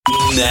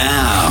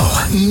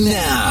Now,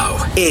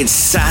 it's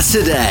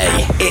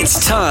Saturday.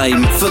 It's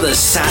time for the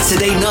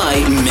Saturday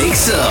Night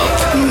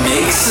Mix-Up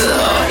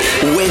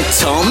with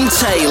Tom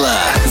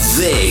Taylor.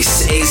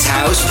 This is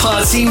House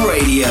Party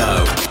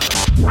Radio.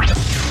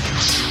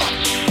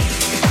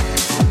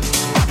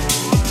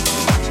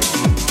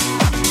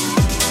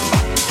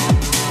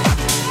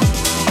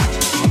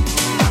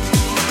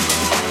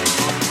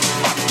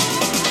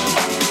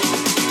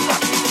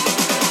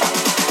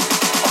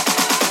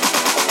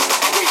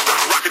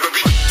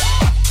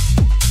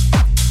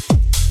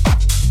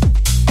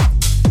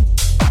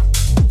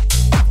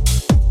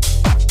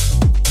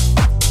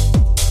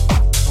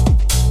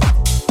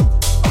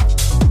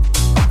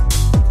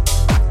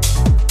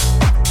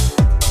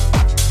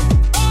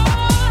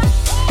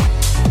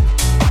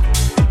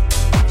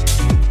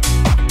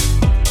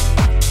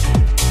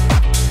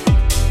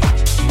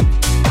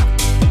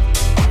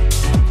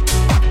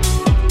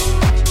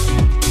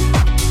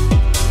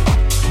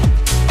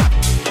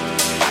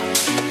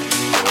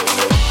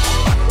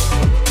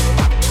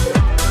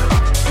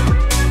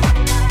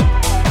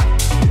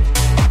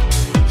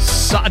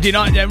 Saturday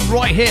night then,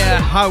 right here,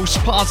 House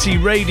Party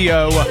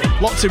Radio.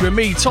 Locked in with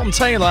me, Tom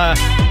Taylor,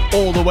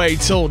 all the way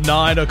till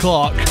 9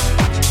 o'clock.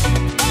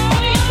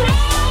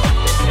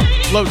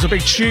 Loads of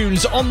big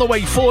tunes on the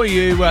way for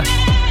you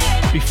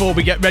before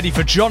we get ready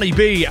for Johnny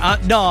B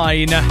at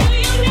 9.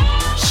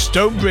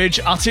 Stonebridge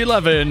at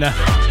 11.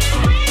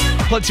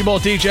 Plenty more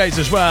DJs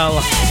as well.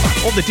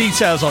 All the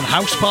details on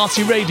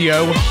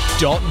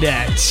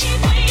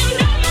housepartyradio.net.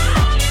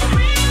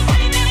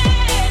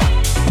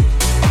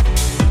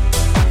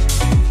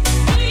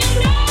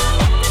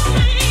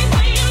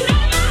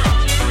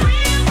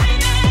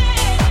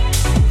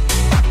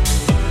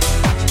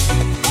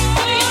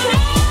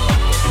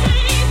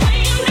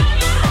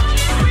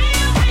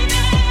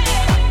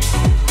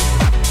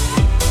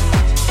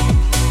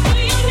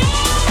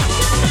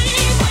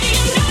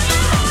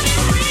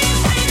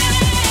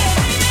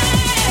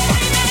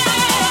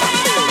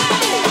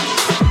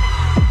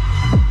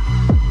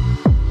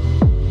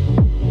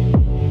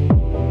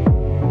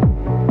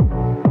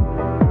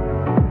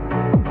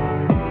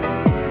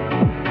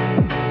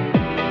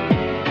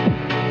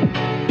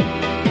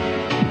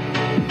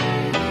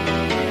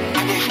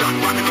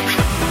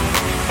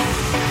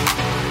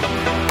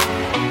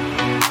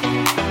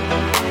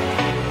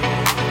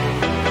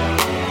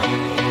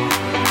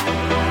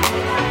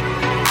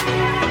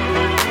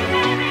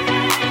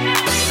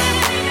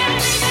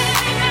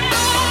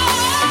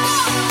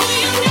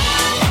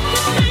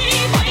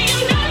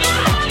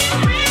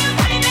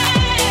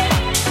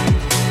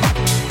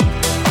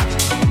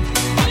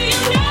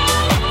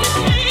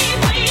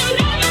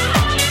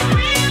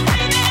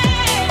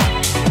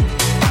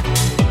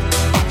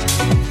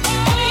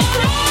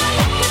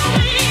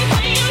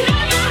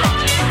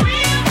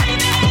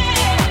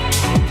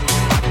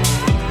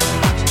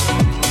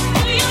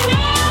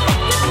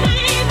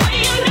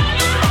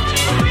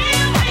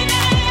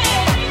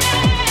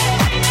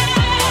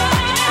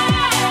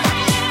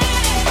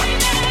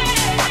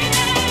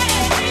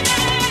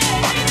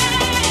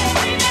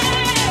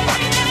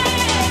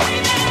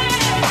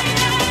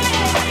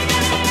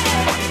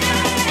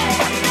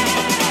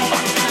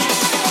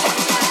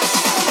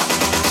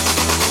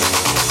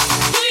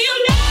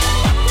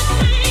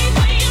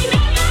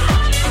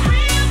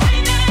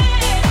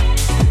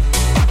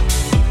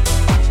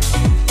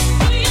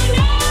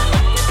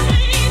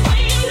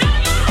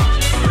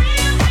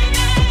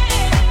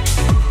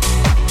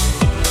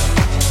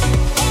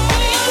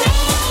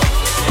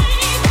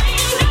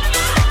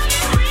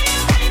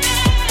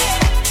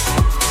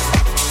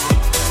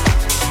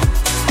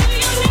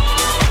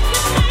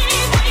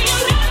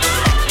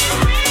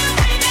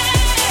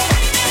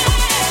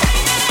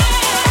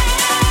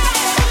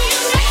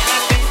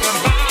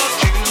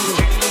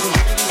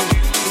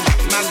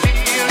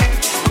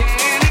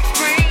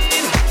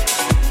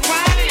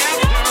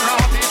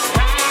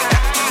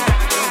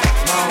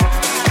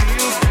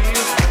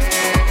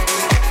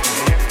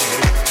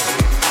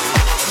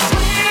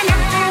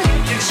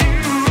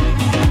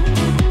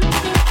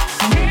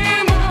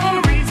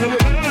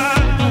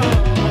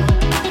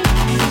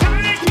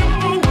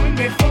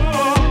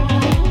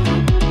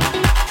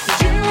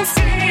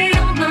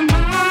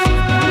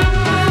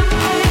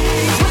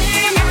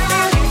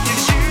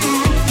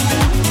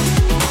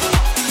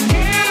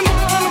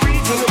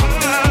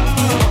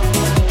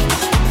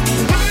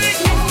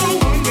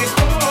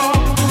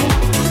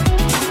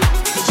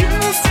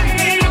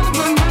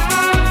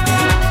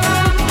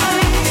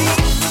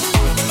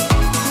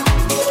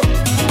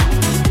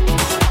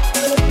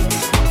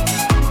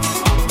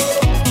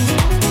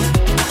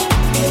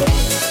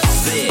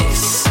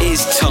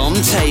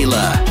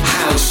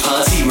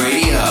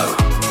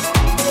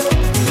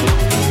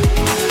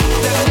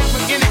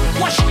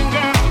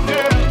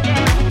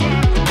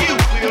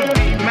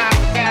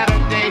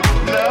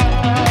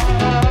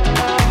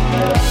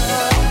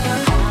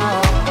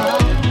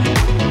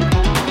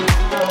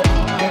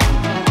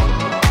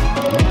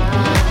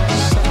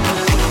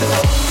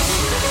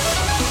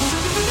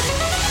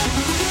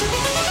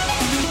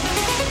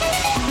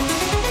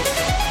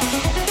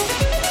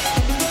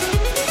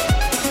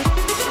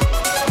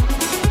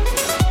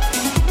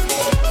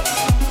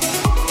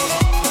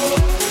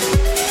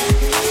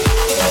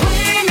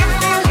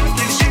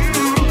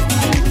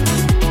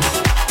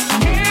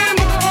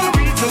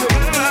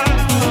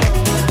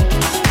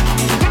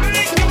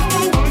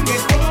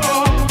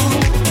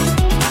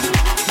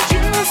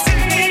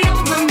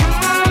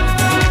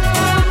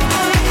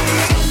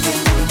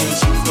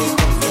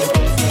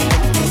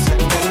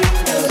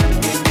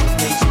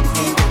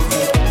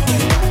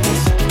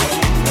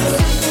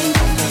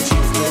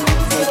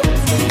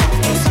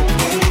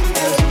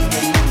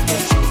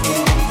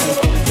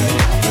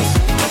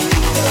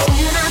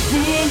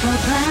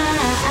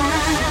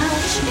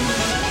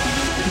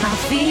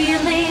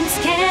 feelings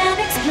can't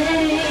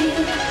explain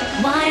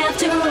why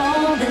after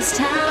all this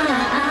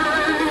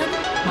time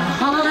my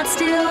heart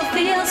still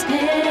feels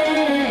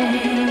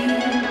pain.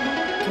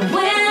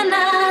 When I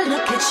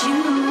look at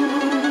you,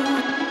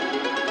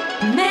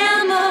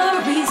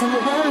 memories of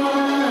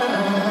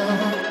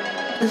love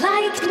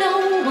like no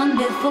one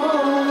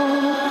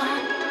before.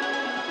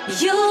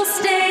 You'll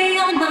stay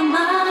on my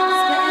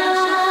mind.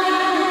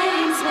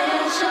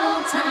 Special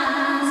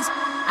times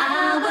I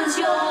was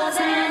yours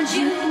and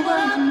you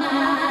were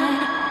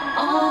mine.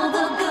 All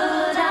the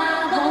good I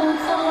won't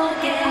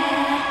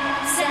forget.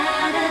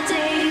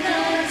 Saturday,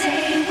 the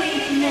day we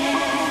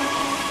met.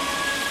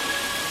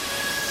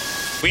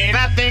 When I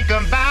think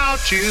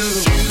about you.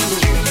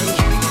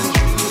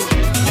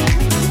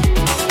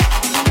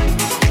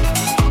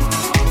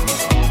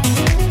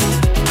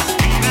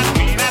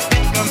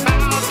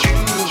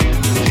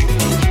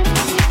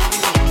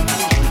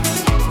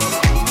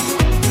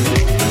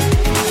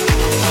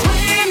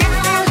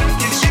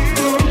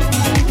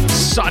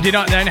 Saturday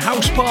night then,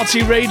 House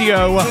Party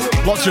Radio.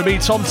 Lots of me,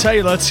 Tom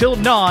Taylor, till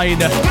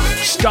 9.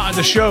 Starting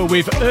the show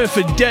with Earth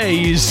and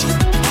Days.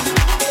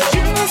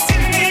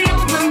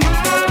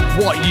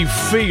 What You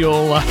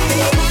Feel.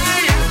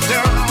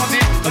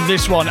 And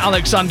this one,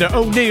 Alexander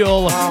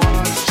O'Neill,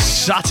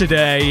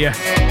 Saturday.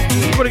 If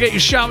you want to get your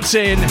shouts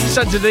in,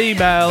 send an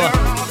email,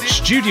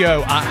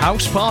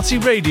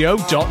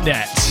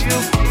 studio@housepartyradio.net.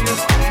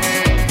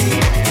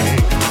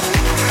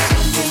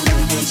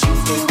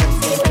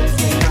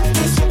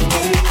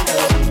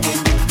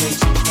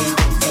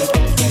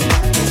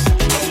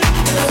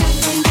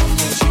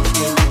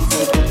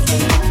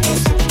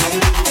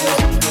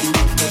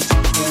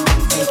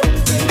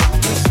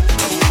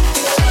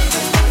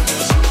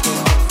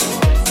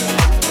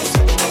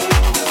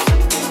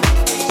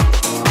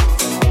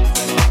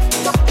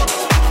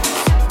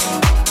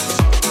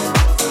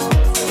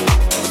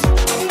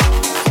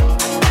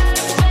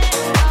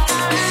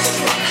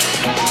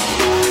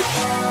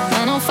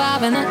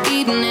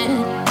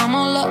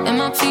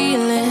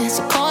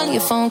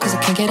 Cause I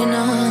can't get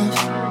enough.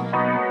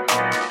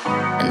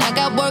 And I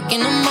got work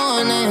in the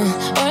morning,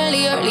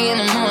 early in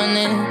the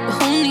morning.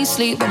 But who needs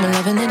sleep when we're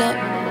loving it up?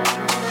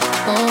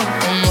 Oh,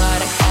 and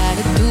what I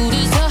gotta do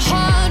this the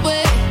hard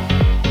way.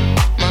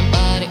 My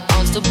body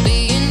wants to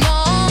be in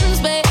arms,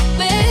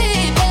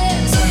 baby.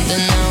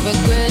 Something I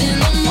regret in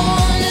the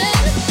morning.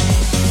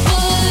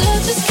 But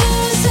love just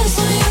can't resist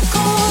when you're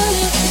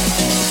calling.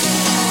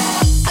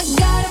 I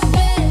got a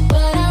bed,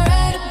 but I'd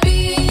rather be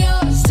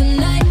yours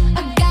tonight. I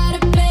got a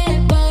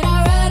bed, but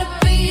I'd rather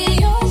be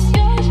yours.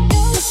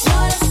 That's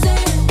what I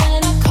said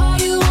when I call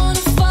you on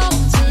the phone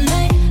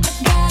tonight. I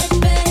got a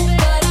bed,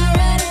 but I'd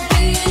rather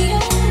be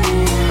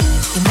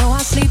yours. You know I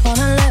sleep on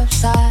the left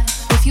side.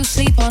 If you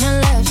sleep on the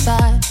left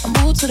side, I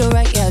move to the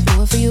right, yeah, I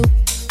do it for you.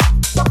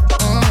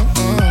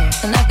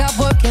 And I got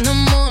work in the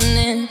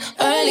morning,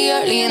 early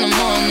in the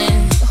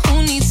morning. But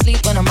who needs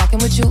sleep when I'm rocking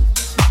with you?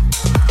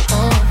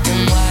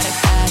 And what I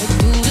gotta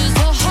do this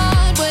the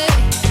hard way.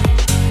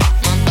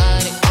 My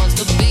body wants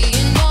to be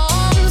in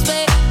arms,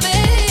 baby.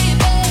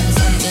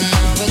 Something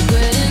I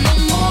regret in the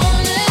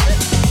morning.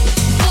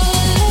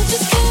 But love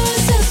just can't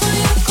resist when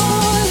you're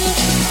calling.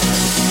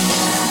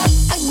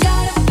 I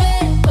got a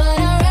bed, but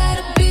I'd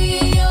rather be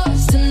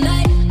yours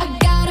tonight. I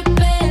got a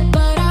bed,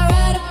 but I'd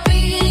rather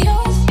be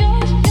yours.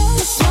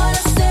 That's what I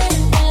said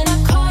when I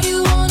call you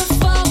on the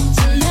phone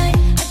tonight.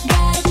 I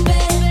got a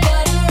bed,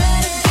 but I'd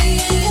rather be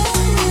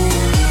yours.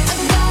 I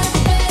got a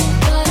bed,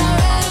 but I'd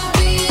rather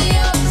be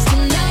yours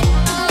tonight. I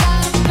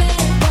got a bed,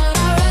 but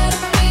I'd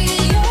rather be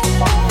yours.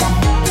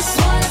 That's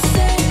what I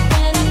said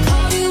when I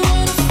call you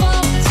on the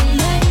phone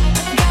tonight.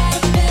 I got a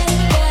bed,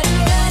 but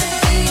I'd rather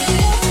be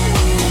yours.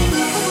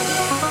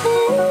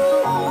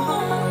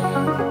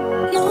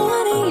 No, I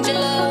need your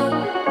love.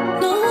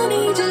 No, I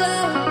need your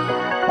love.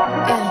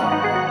 Yeah.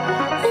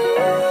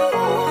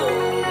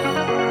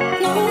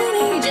 No, I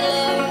need your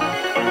love.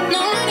 No,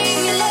 I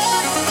need your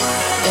love.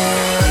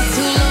 Way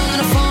too long on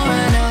the phone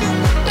right now.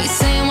 What you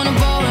saying when I'm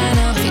bored right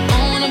now? If you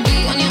don't wanna be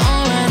on your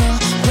own right now,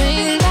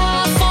 ring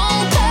my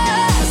phone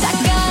 'cause I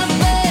got a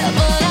bed,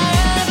 but I'd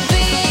rather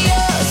be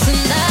yours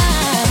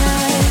tonight.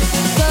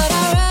 But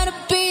I'd rather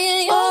be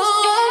yours.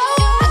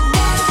 I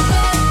got a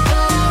bed,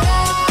 but I'd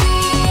rather be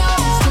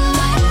yours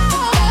tonight. I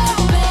got a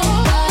bed,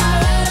 but I'd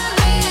rather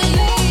be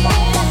yours.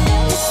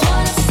 That's what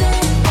I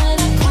said when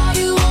I call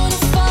you on the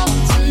phone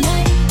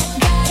tonight. I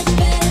got a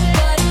bed,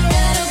 but I'd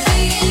rather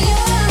be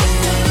yours.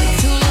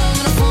 Too long on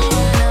the phone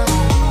right now.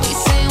 What you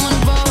saying when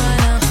I'm bored right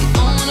now? If you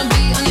don't wanna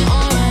be on your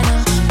own right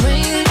now,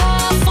 ring my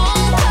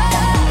phone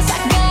 'cause I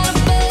got a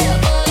bed,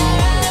 but I'd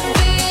rather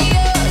be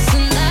yours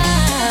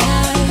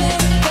tonight.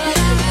 But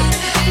I'd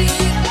rather be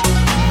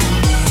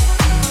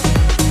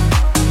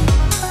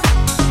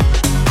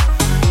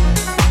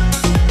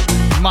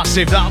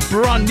Massive, that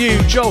brand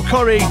new Joel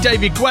Corey,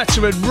 David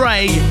Guetta and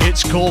Ray.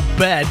 It's called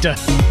Bed.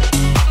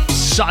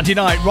 Saturday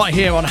night right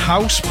here on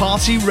House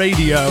Party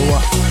Radio.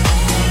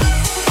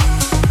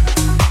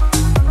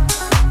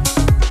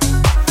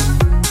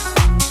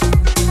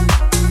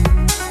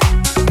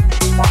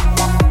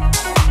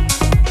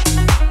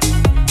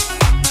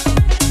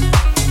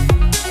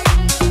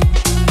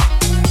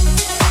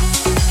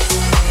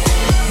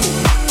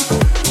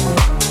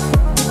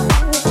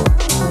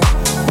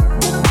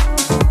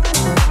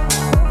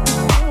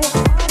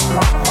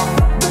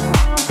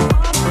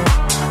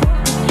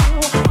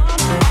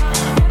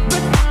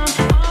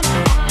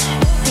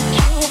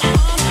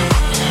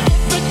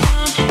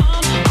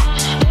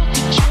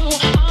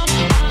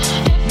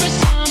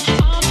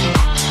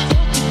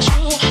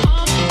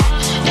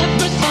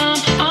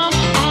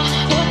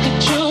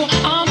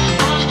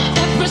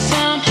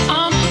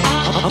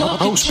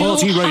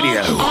 Party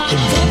Radio.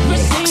 Every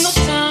single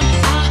time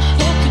I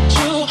look at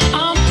you,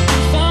 I'm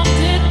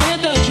confounded with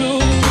the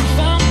truth.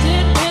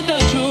 Confounded with the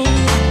truth.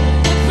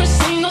 Every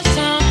single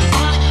time I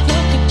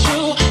look at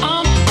you,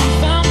 I'm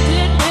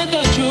confounded with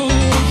the truth.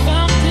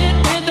 Confounded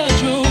with the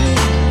truth.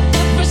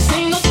 Every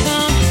single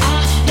time I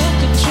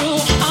look at you,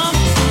 I'm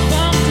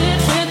confounded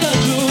with the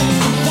truth.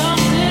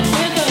 Confounded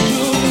with the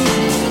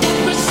truth.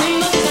 Every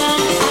single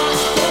time I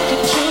look at you,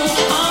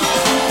 I'm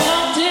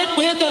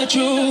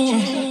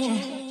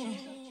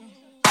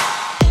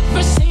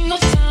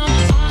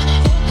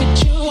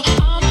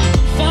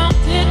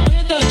confounded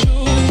with the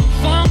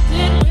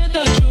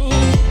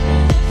truth.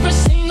 Every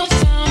single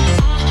time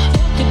I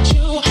look at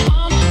you,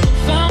 I'm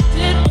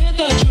confounded with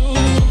the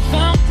truth.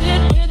 Confounded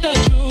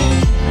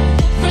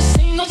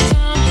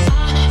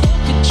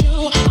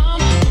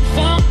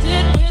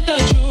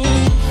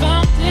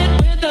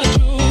with the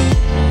truth.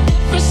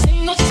 Every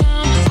single time I look at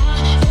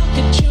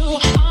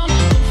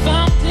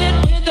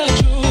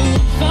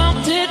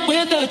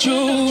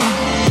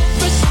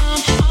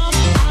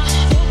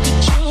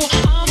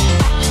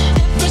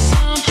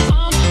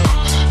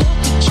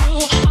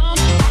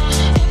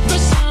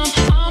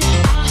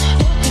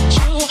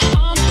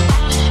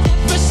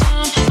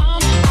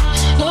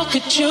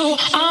you,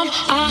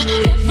 I'm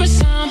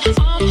confounded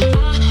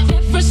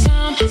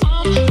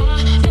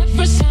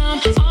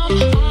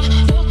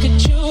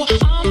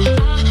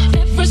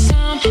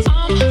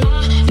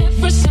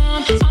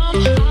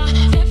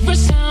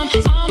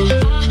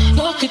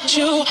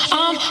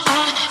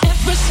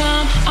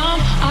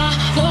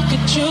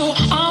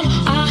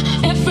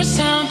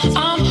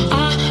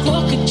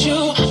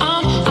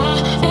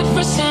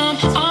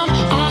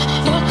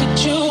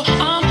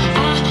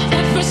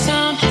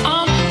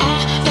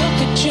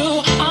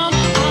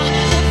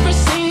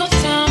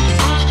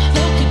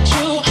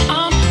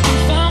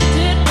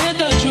with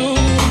the truth.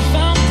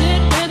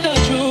 Confounded with the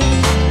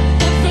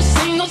truth. Every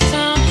single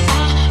time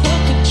I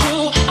look at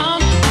you,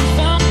 I'm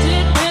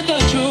confounded with the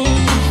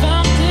truth.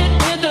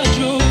 Confounded with the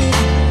truth.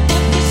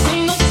 Every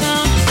single time I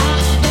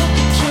look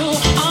at you,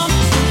 I'm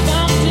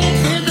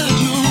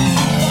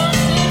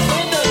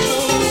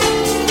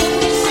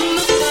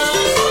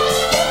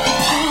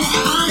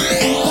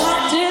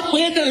confounded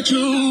with the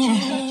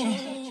truth.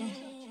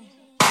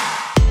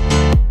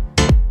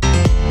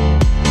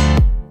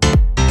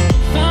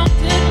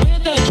 Confounded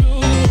with the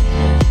truth.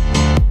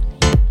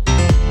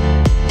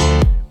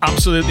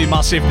 Absolutely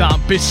massive, that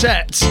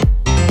Bissett.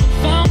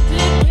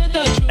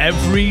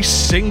 Every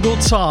single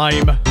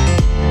time.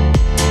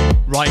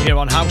 Right here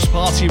on House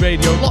Party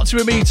Radio. Lots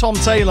with me, Tom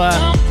Taylor.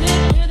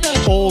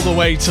 All the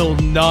way till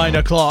 9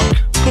 o'clock.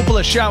 Couple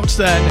of shouts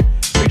then.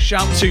 Big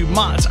shout to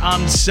Matt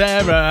and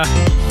Sarah.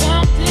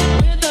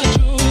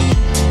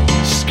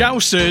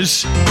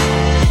 Scousers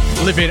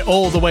living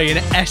all the way in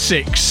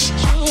Essex.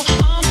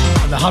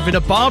 And they're having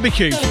a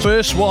barbecue.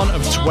 First one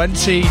of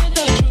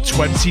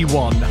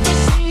 2021.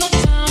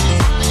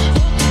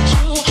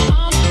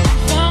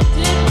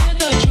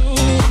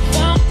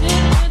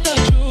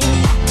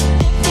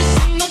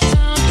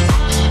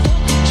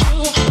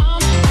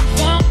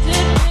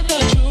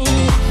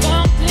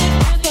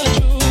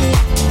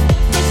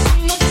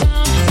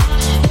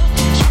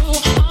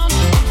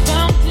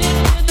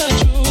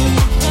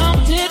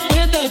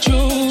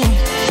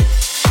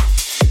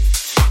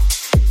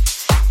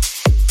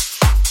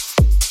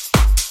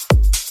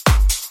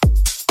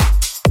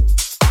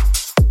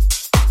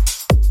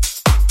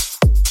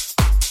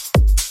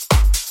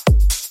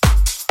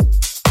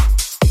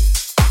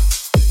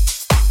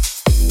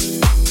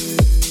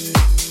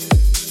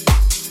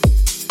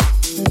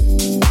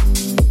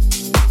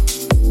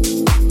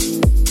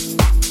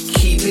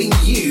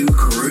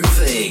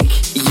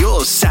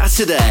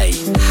 Saturday,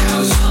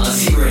 House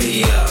Party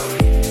Radio.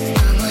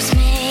 Almost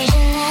made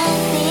you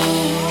love me,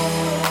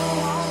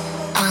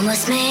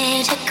 almost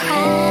made you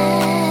cry,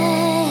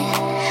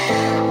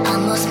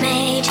 almost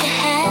made you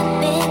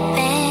happy,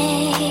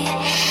 babe.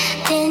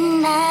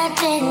 Didn't I?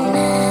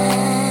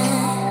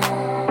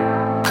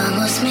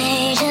 Almost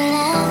made you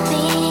love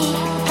me,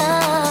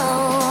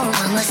 oh,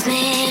 almost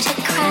made you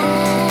cry,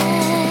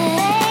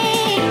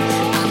 babe.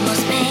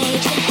 Almost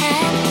made you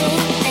happy,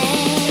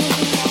 babe.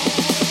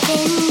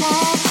 Didn't I?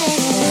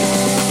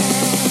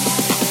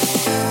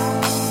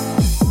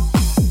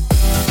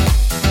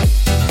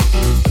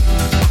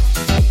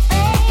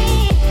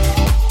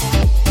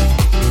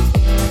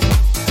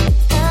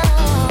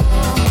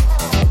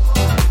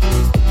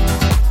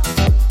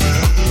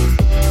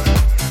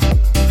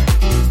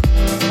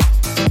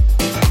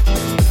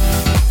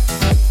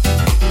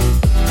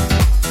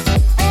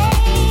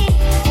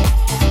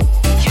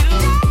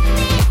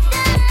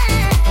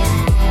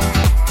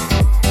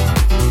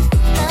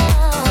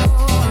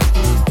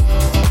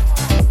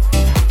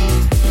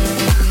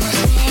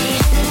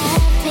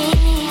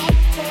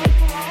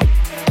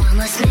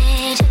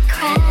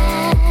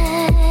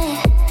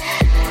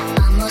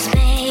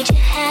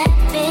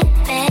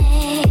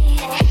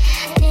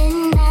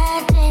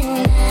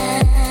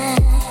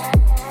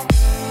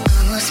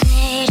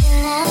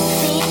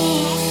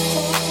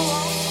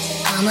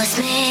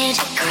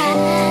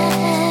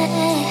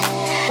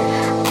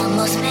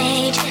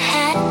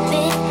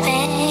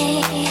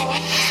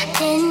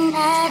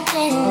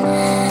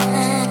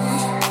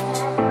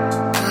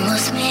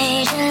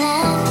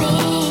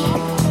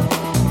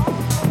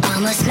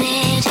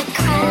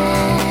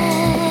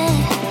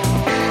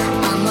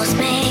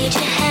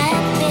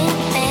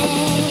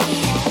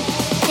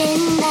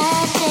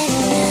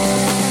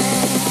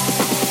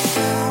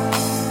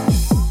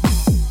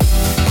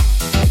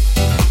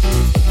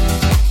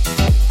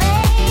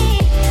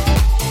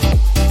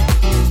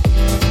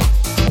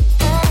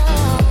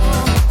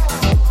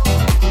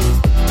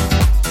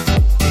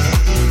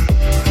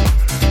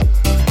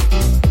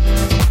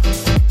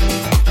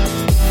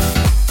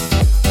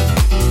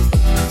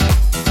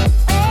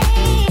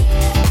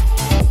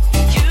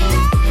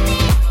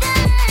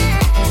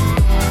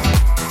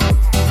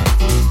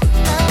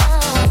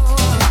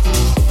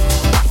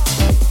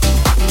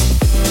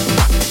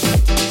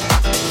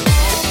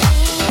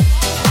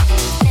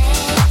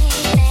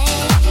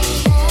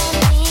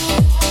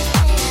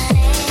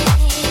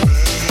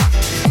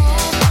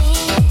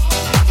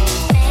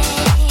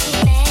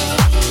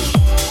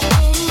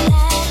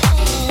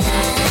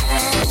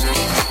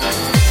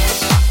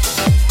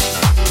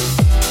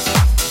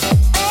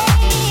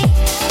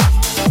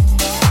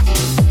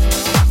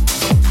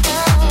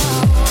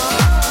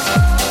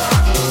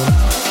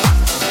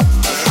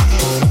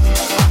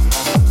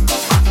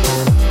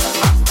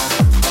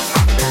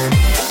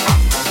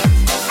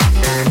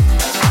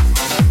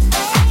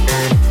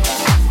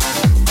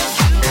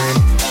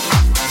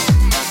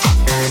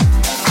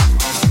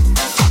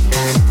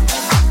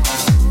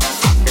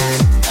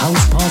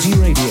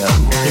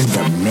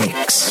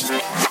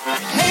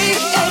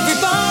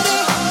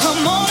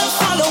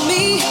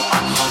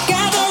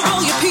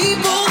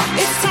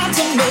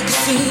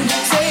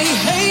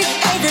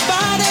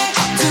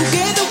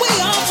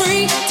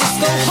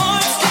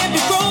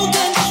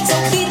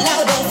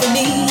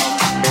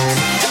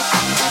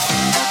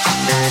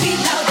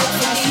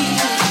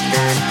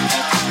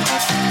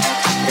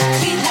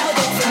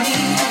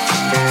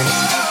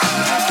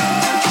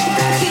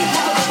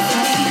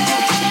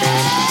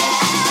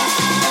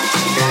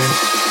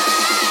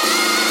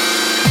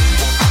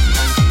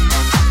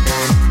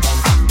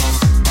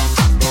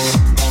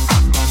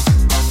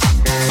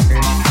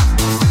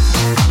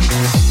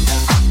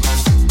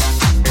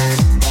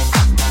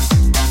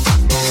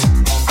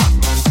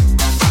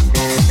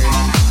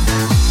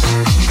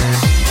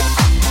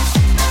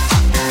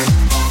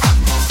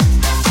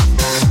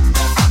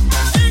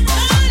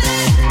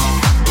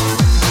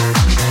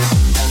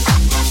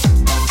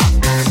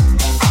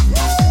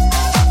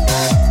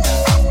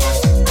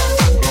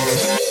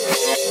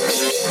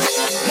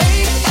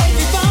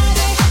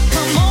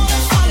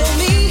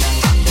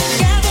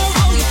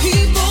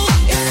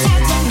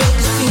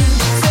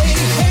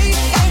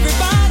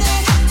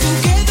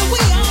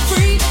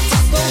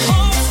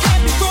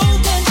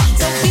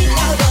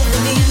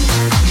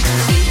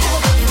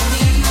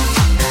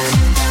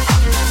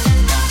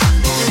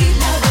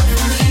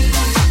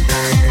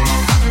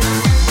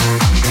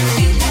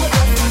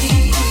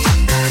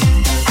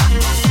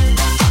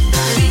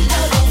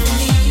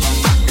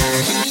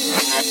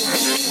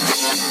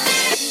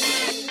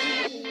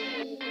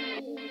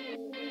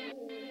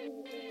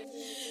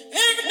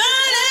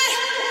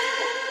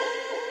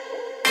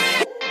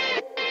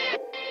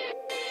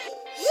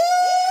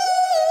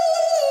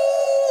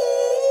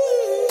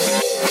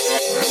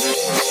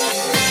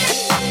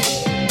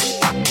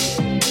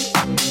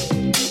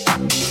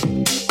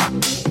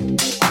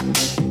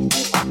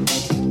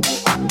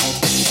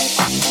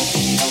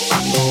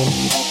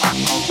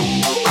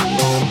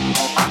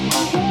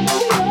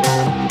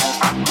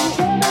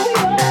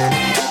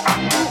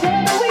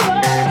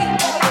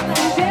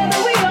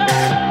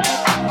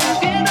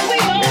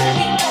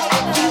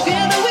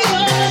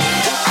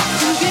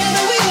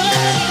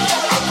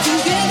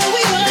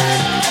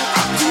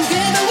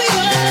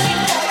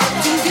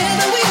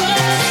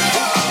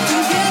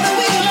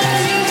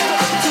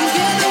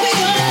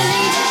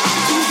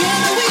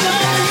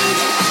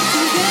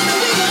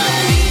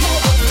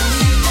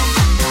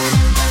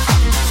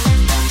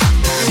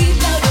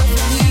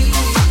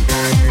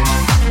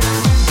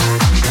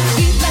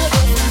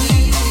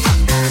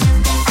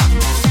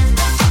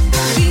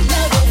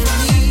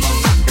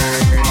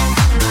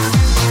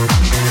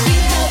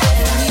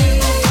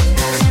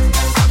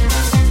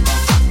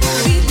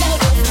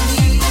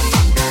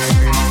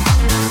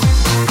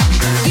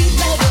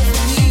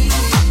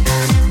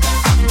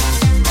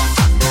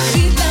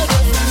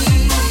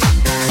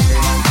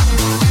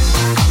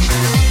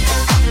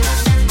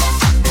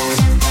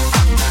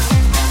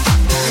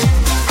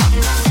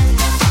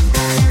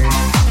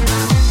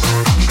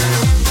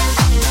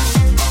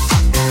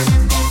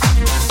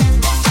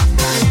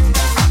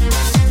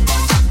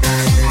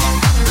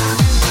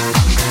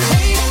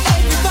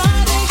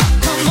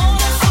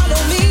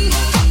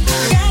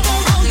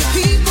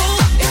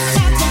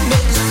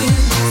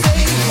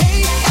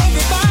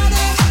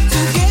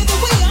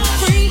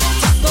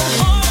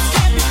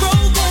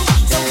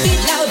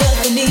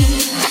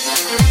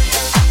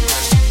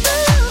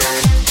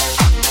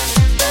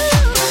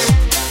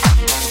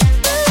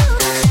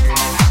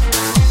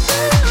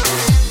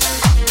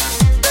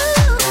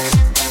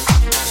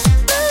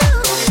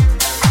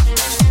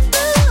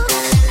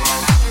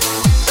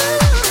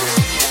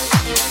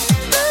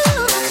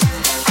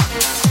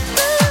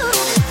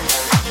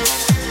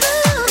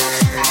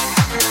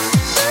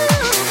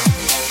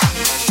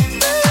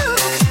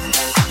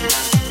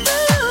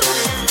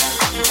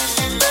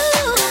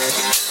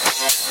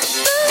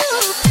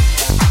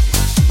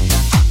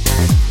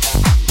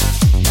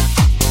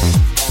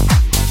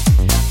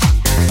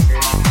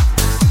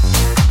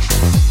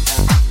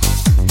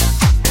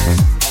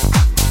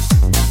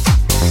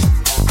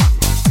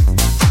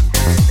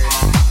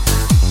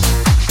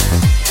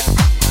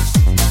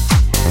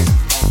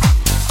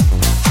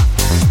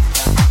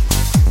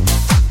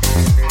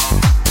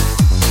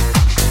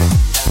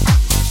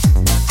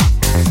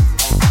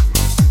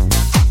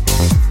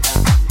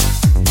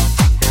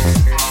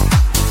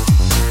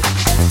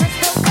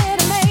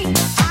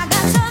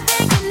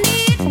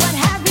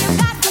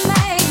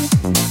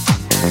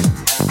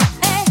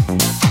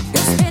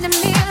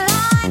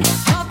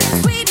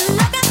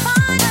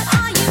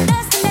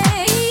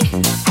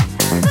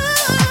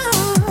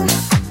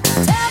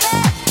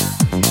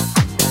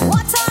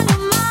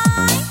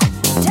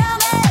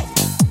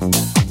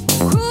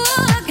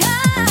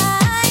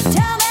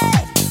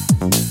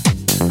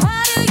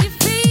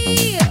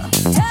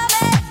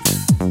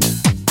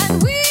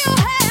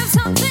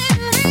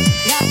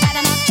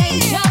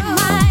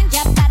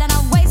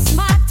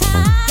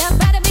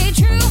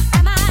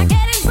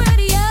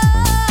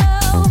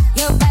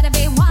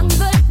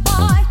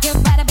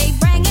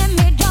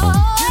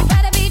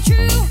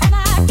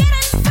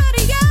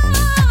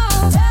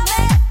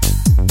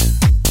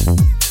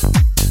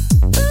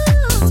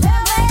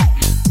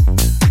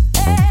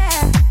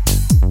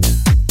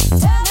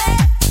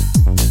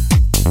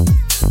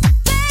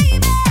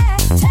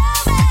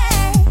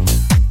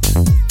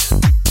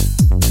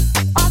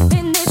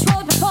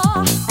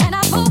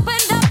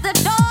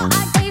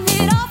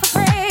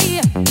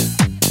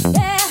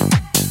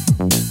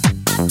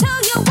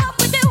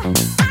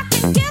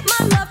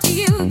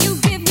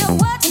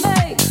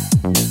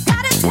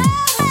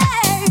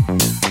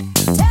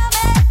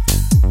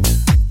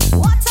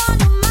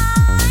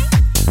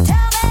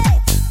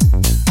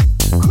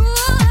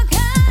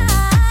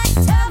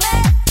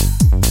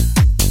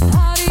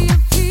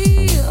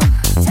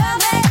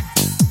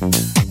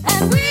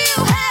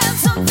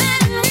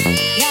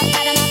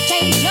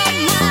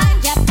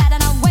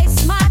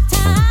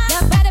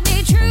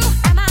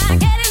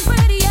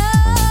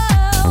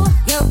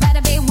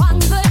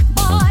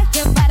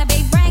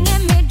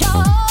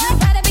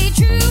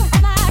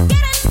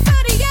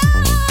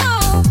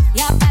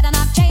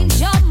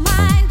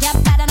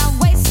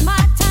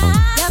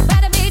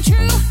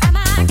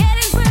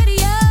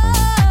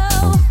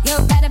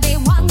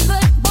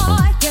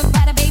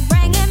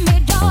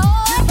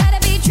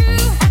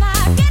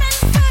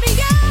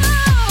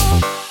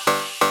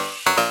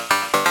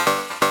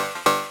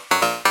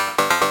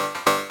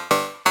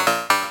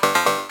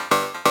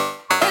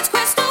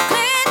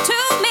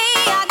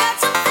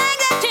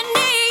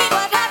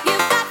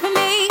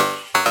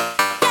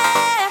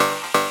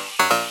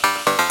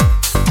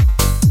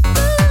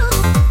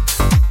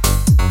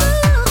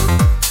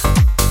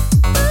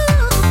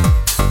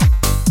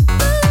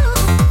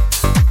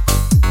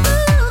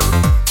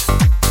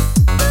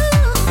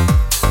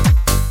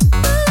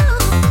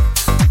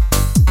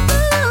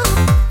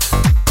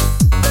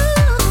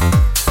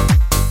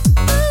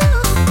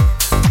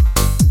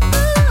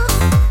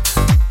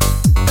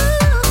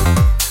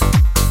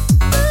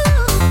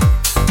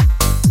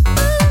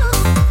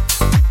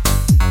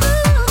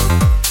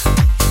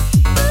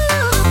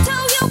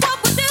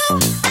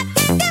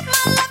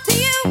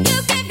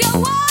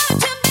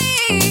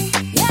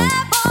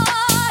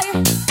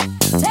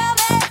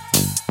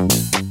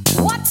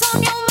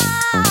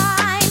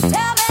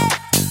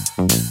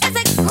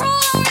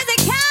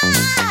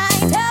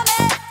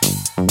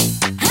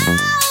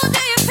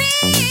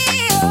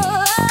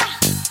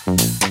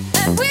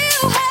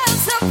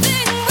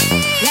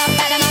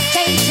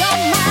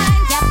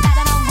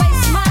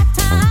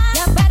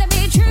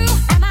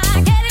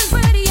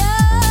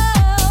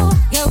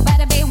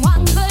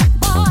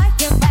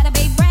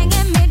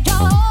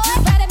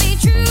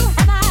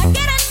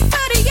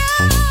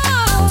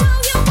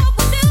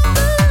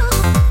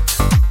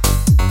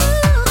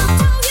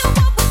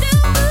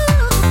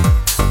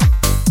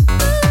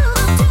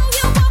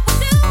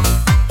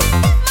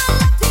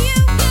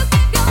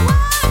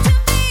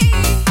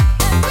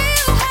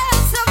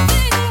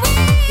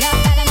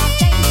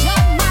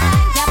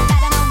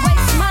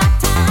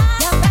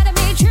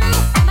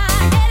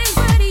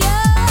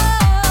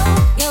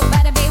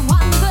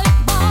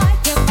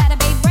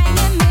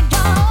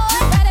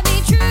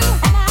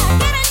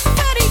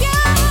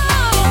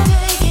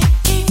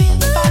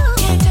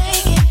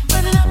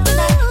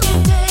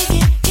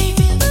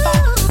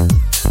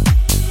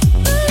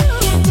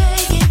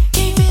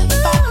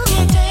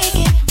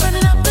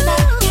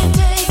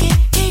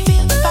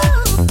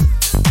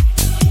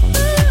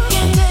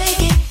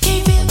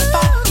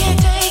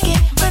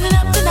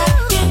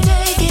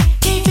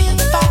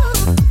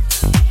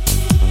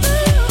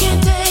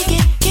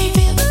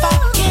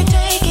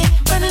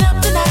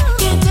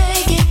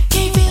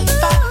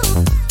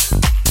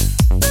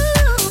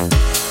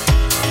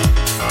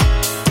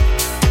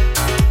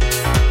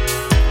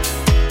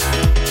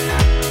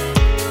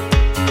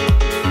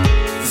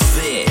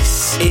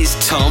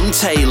 Tom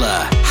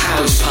Taylor.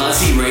 House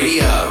Party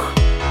Radio.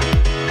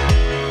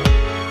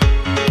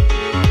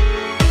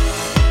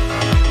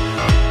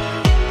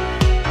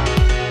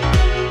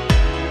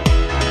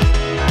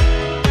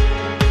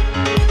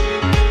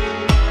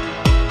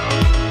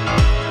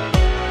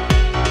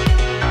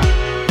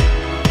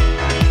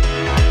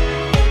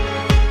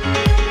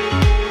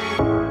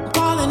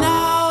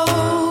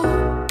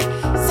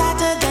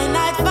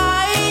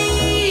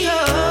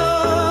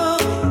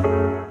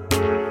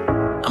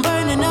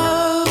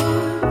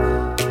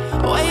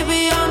 Way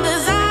beyond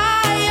desire.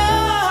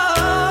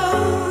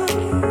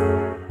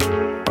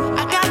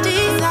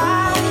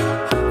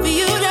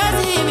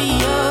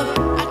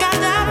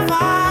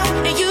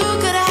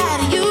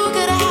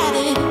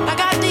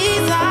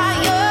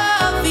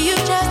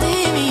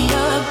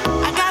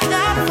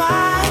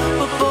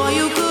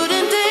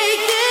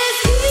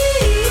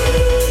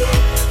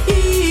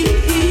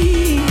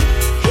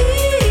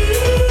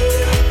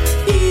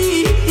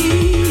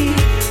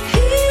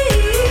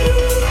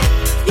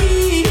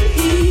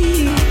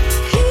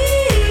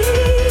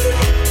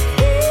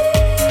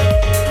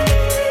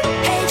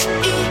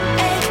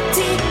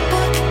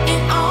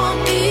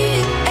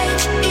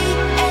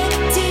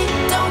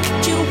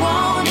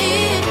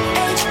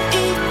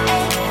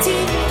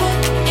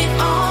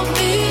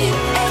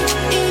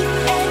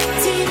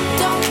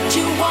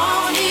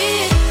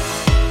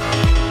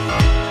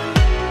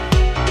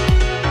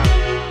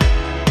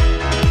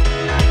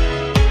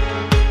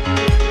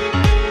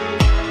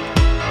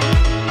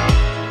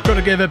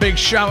 to give a big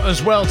shout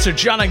as well to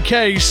Jan and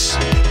Case.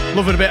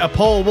 Loving a bit of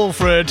Paul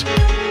Wolford.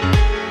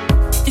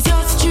 It's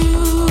yours to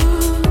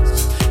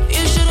choose.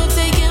 You should have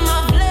taken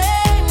my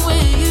blame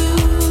with you.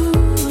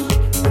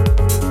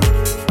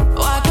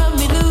 Why cut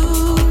me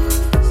loose?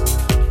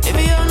 If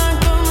you're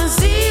not gonna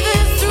see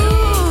this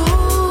through,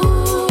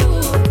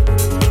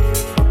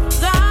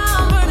 'cause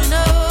I'm burning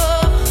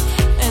up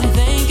and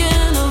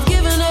thinking of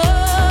giving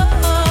up.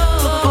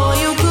 Boy,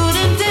 you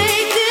couldn't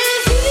take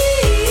this heat.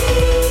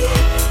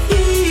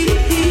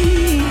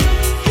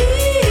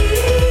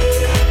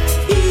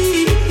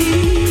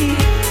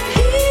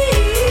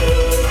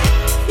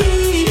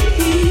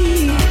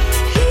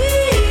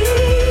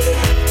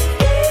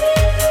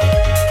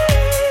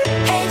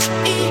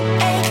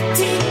 H-E-A-T,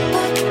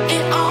 put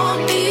it on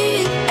me.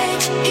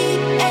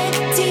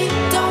 H-E-A-T,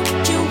 don't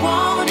you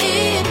want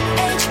it?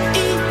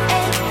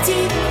 H-E-A-T,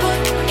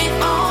 put it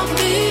on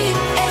me.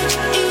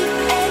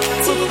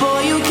 H-E-A-T, but boy,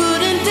 you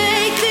couldn't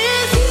take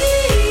this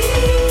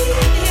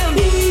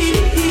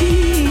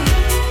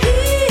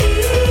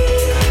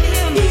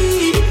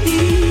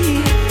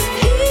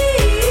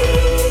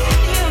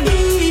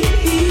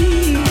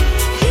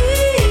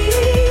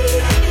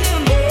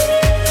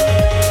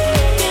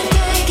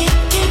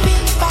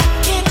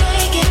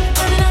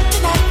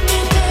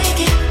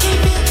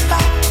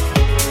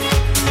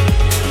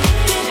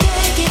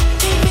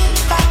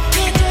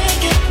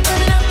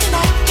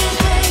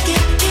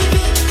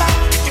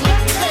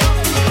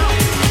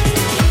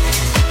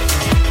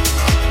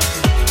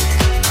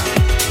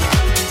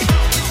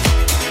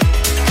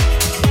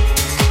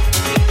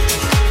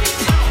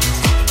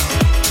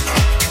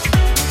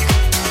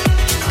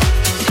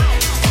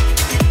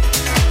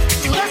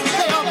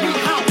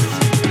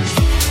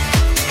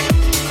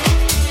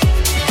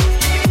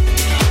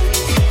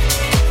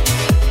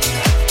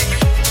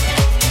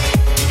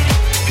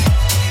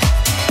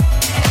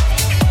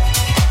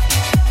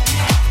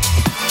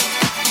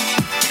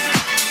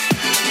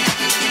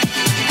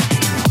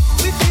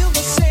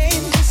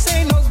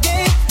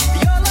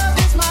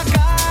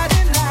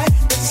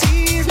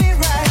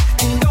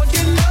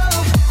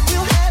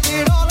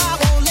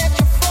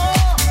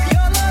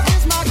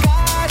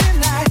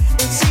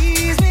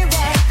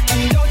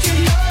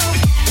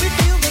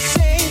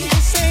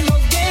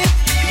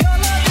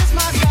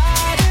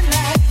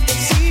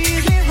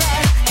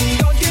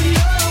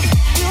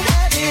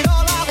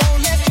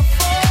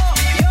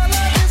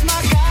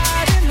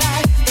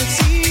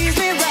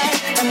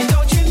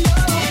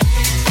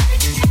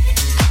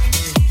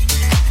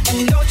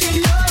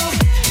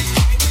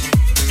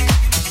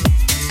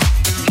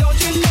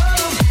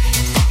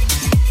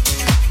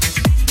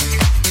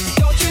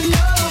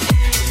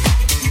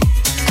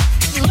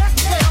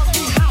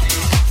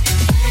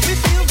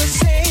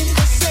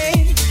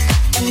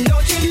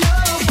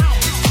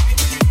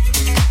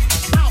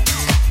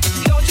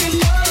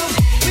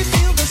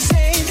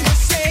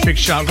Big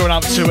shout going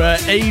out to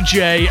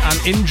AJ and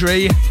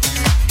Indri.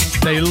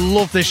 They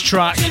love this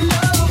track.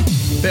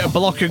 Bit of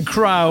Block and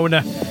Crown.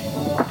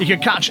 You can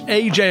catch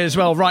AJ as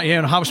well right here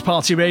on House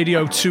Party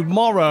Radio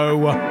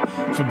tomorrow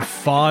from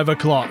 5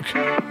 o'clock.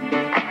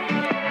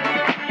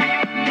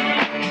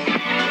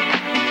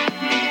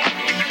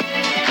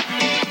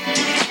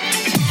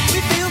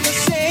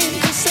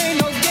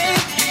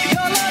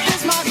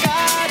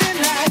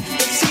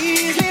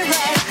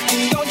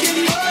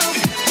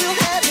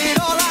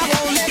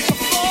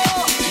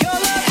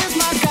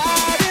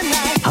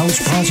 House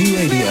Party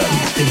Radio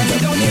in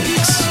the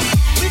mix.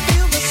 We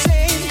feel the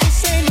same,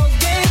 this ain't no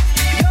game.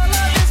 Your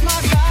love is my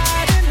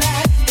guiding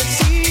light that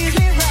sees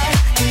me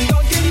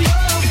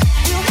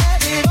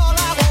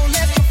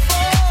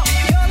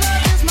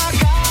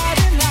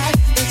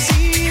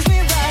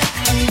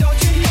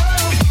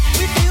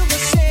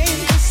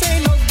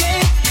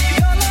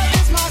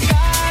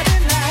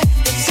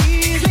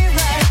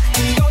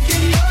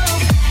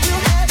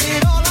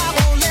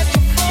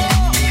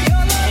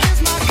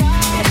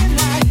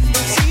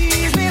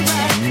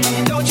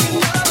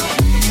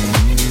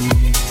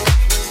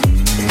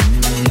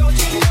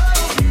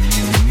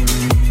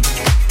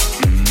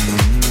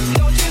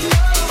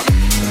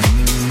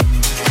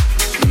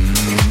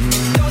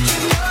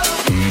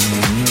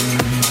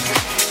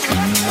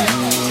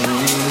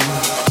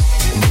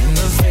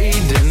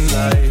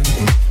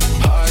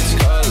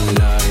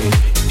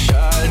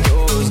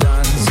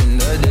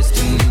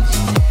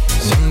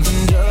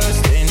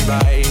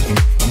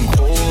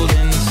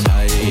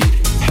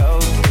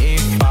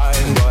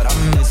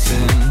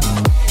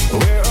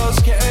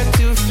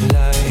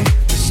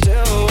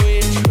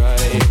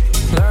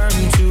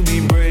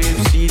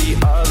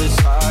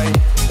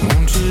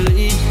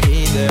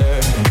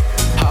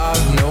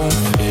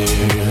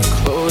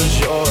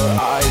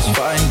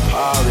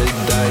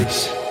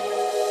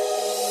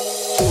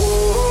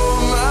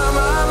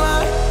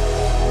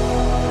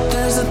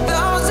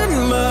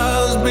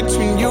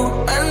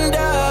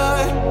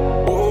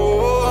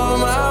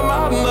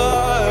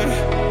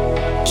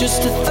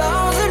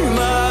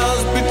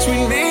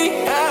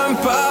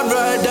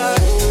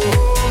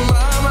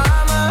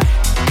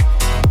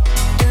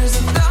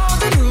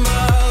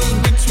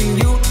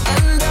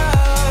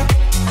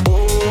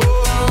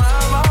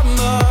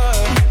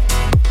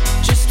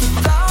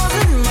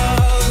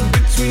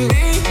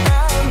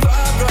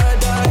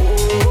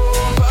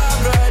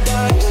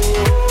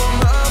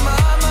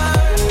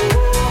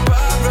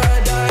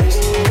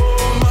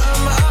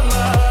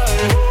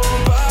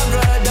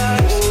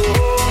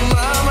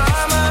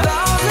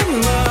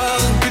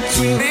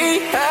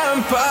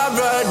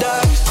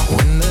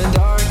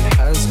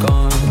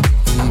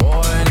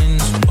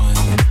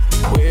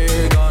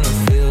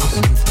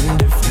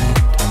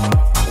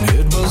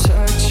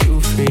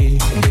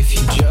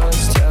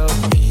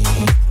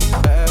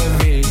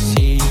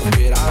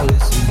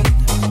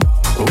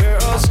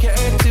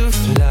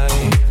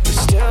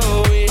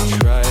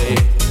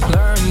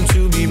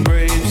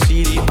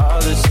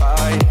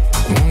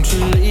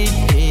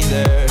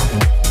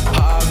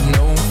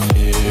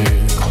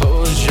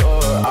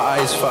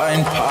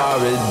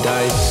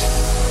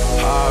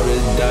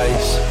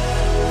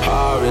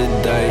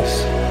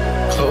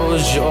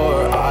Close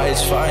your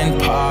eyes,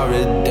 find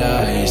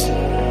paradise,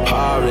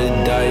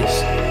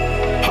 paradise,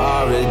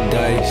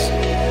 paradise.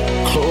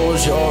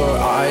 Close your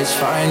eyes,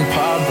 find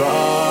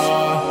paradise.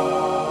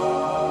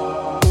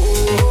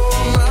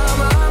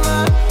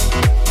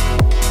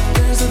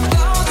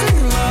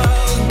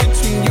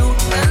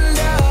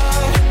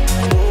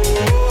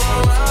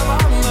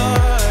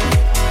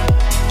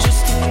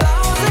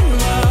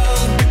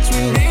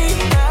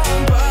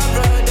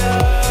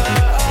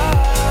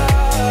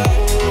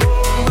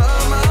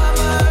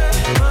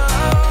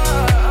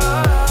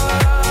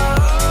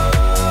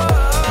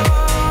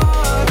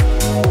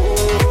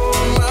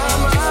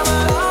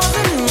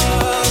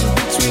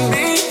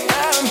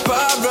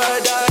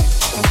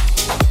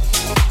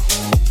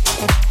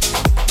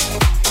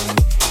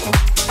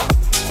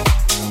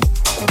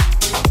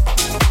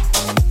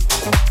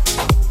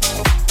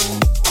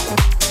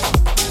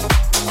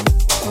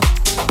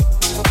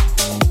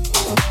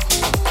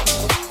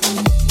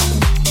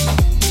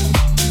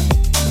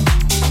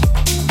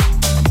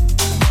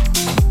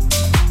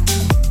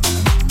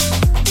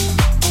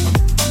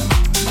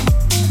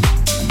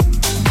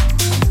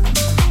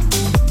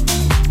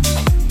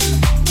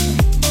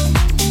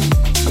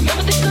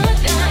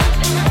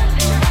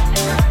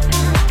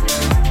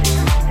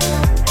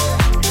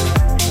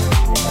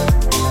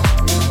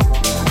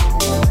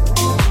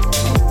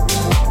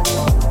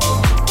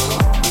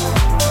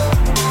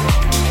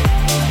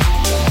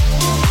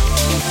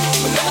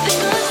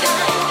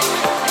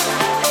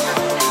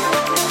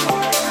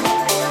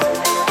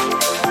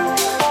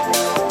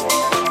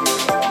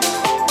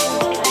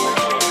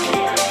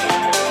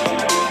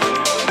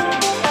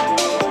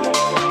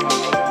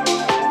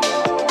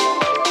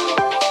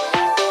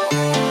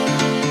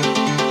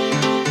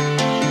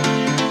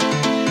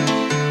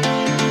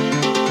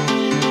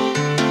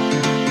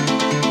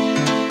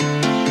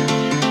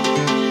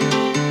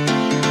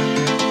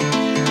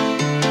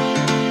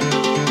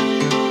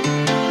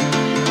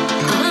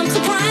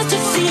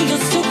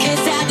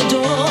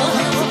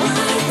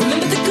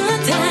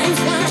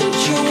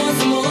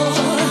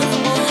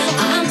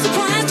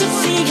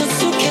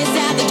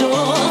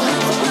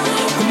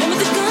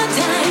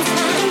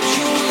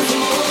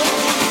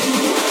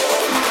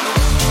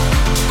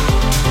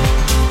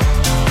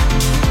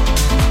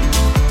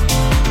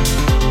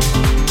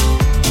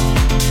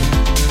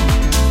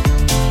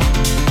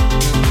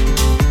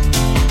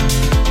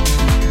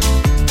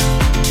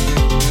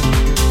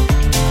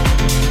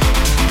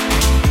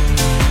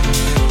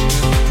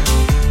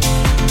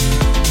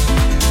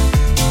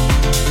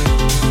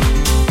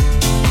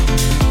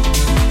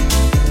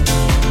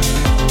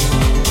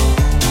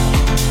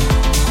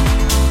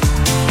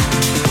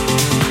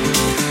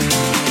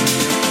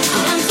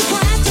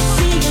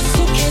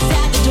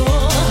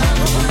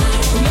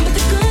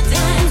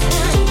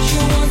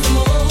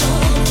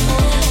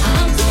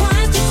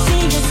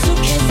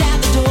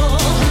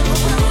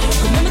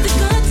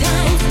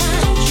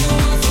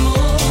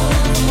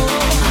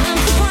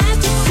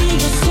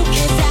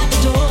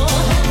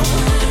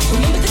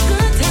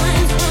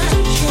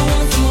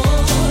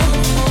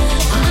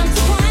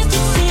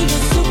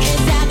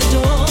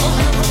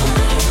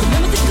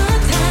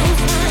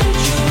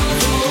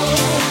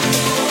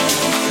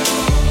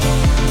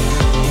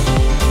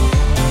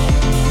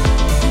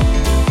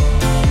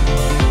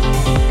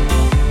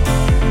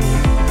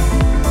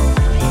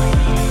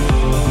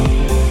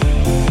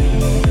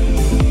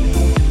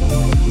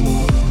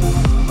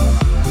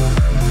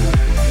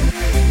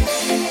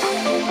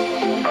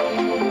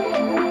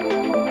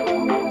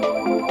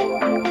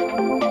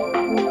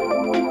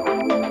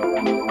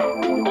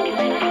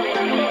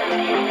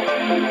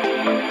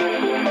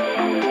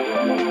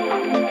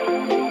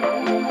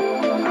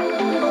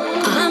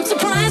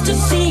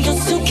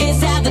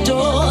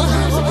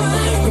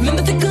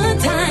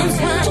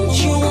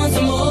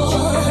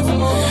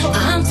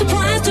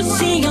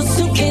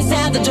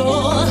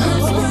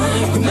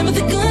 Remember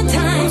the good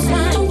times.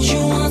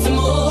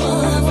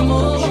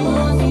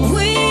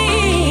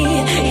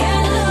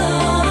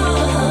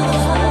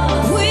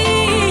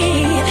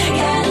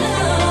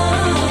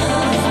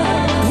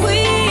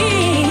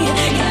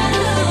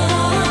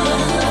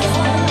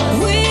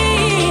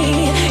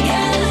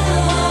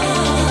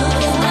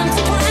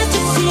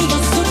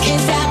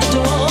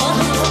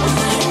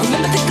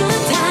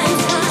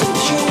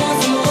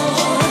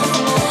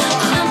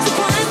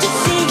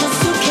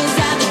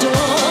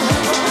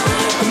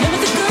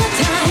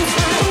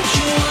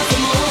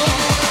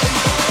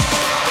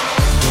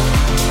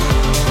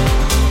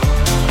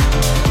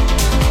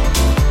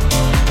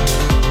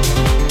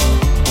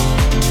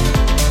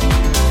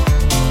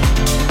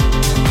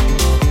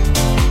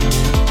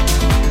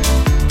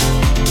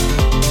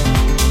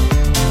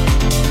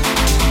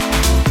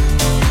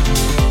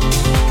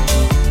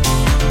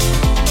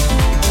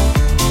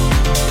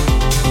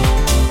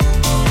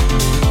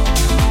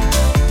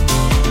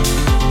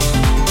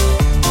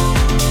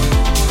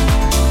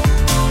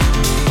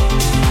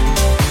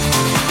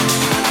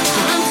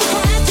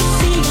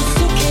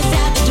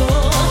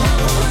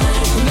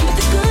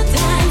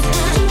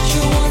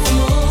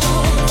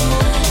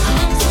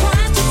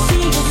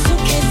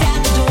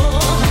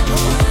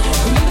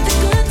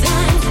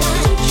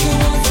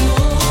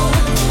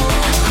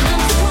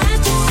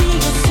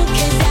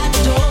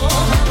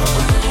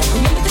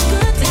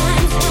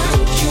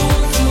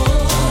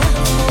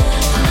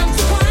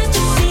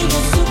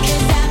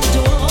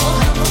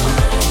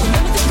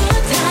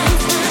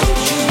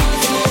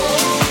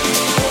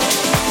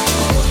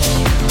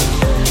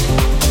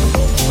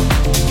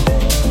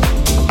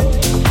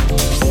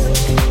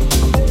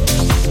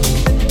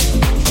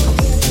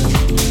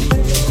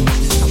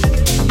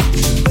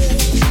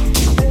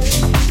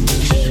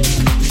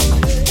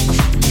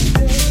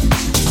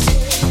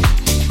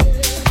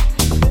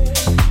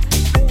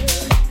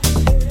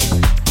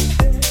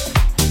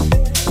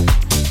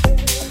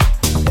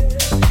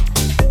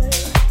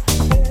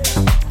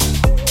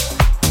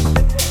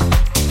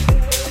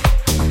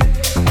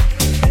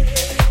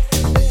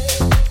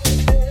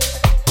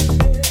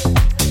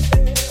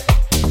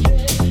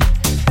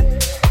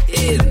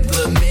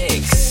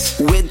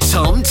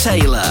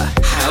 Taylor,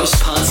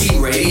 House Party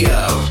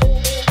Radio.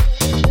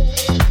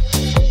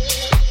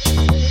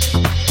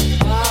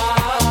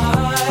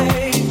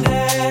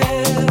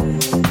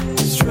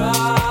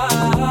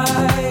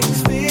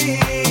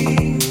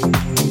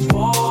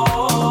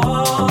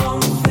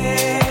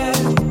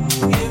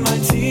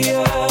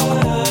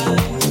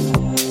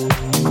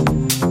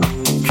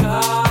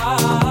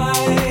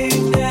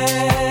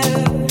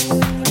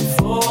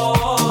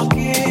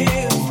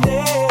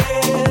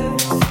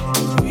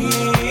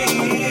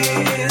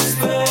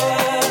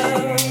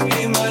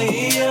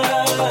 My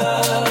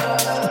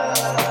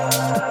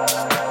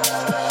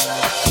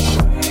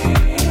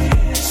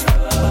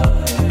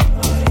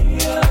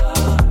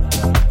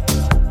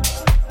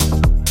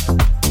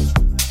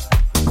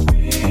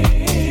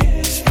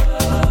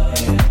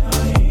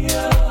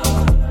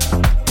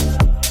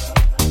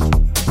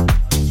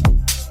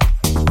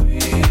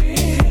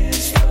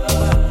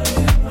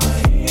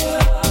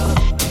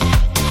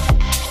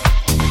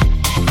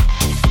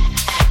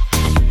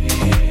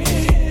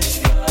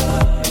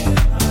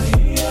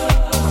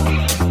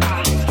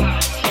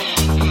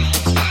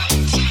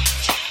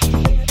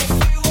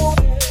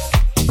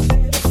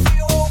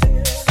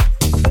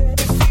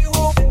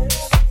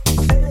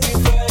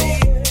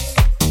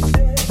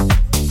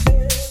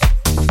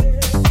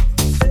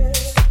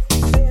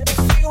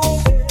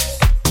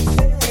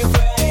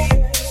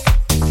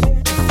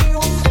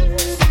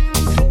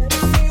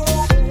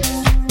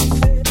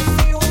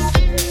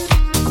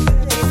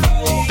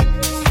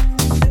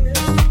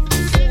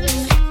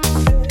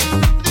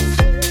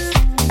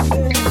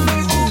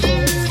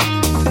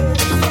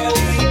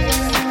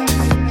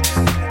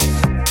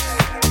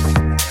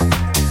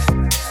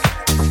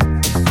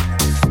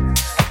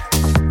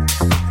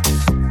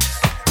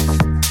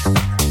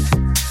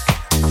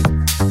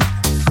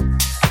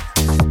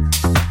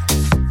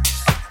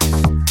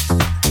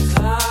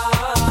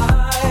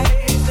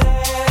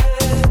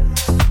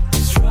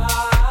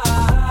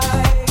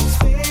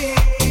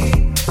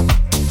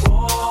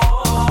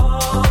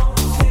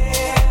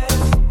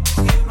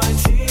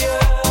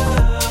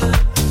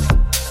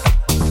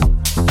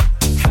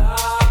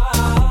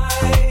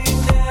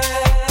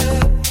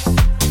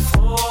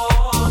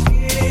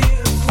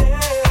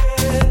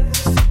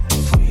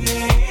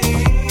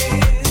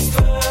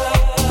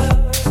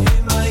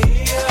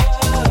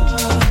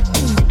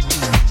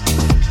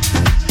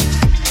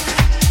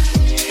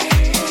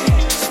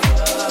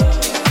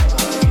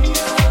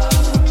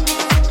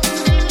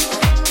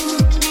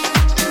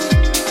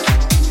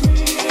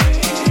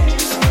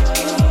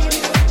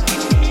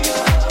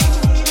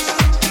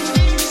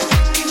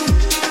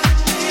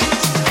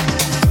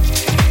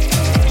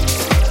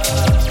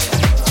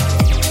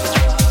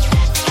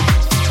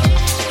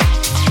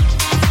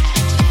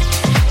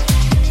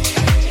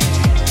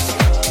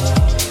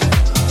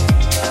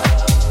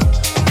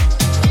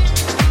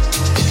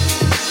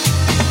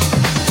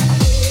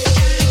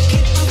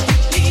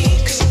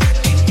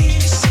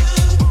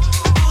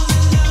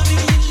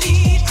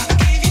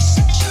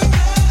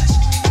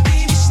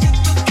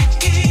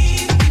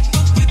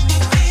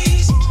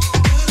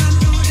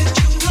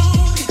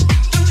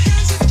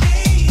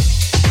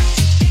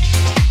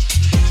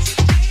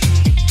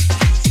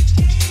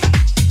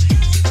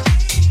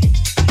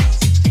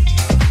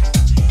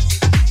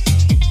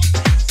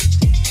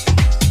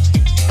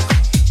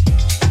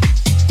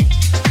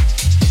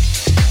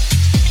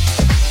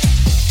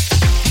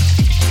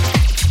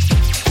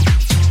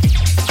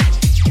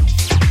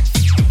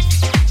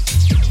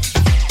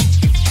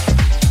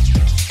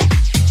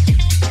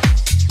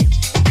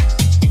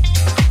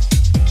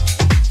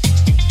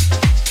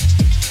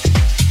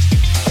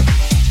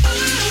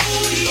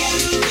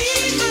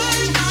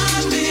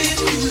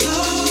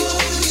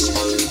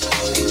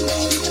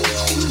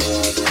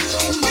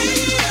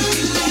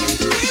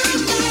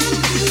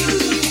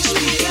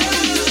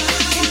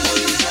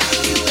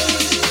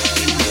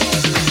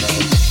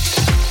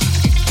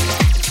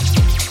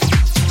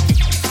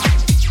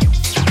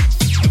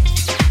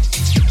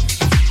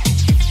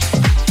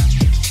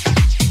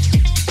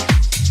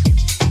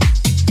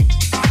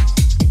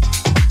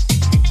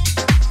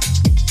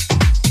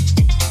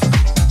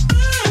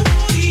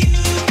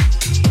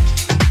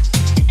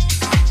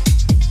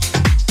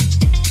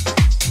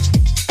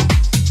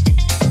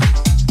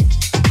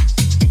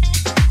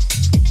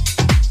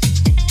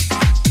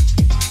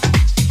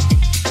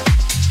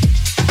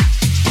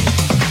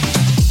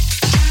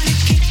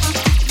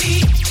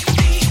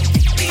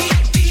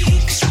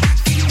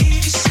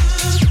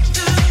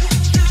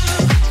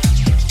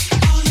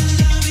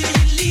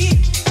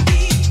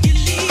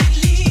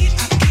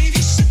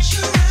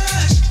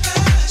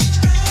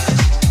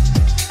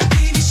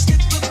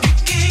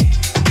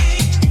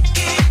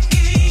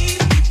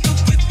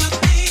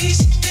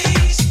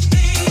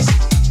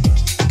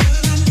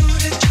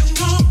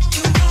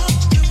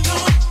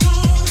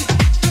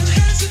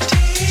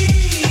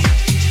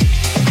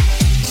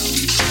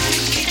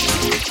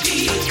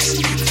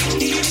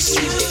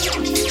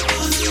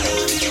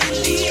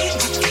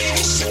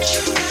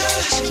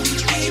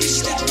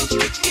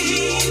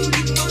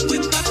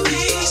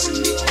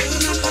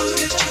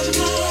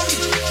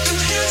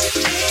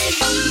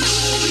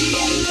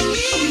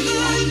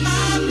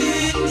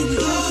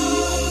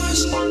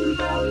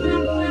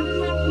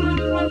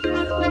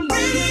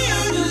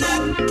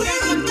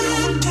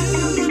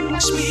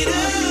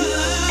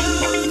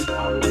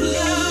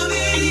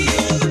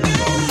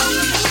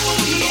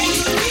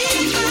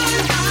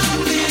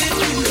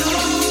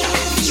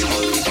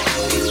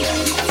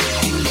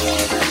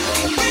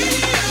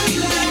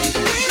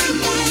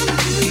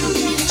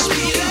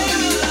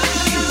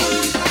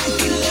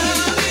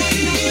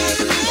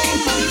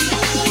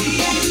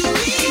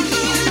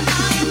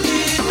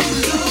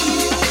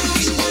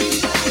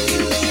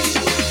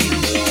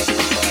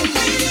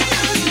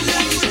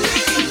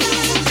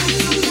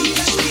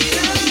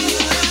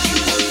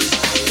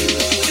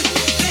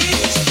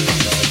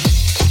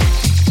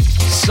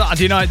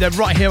Saturday night, then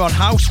right here on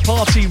House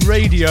Party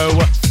Radio.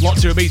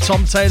 Locked to with me,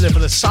 Tom Taylor, for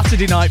the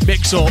Saturday night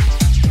mix-up,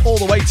 all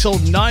the way till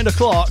 9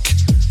 o'clock,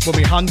 when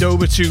we hand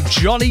over to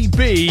Johnny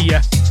B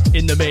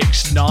in the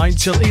mix, 9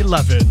 till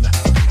 11.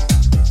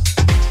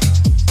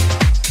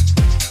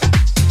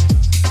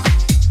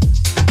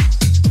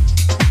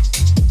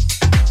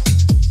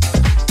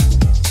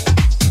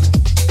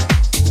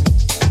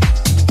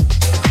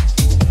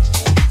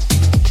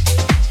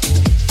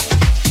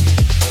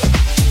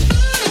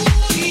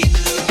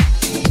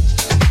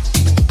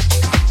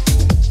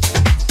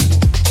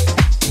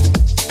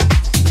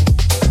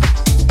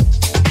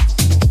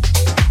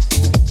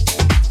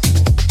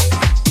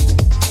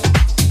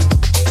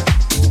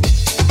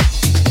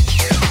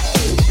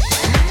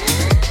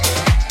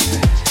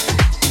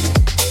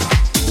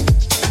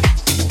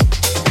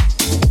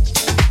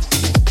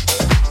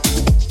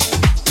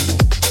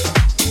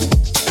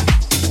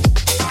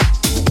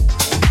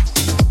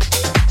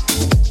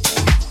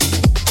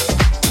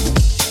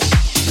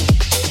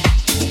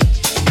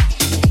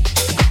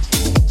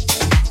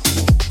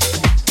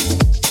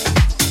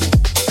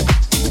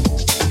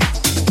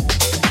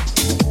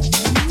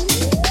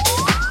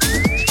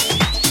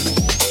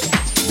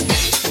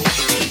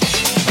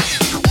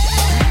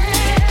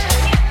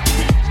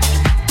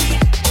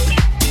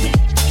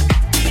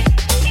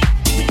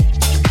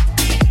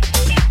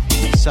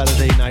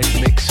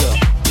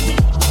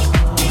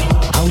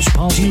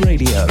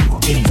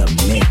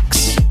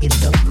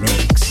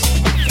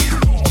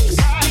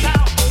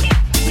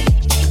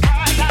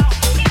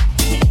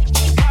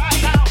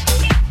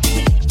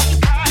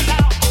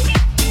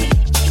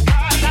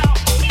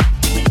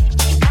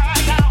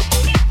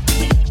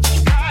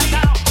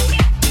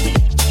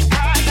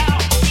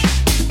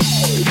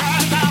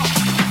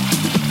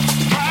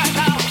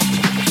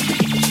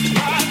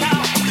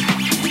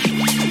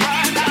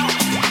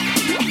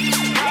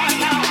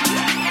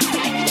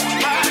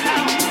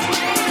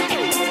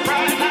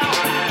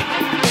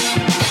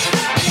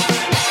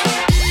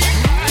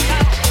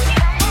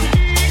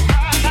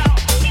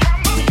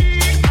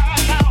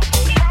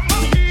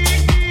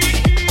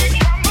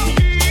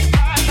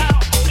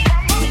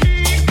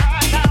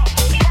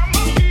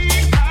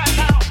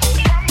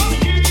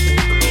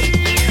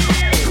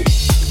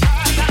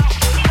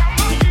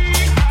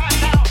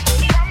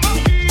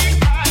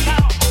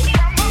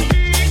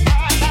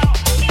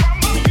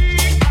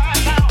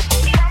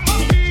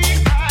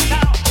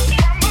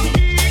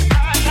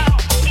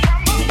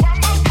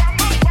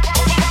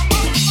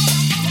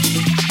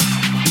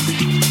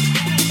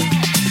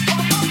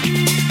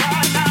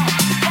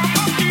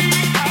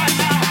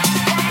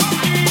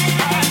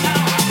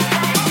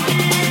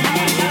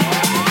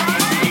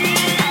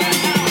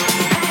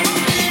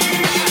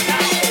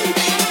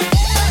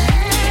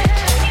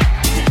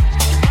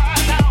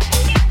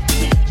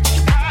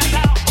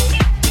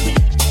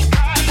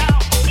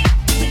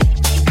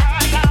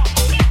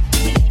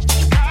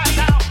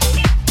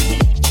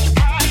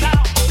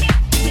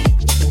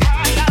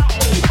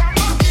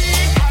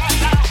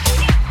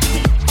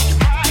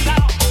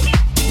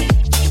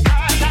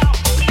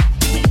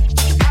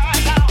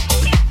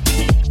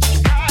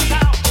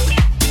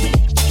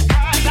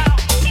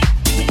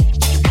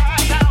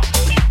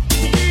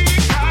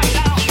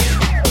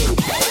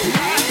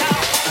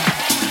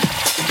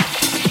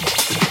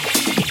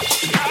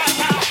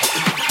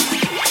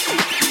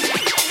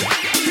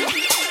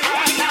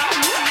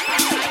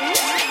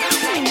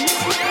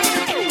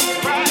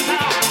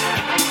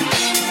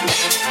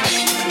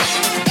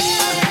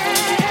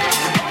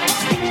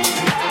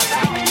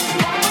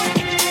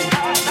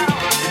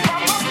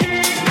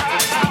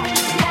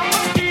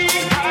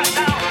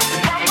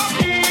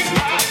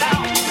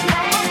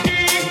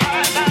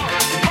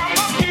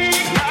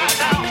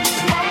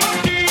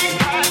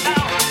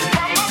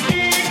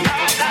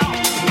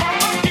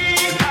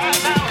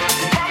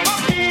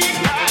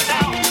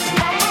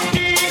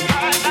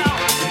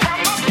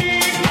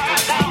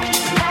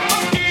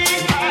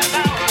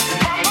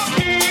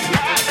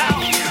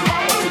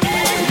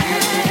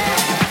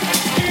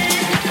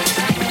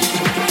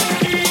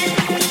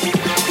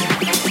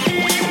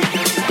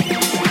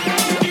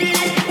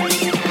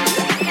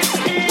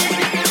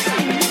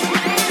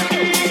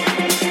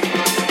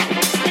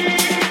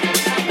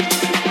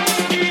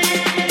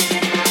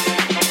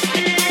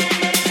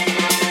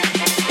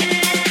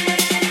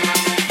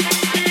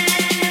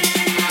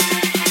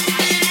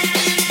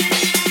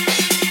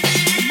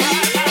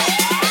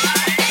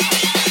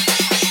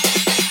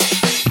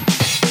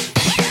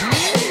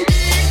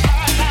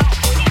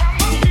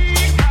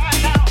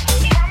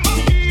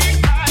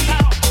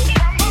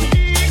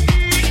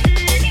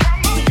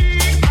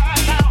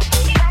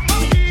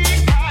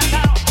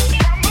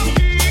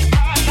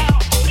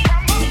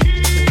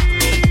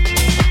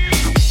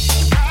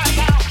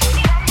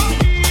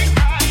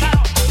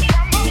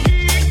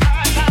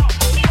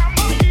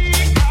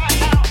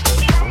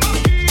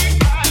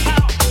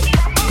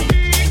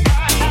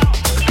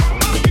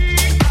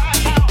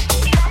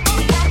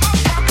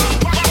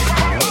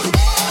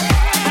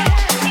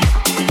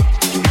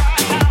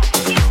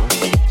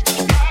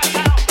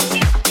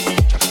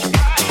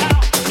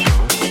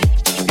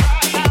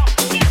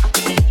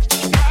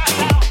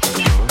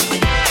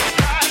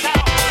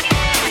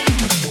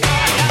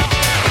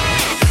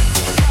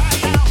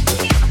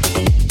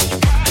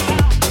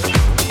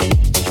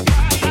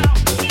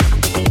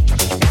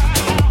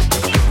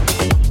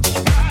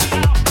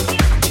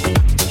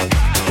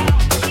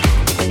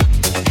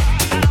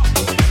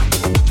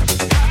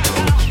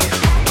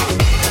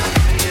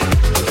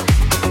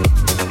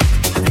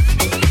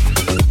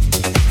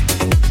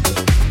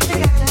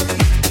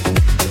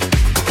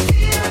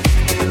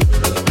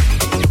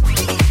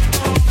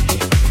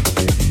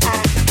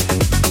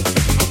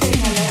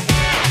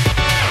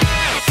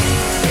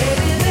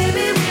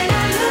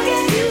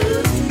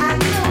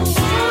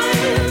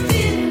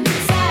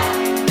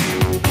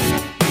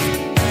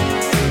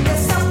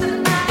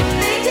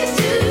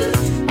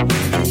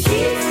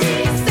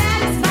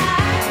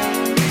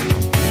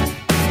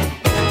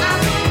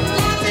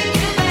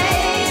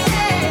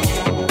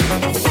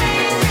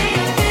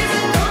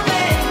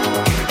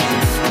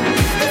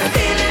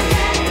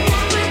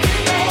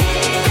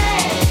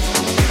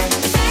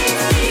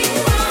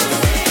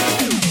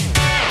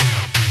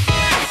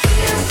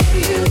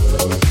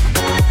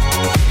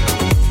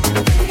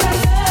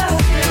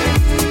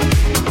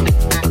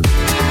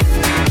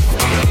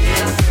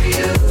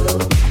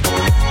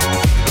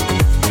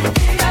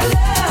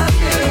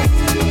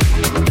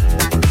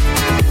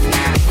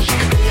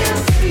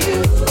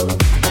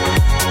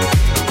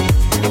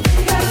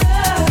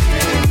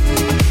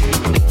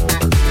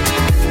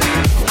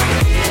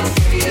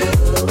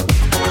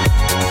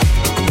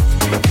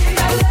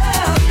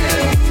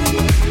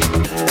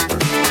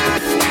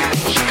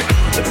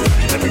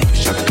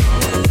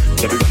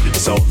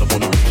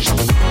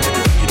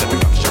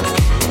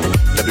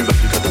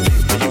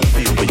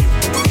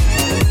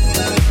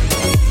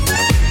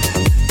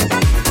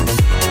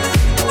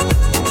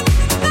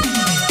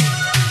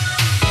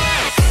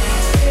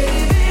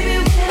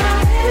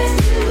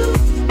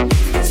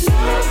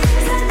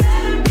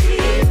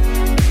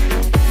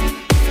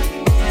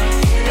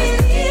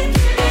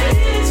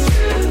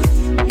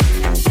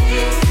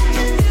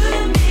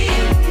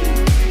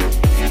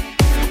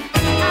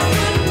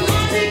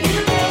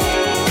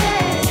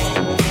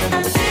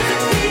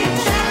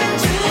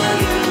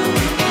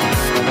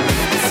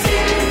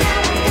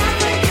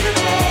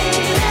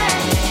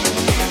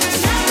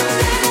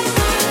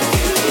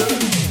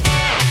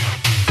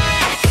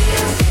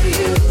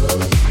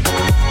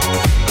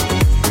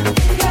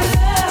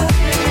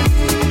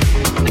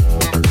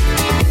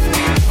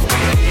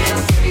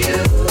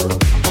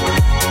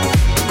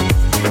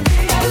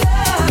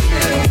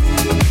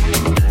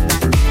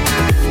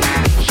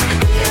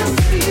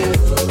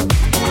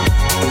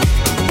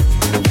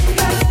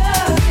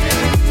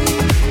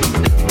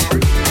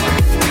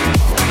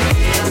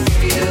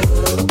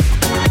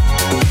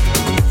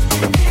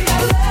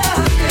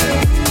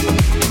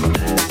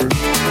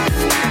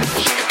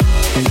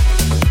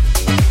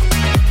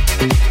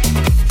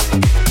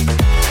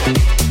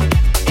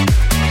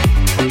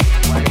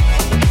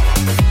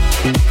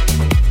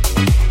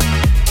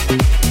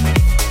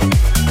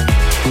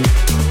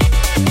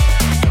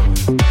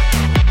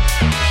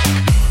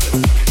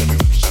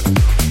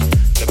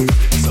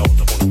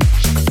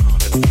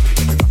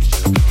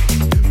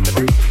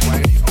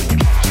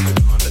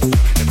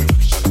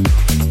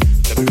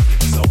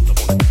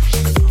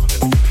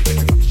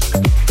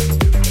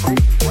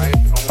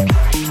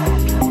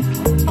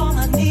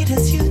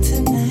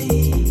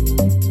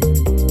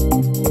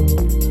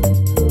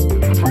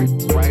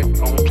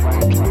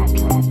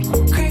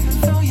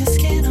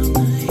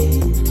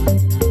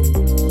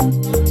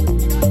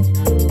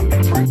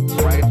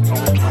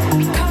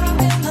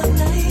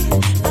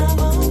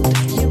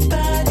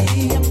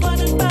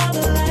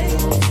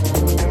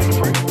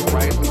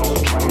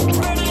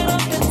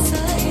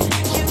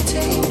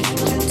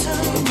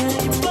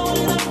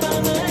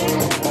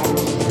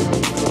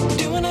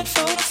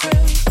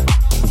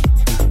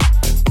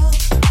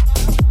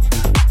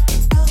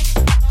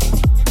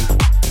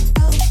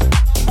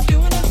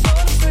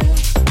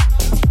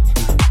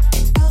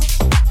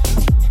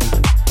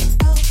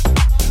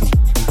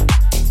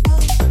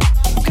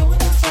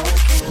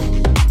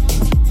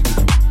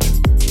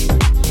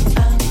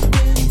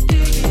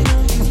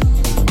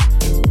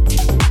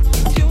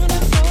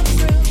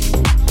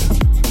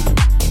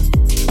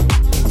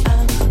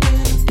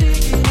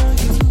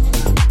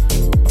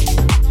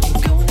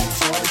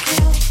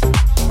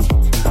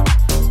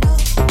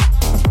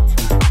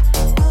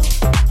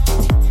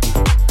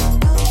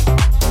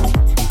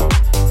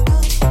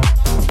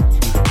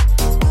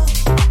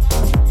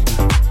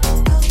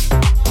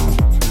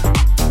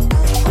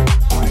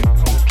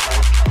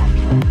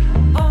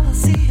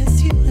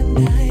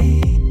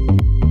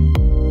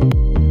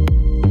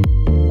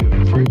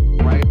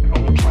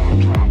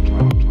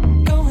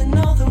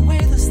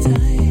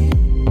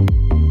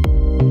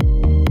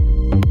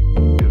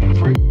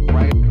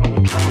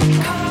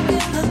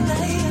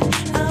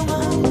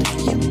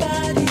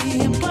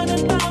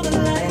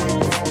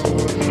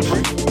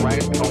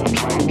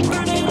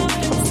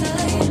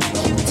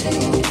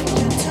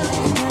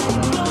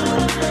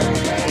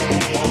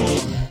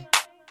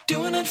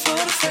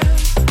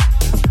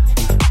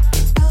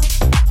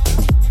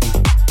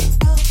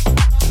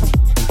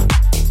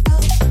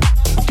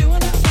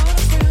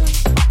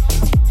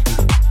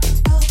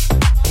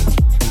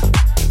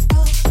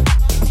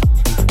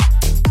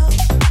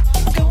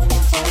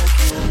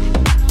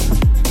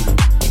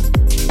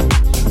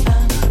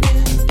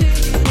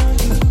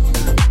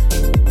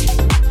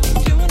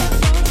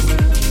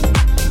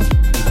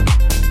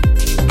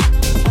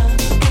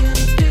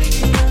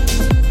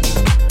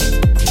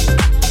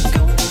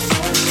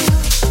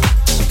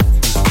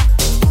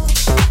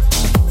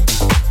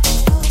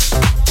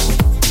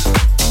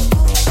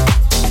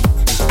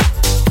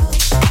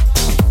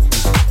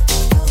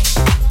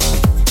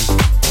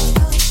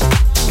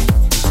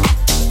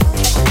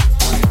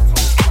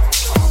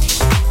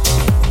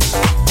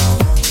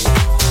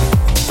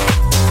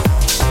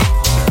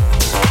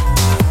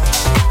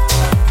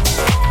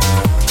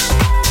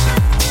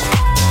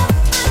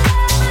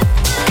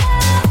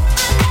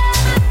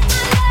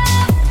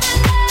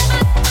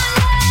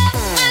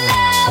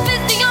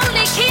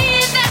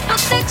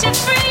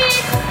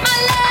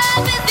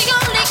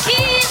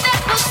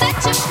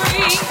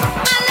 free.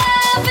 My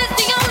love is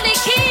the only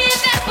key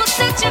that will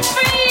set you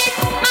free.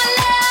 My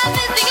love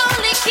is the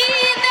only key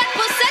that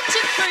will set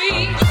you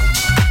free.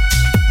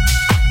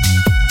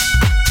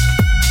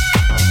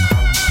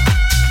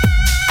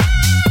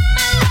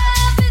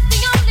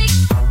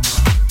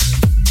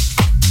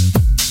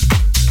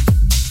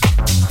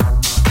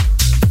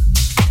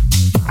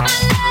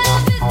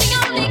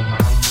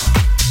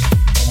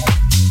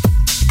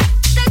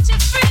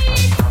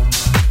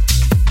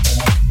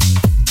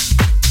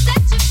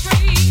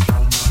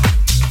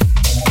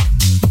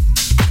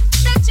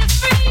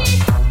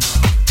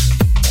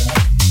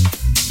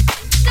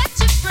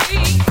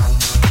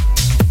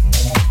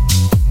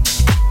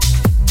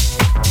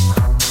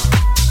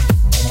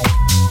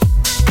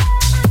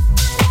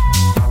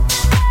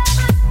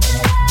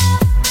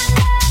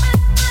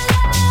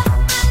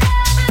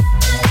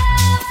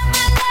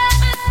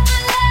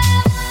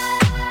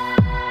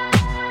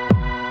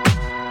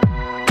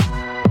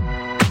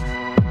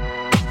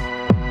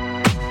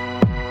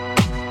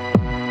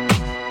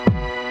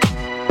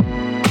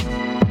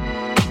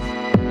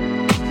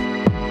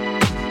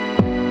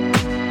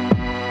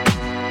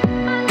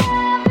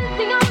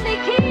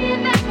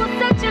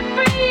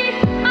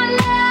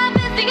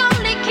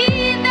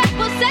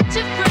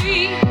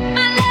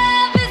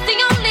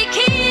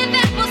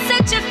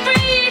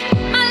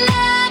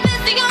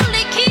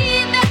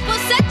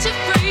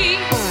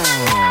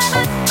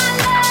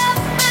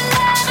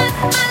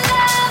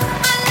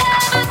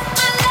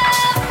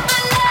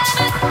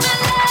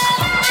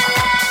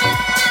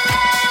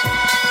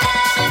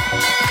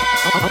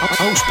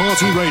 House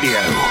Party Radio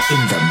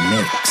in the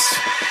mix.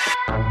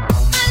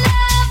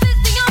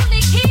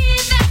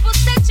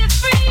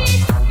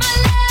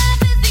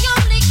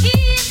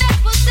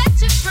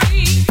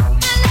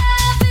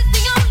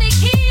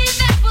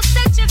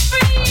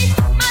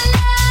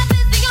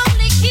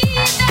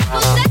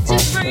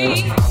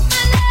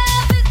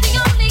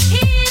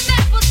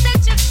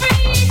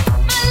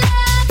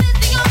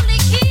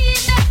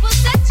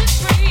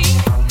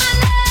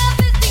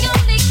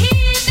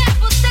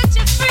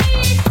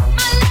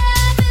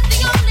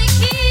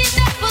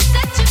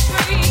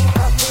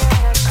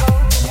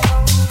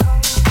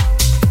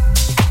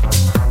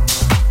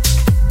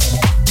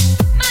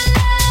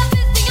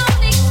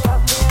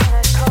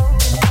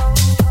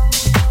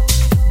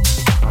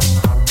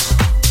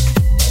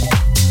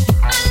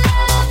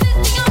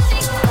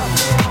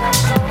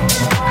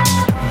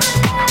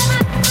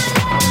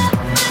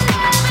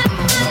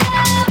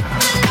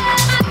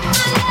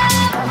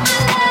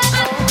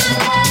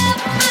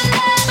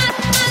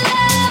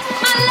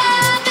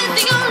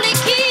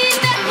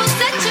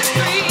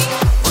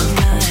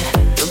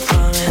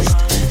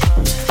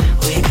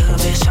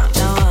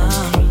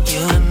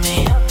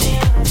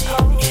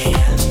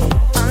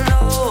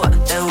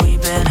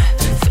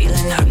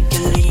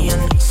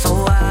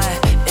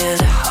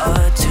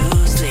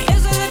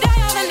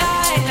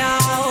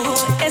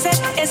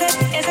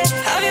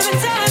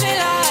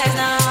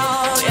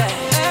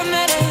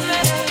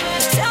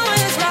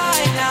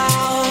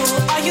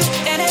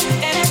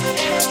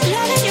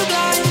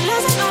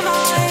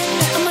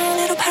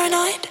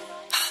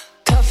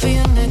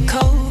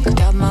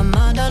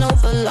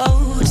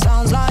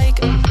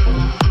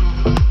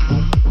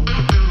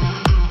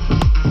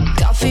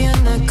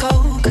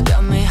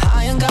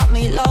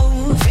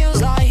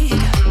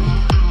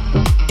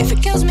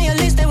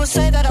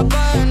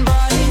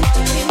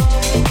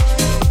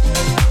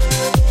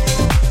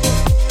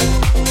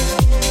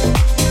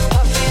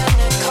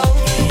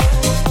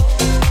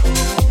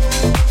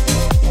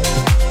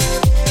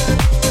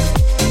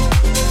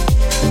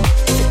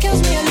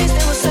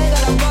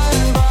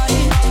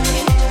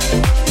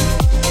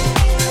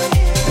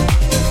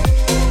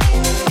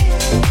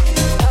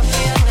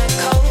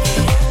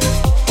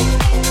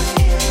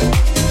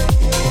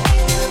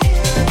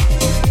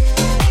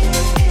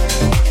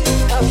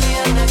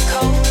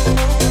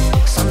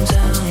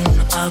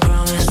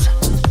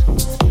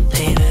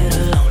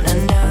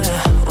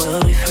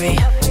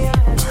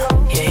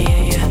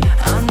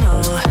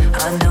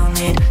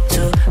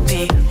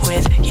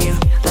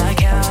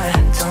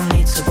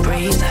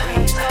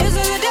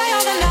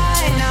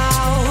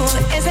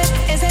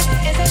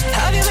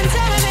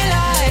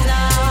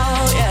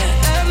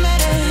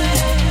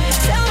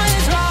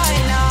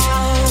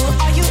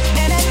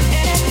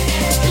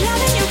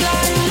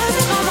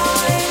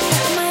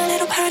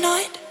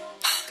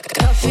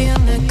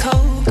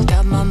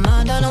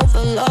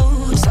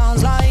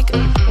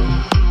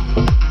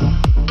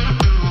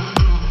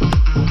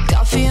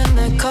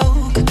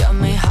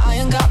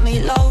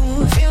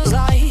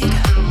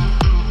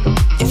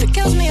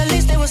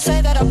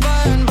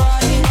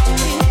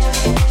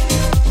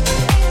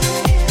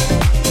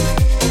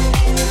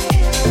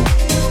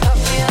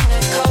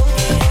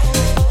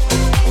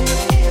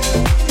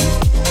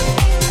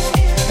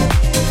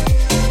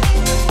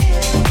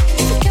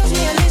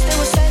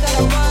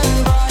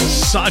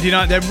 Saturday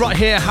night then, right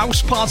here,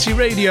 House Party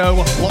Radio,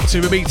 locked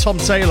in with me, Tom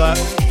Taylor,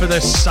 for the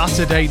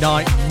Saturday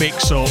night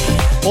mix-up,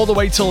 all the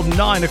way till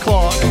 9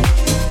 o'clock.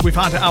 We've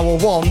had hour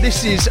one.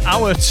 This is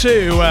hour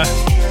two.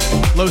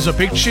 Loads of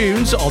big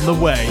tunes on the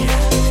way.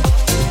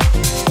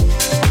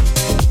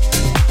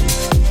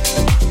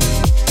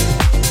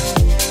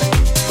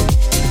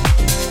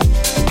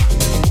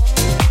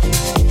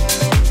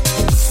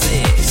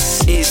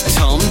 This is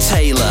Tom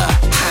Taylor,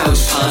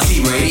 House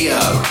Party Radio.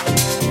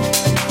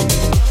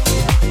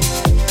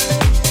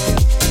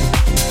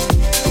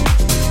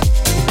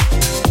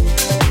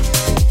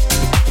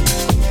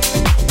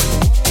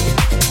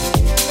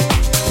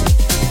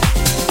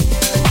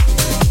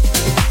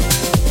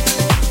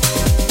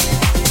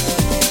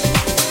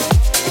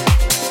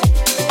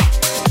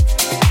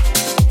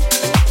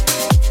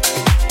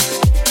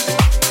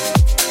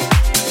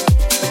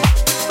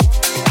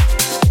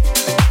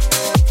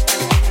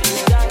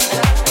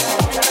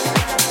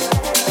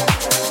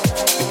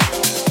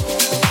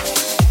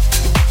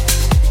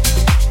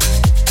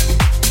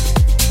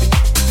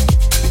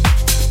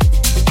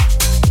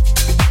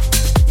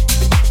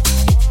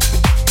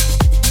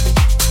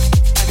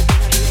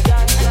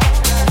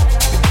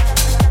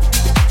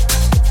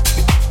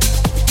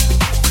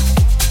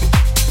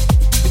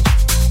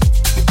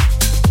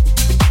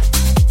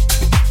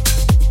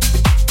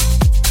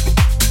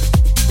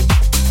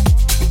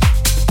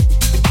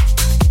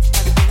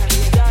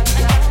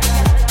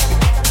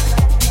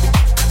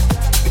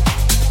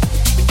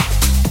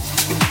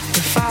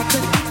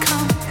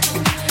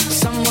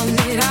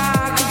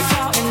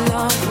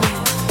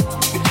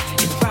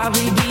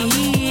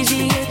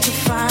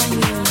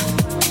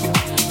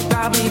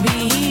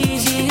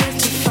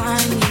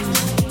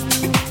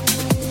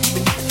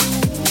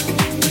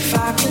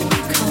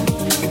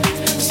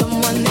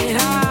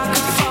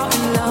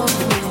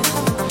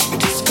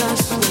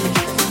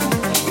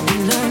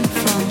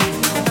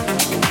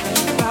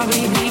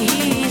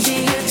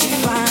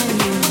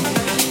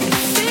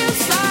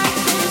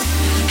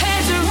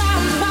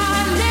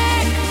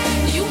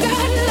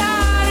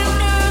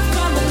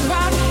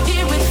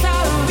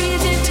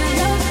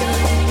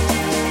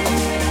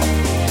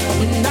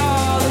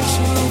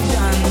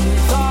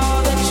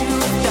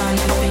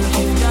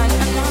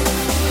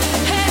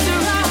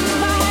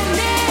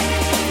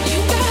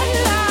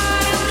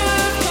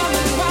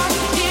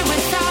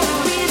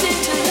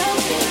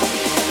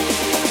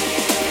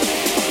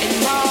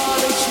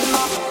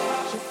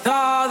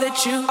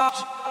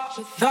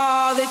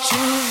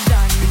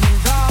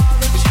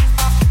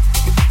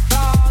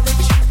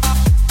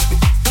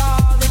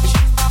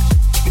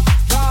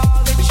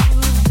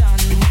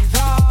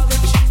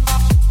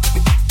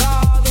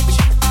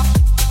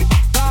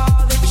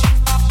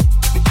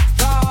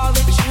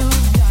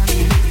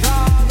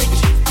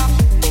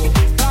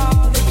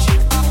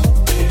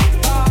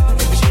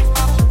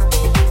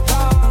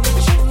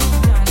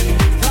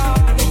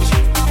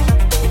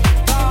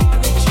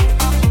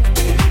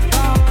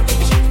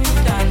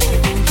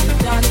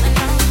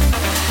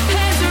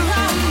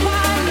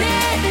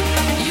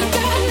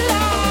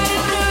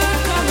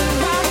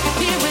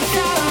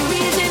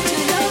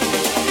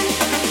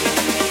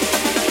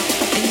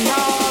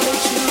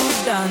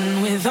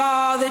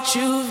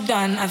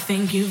 I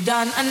think you've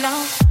done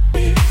enough.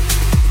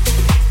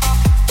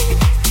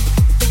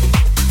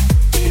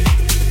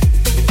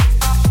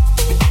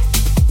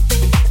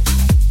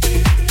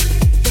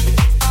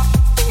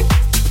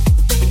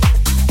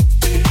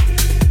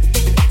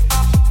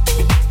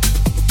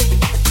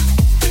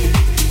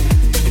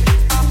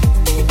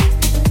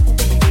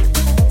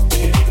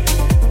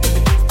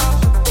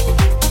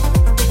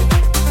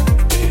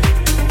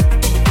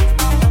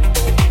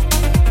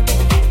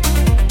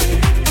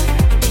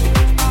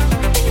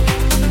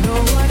 Know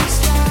what it's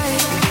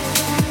like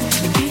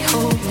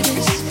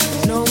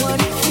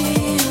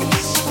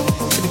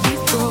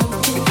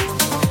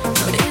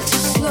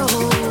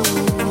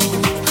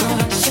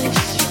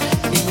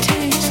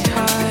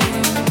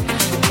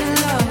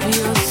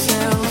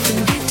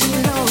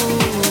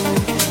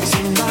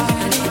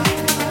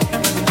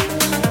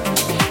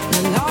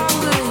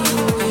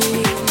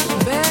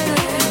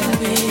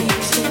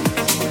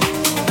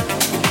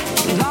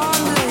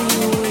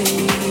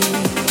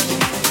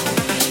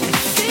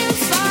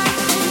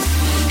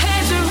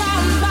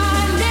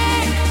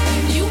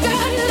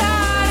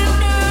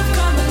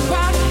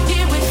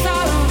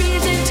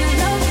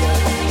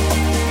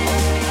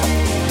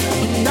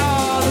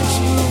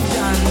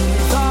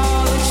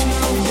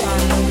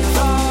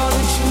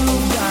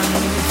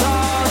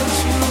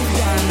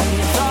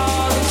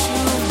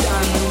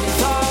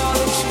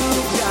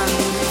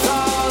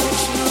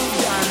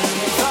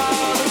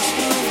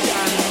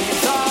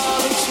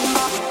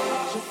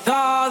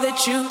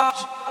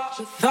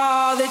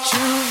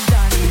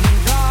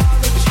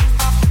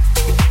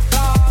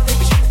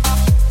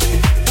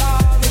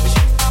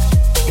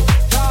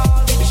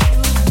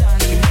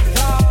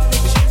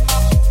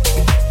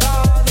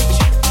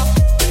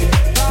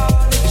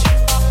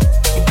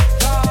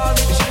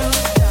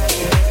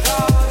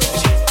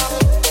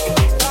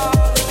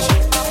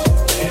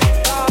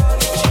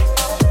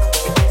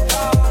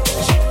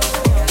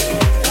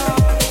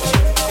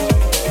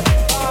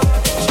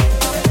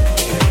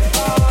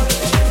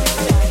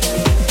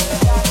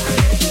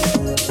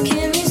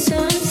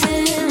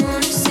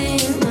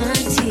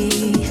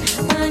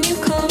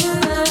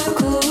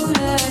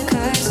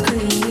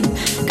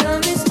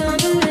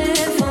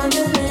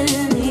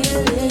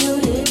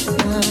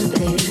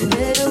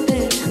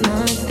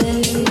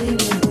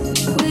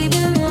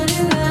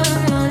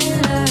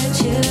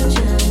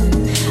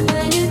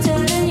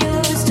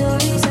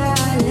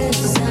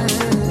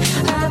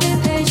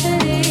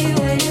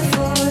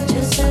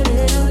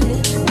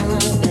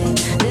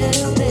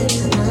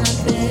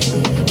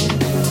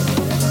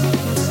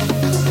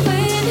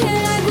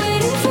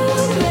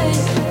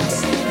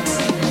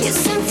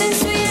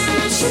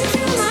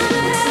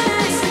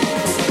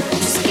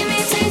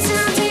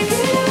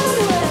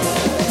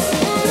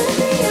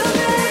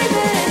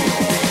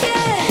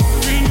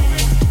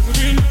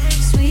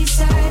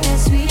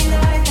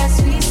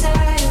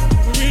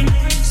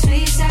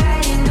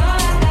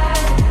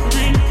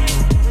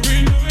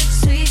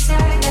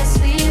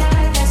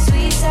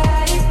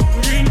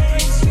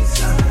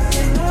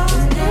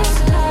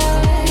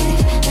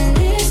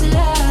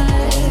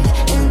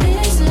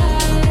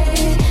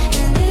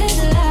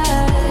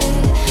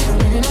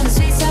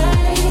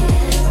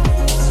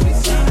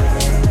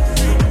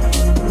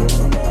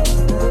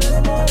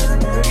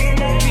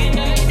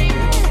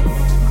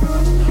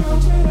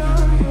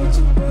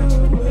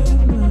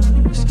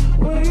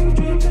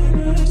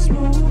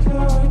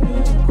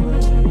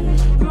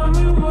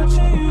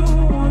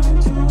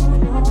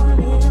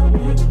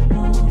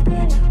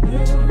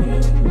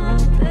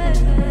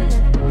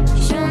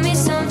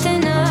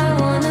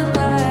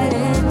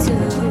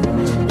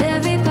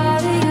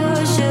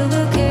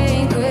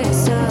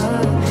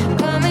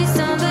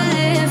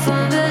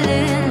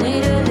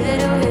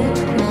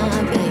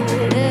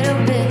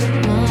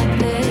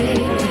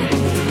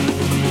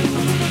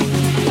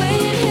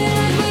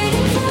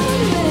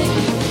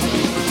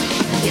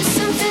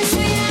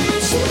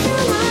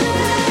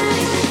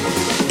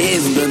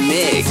the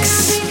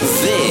mix.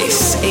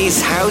 This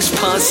is House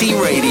Party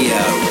Radio.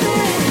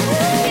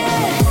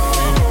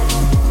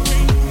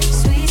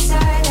 Sweet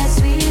side, that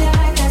sweet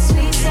life, that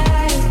sweet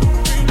side.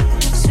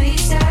 Sweet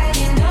side,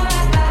 you know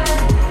I got.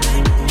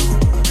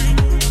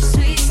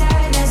 Sweet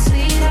side, that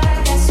sweet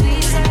life, that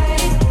sweet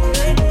side.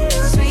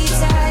 Sweet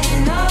side, you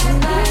know I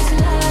got.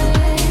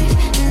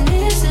 And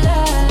this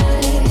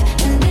life,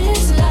 and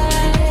this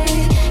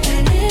life,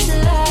 and this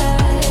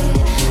life.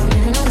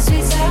 Living on the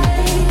sweet side.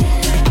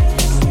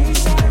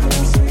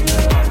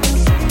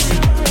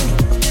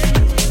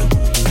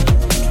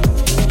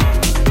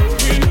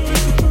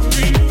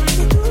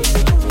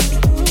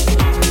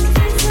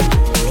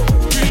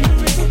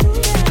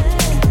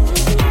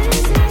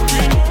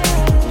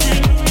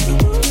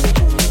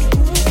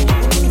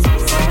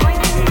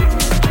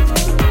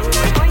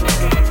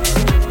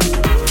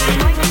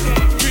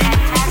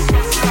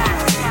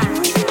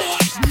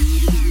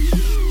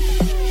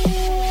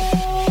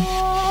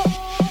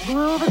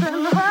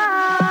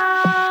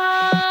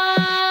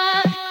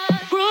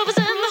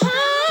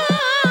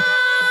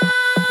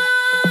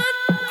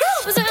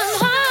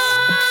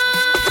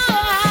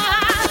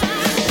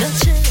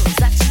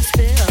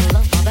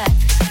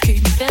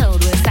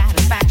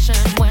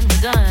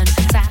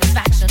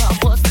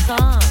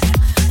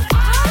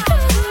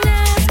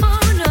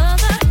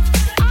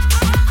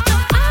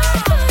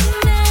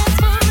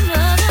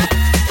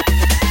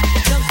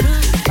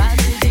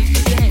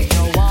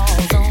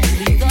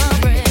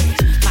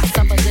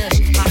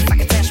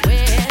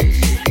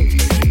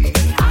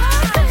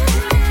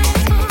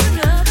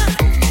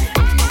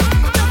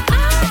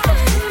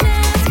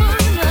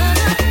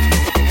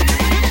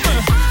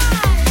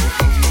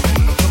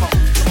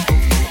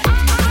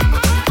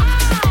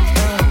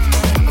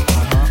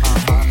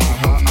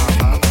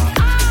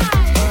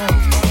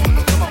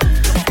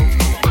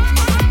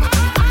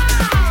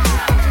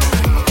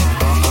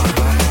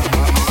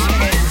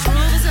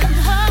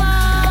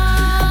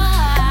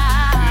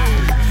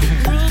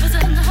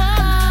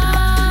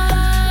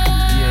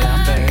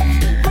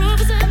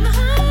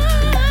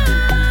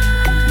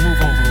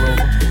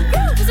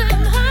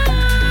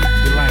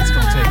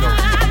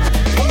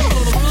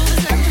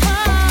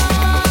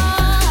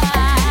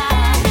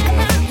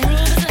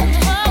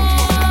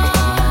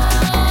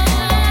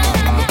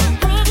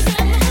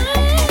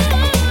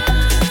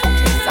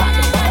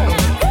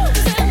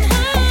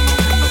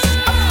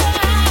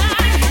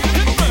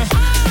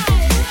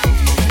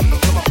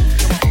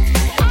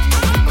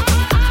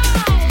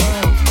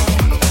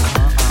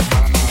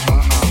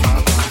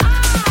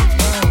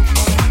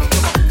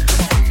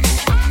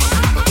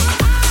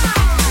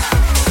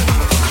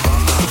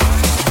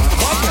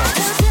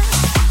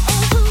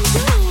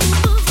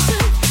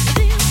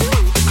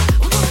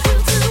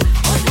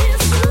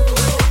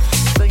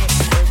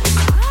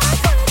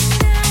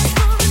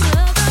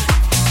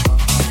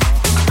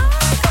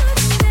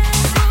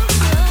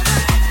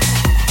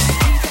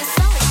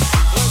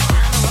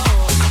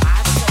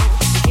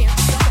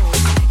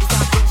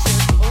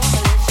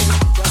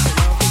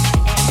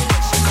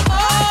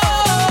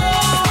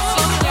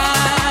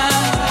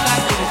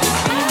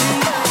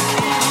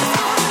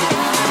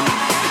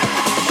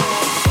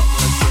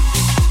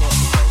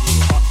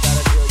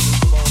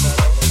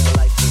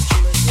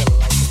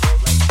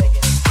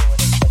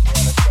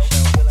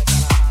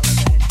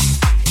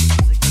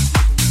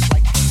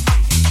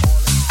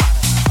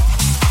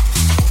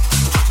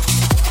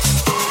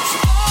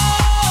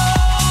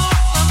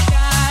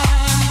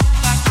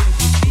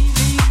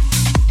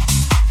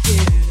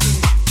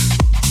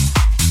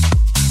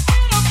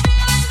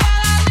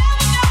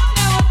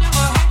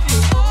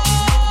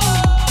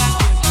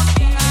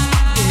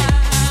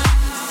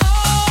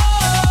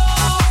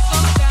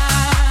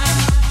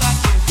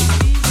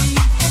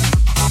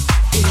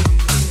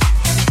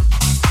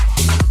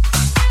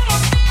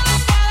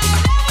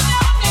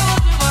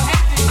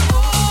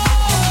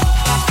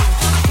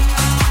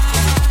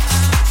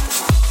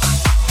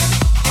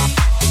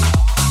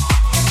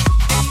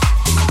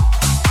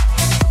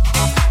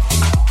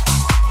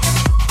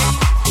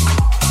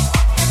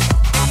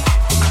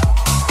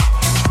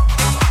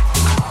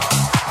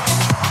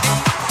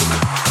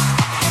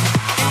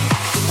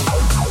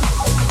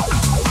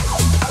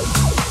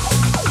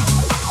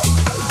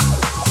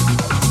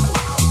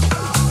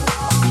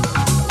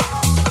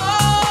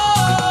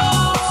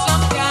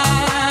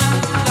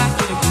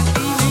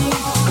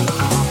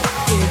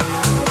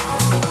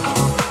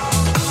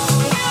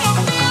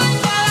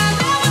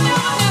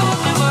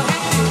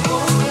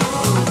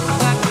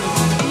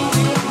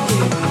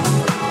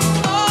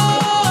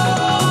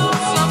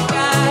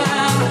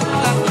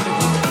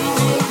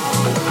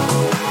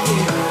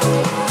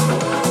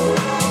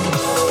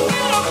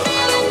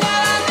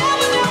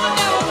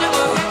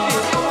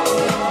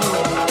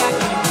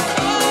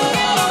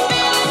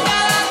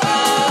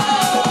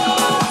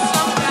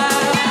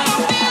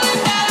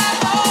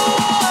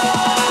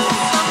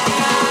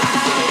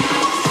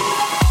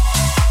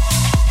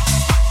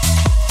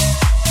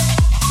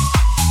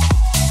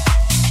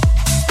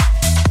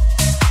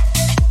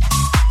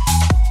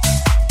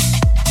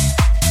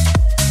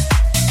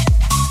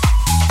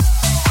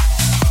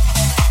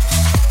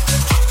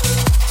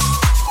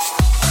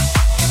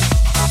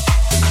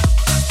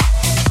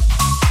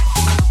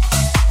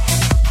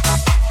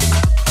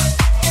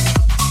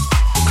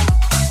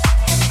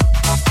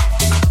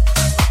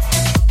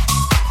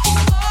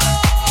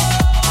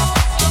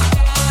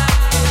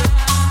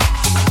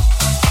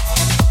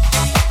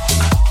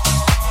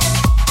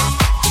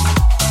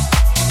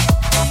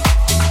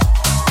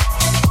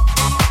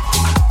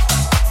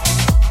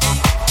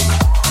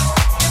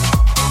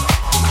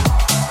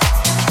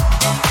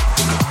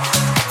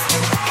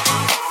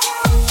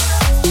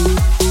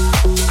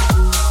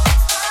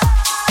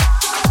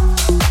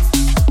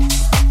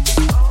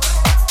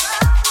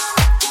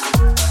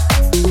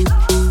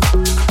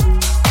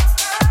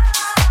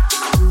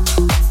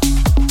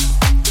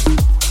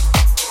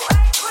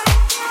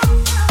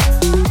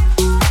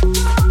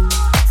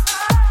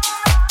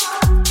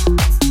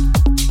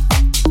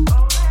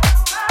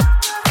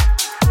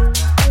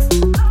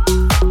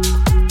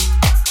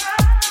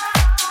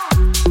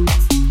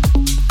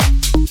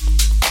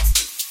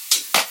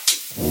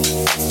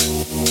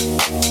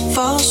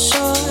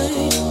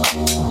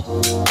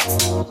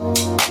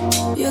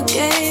 Your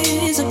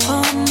gaze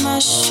upon my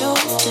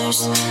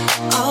shoulders,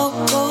 all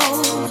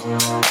gold.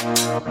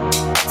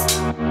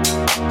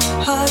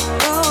 Heart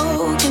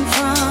broken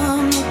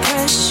from the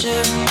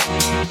pressure.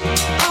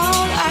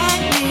 All I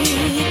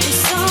need is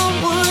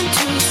someone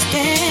to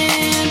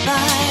stand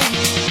by.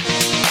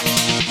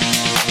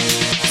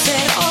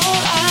 Said all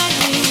I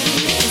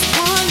need is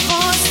one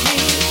more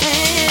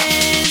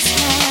sleepless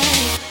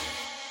night.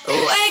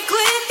 Awake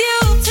with you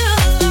till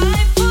the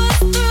light puts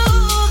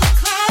through the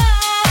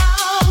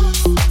clouds.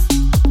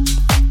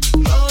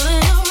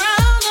 Rolling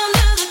around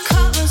under the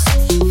covers,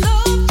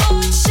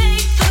 floorboards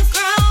shake the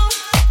ground.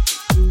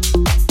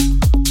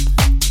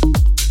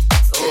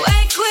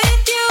 Awake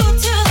with you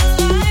till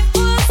the light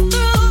puts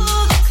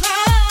through the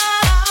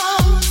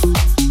clouds.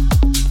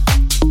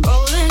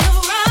 Rolling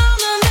around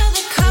under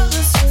the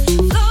covers,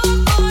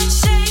 floorboards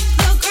shake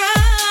the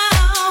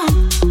ground.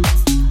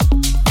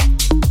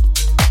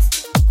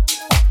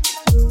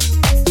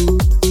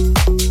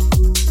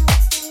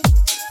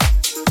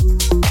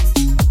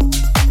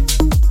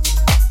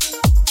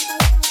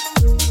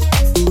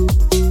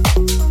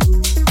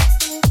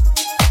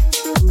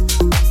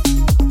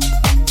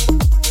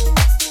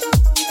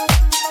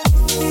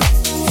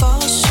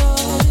 Fall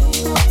short.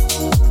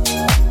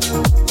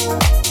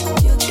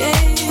 Your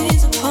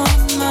gaze upon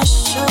my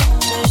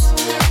shoulders,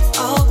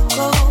 all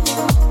gold.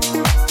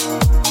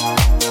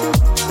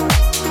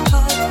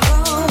 Heart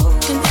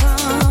broken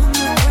from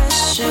the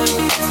pressure.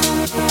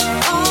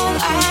 All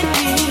I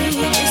need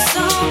is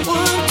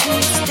someone to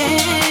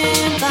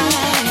stand by.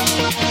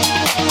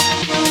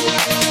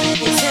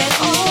 Said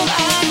all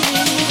I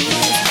need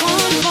is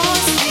one more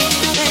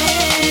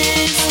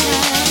sleepless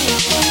night.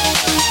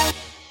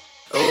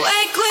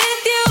 Awake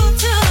with you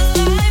till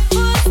the light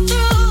puts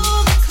through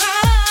the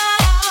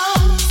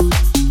clouds.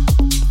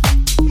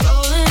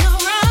 Rolling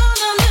around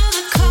under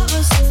the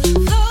covers,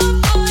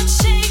 floorboards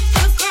shake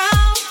the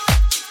ground.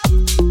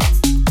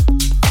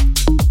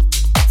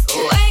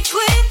 Awake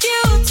with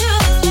you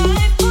till the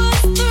light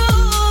puts through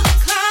the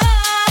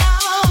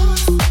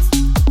clouds.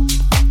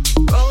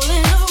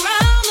 Rolling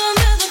around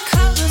under the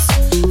covers,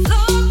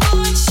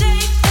 floorboards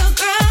shake the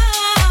ground.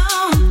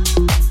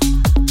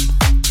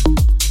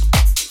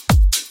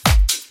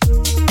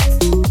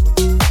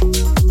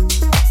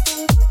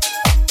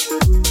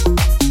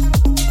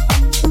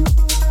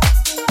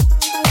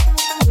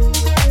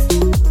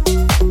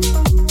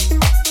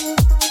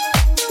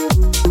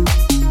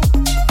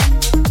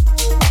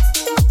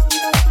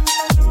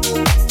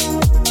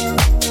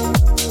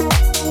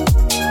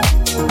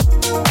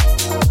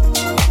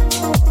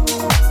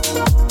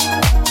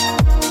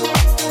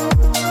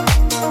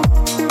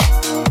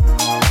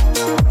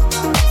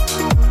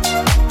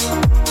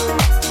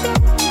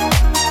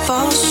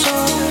 Fall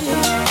short.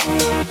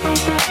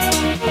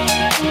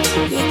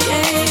 Your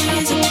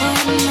gaze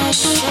upon my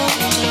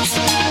shoulders,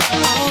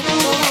 all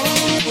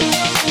gold.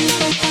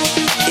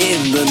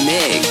 In the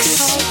mix.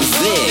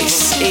 This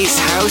is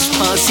House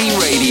Party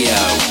Radio.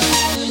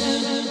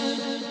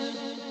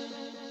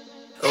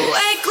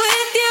 Awake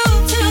with you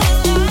till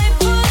the light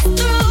puts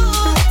through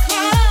the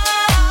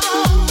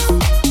clouds.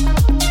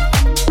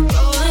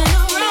 Rolling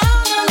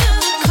around under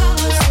the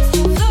covers,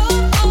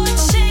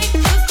 floorboards shake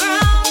the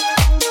ground.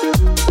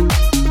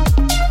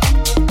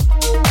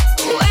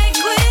 Awake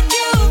with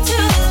you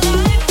till the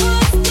light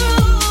puts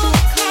through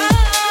the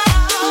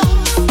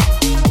clouds.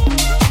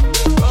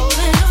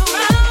 Rolling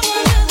around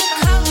under the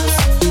covers,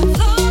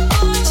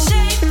 floorboards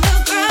shake the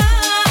ground.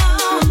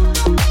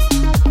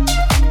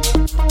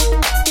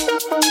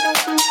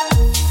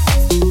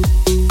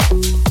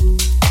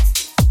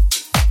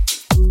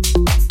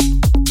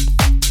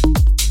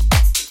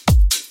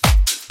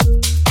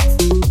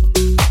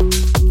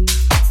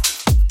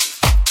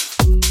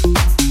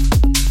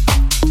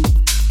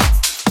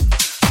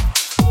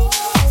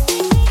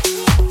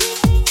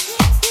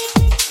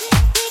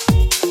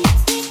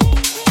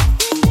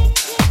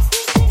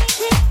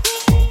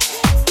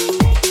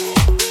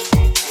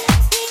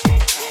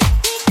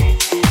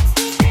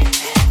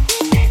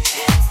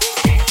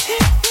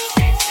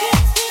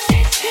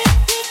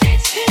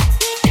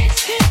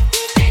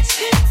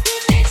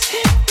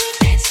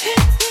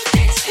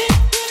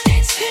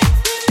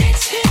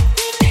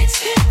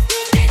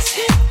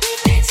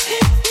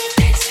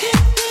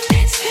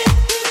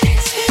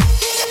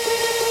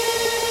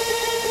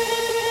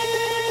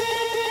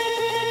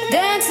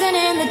 Dancing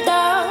in the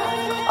dark,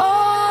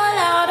 all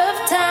out of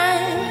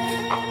time.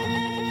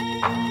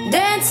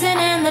 Dancing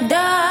in the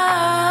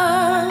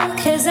dark.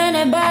 Has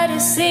anybody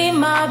seen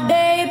my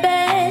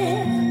baby?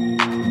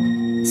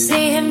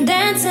 See him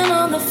dancing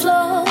on the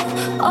floor,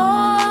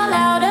 all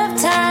out of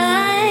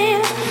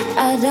time.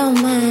 I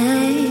don't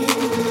mind,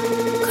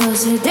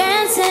 'cause we're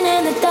dancing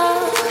in the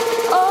dark,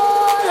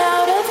 all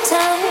out of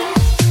time.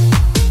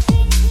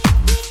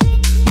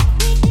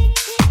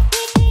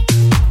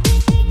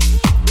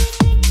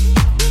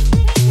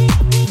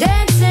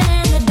 Dancing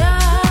in the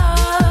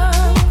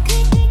dark.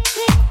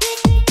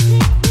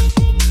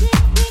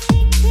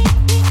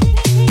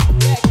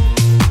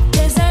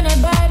 Does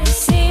anybody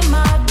see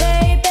my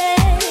baby?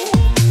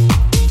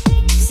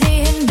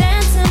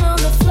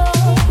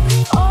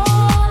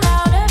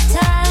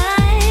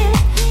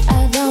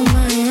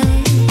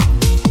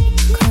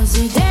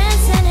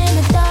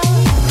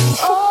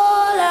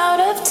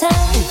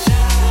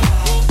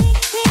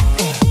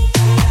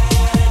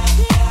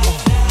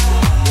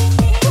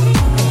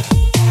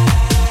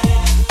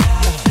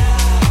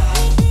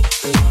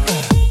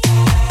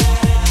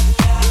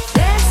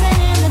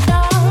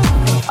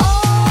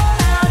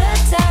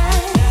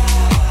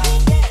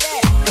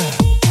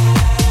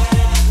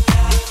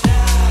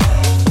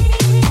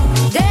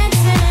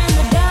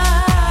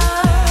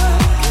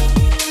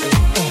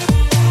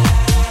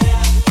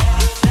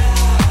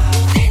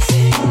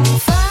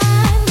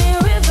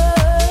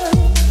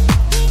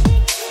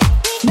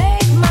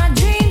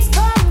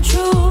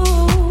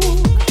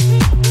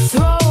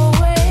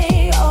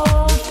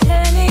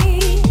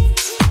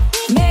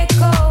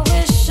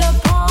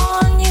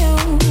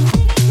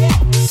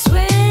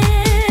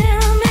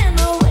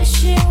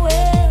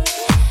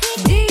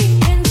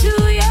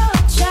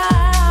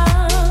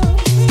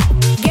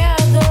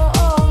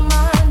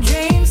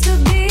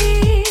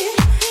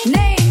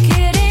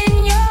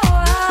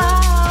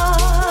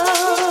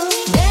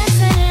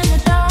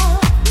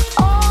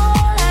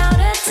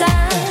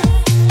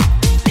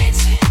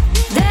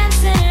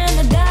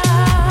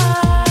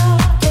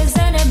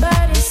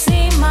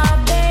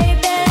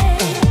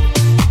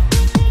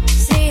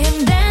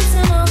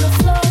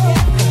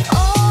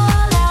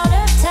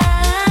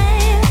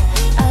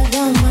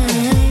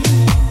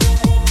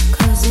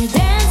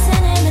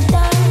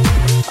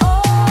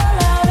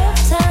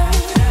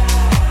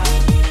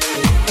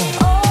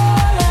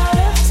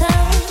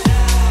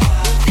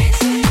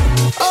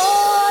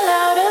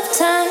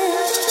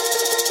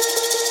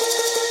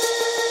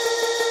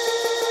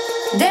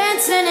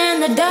 Dancing in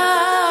the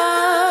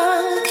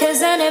dark.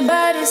 Has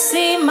anybody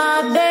seen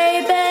my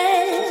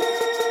baby?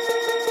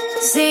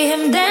 See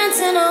him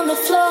dancing on the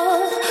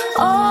floor,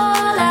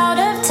 all out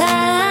of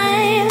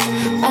time.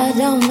 I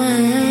don't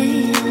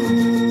mind,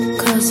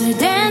 'cause we're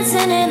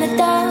dancing in the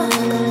dark,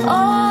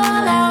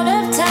 all out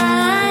of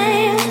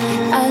time.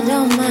 I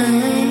don't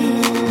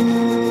mind,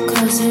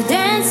 'cause we're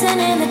dancing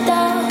in the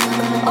dark,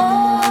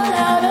 all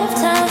out of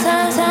time.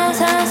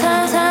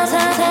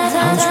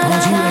 House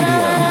Party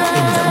Radio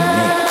in the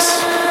mix.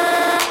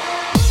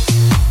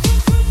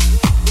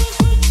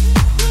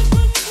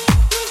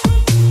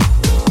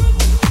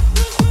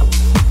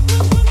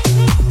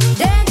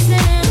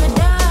 Dancing in the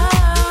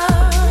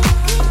dark.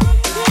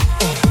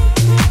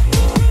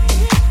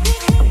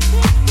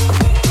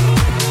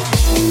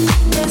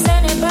 Does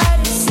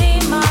anybody see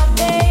my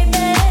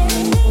baby?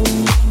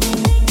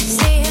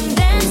 See him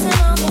dancing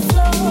on the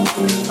floor,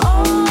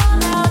 all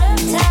out of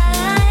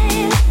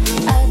time.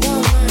 I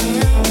don't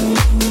mind,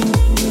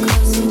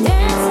 'cause we're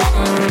dancing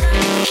in the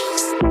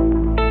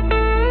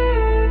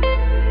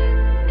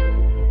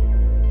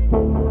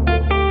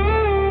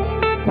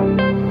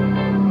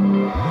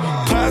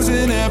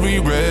Passing every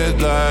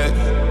red light.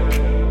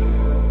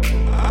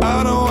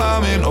 I know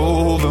I'm in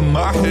over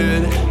my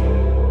head.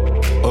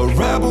 A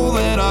rebel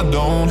and I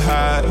don't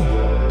hide.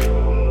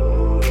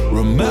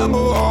 Remember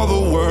all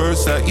the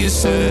words that you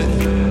said.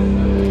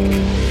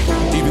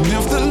 Even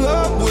if the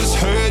love was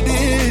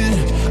hurting,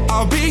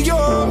 I'll be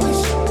yours.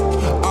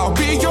 I'll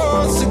be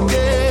yours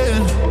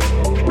again.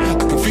 I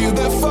can feel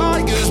that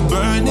fire's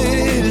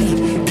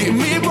burning. Give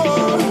me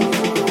more.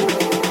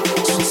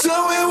 So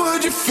tell me,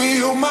 would you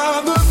feel my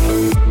love?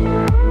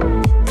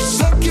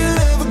 'Cause I can't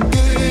ever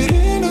get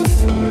enough.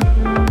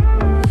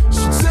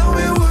 So tell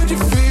me, would you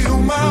feel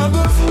my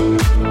love?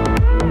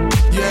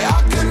 Yeah,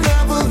 I can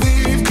never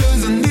leave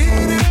 'cause I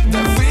need it,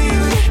 that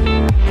feeling.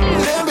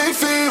 Let me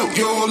feel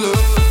your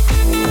love.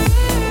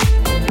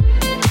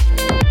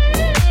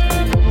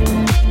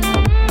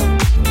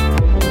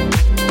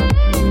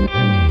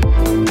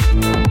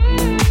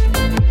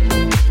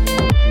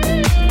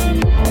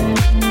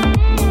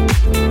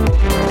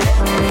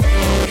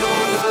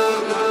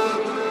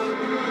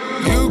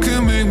 You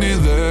can make me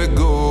let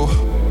go.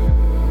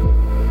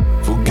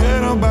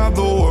 Forget about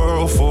the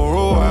world for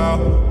a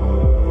while.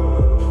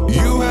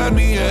 You had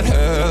me at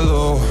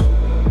hello.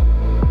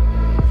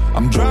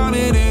 I'm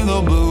drowning in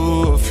the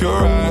blue of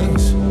your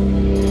eyes.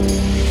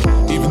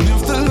 Even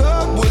if the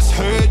love was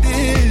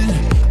hurting,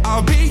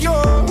 I'll be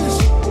yours.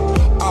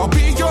 I'll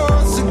be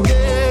yours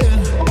again.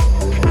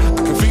 I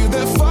can feel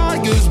that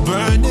fire's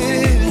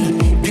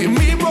burning. Give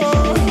me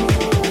more.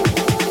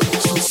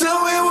 So tell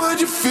me, would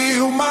you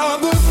feel my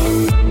love?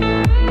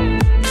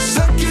 'Cause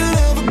I can't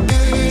ever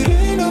get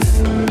enough.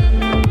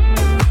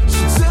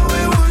 So tell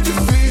me, would you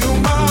feel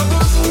my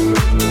love?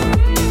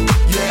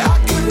 Yeah, I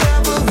can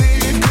never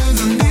leave 'cause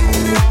I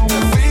need it,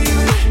 that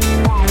feeling.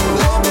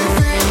 Let me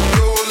feel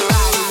your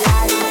love.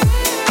 Body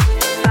yaddy,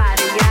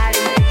 body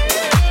yaddy,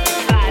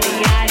 body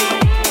yaddy,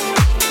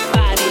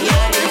 body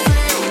yaddy,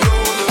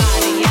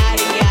 yaddy,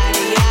 yaddy,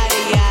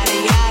 yaddy,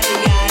 yaddy,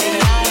 yaddy,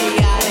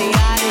 yaddy,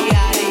 yaddy,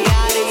 yaddy,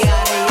 yaddy,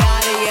 yaddy,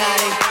 yaddy,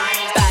 yaddy.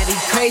 Body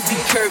crazy,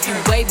 curvy,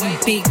 wavy,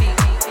 big,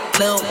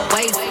 little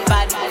waist.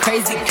 Body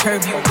crazy,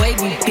 curvy,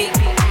 wavy, big,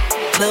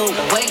 little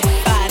waist.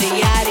 Body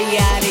yaddy,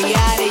 yaddy,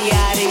 yaddy,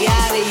 yaddy,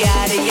 yaddy,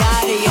 yaddy,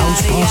 yaddy,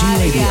 House yaddy, Party yaddy,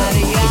 Radio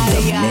yaddy, in yaddy,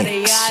 the yaddy,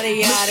 mix. yaddy,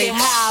 yaddy.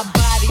 How I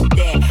bodied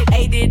that,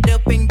 ate it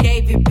up and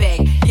gave it back.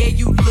 Yeah,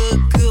 you look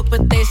good,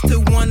 but they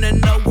still wanna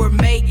know where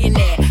Megan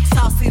at.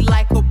 Saucy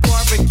like a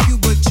barbecue,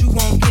 but you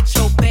won't get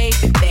your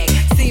baby back.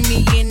 See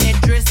me in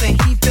that dress and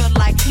he felt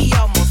like he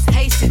almost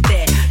tasted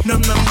that.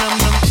 Num num num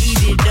num,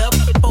 eat it up.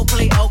 4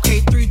 play, okay,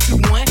 3, 2,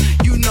 1.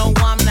 You know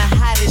I'm the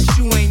hottest.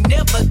 You ain't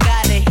never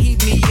gotta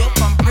heat me up.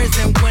 I'm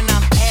present when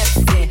I'm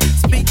absent,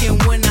 speaking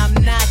when I'm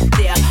not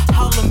there.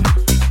 Call 'em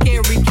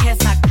scary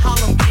cats, I call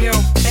 'em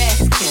Carol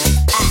Baskin.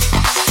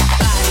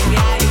 Body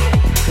yaddy,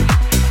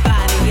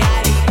 body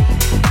yaddy,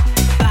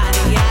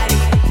 body yaddy,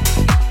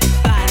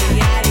 body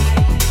yaddy,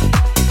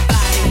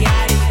 body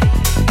yaddy,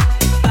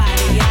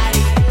 body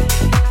yaddy,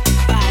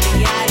 body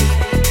yaddy,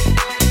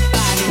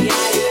 body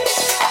yaddy.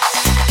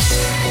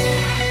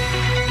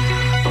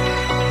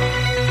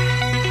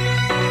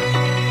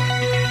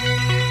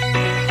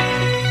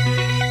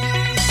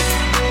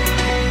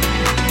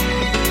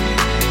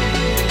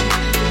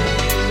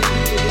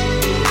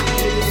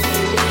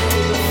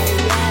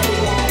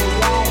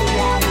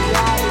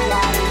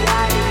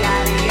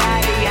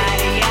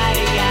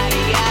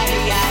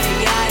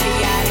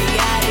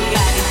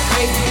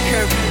 Crazy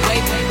curvy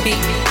wavy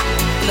beat,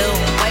 little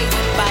waist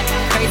body.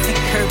 Crazy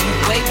curvy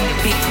wavy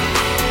beat,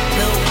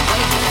 little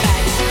waist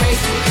body.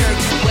 Crazy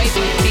curvy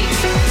wavy beat,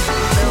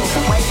 little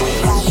waist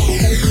body.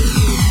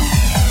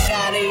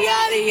 Yada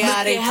yada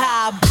yada.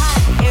 How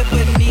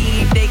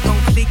Ebony, they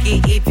gon' click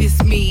it if it's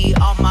me.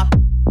 All my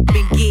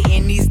been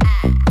getting these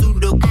through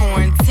the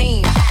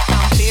quarantine.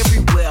 I'm very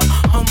well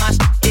on my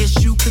as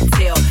you could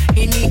tell.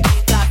 Any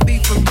got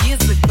beef from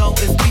years ago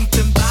is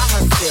beefing by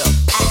herself.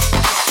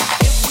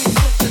 If we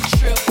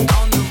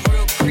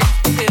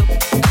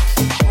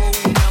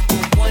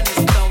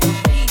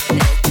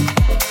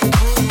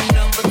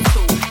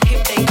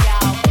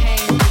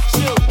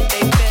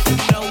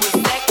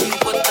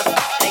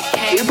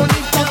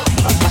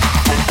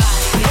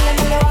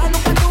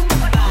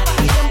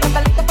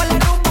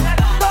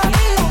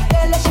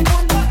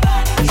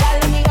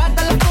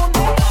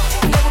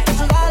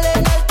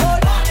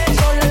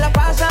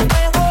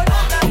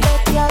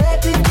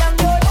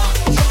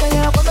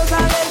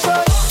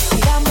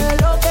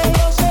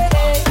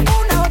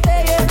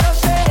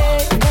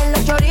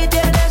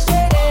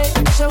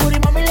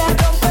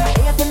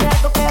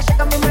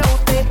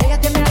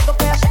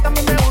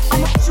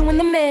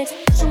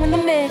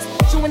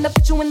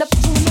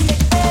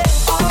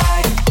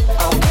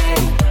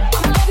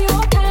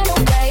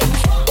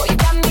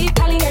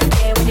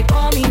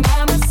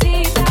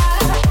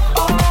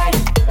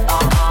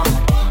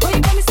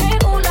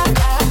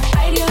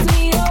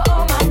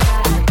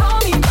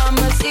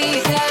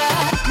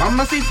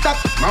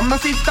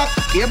Mamacita,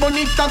 qué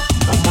bonita.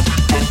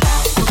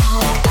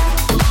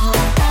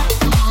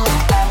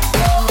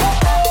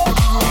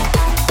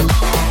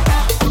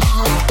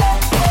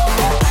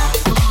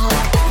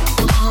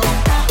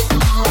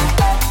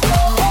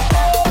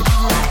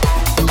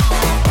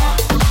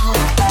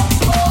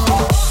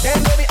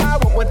 Damn, baby, I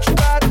want what you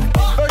got.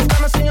 First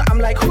time I seen you, I'm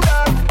like, who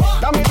that?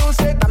 Dame dulce,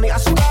 dame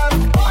azúcar.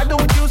 I do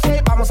what you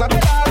say, vamos a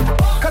bailar.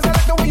 Cause I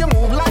like the way you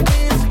move like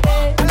this.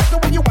 I like the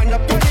way you wind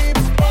up your hips.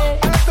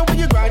 I like the way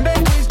you grind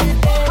and twist it.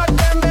 Hot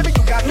damn, baby,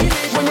 you got me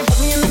lit. When you put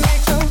me in the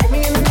mix, put me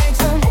in the mix,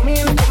 put me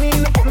in the, put me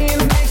in the, put me in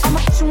the mix. I'ma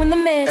put you in the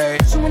mix,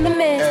 put you in the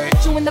mix,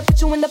 put you in the,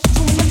 put you in the, put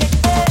you in the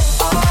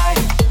mix. Alright,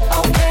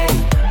 okay.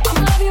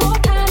 I'ma love you all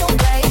kind of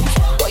ways.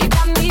 Boy, you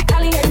got me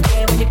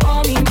caliente when you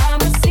call me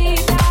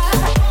mamacita.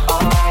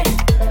 Alright,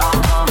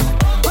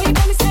 boy, you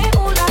got me saying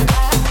ooh la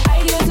la. Ay,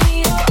 Dios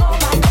mío, oh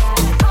my God.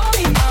 Call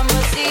me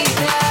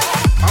mamacita.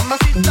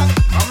 Mamacita,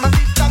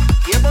 mamacita,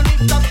 qué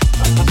bonita.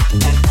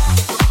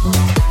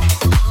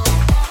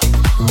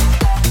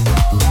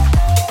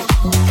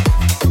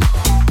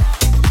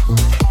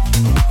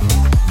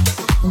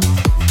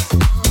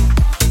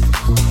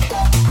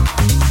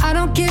 I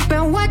don't care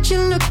about what you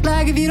look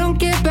like if you don't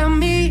care about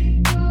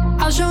me.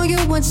 I'll show you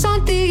what's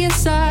on the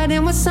inside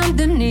and what's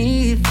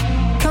underneath.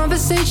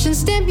 Conversation,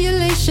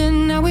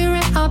 stimulation, now we're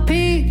at our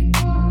peak.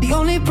 The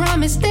only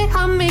promise that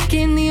I'm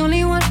making, the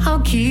only one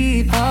I'll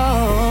keep.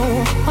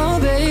 Oh, oh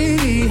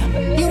baby,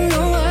 you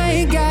know I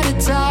ain't got a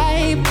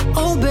type.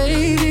 Oh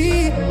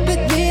baby,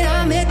 but then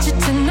I met you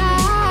tonight.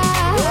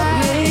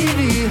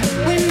 Baby,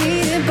 we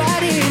need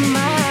body and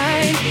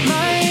mind,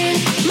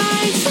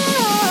 mind,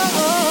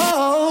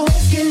 so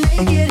let's get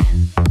naked.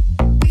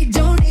 We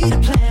don't need a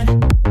plan.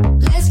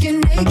 Let's get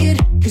naked,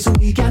 cause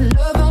we got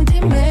love on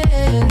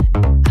demand.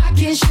 I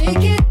can't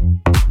shake it,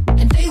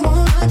 and they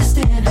won't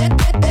understand.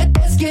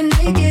 Let's get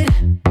naked.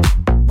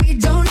 We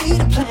don't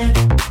need a plan.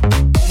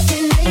 Let's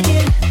get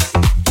naked.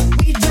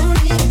 We don't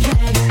need a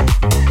plan.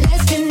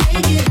 Let's get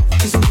naked,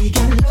 cause we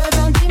got love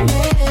on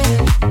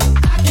demand.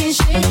 I can't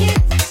shake it,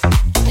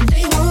 and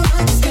they won't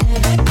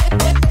understand.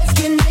 Let's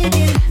get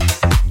naked.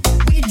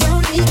 We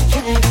don't need a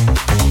plan.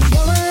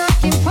 You're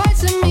unlocking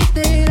parts of me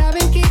that I've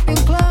been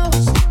keeping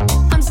close.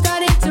 I'm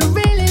starting to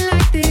really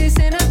like this,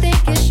 and I think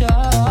it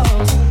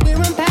shows. We're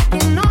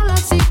unpacking all our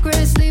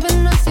secrets,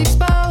 leaving us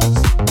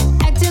exposed.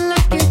 Acting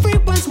like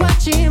everyone's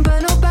watching,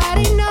 but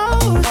nobody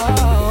knows.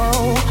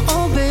 Oh,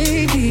 oh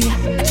baby,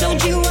 I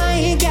told you I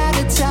ain't got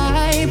a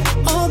type.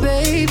 Oh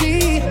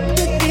baby,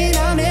 but then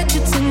I met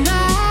you tonight.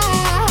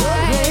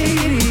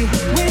 Baby,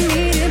 we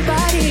need a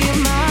body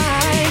and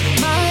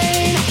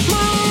mind,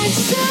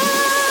 so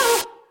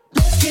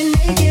let's get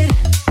naked.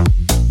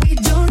 We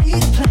don't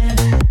need a plan.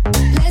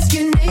 Let's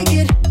get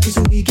naked, cause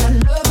we got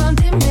love on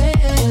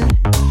demand.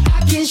 I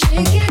can't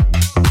shake it,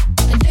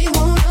 and they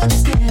won't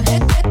understand.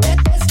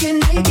 Let's get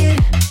naked.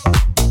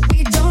 We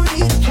don't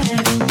need a plan.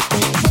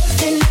 Let's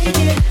get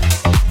naked.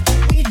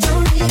 We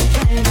don't need a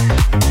plan.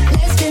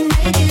 Let's get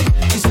naked,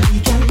 cause we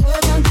got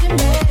love on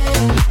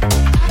demand.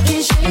 I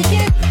can't shake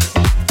it,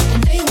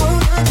 and they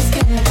won't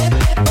understand.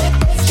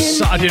 Let's get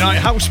Saturday night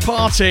house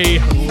party.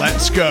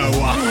 Let's go.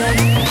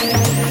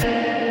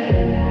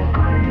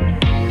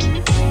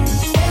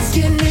 Let's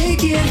get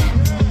naked.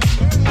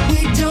 We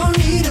don't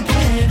need a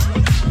plan.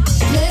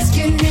 Let's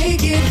get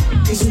naked,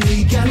 cause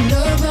we got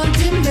love on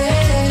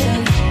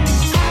demand.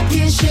 I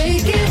can't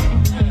shake it,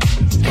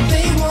 and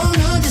they won't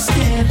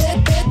understand.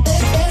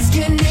 Let's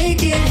get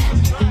naked.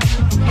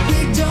 We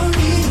don't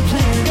need a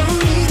plan. Don't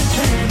need a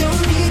plan.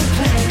 Don't need a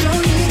plan.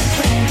 Don't need a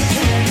plan.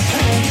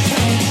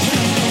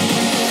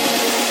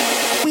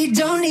 We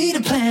don't need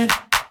a plan.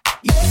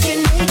 Let's get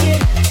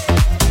naked.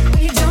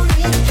 We don't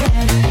need a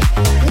plan.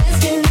 Let's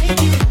get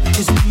naked,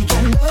 cause we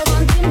got love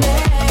on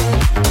demand.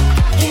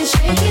 I can't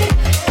shake it,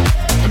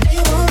 and they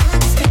won't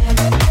understand.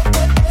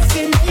 Let's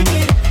get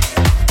naked.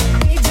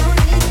 We don't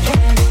need a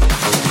plan.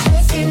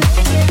 Let's get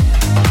naked.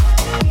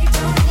 We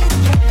don't need a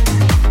plan.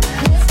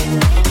 Let's get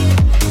naked,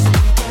 cause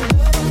we got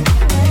love on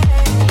demand.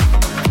 I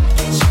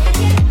can't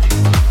shake it,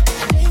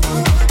 and they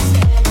won't understand. Let's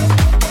get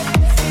naked.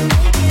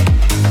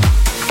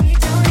 We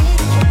don't need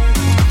a plan.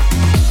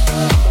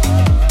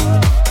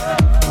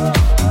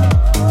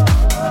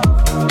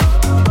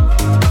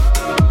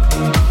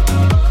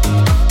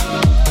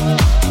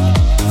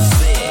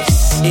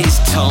 This is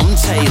Tom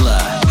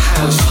Taylor,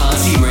 House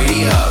Party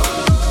Radio.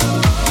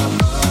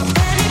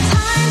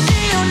 Anytime,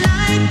 day or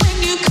night, when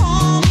you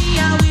call me,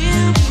 I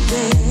will be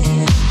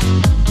there.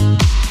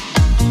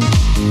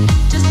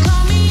 Just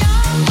call me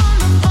up on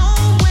the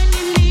phone when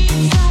you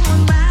need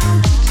someone round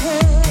to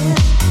care.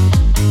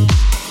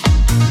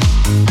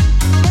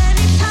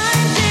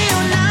 Anytime, day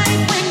or night,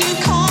 when you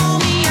call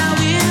me, I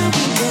will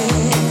be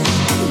there.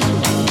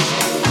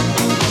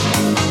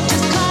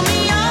 Just call me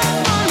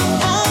up on the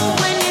phone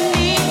when you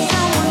need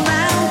someone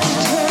round to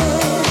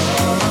care.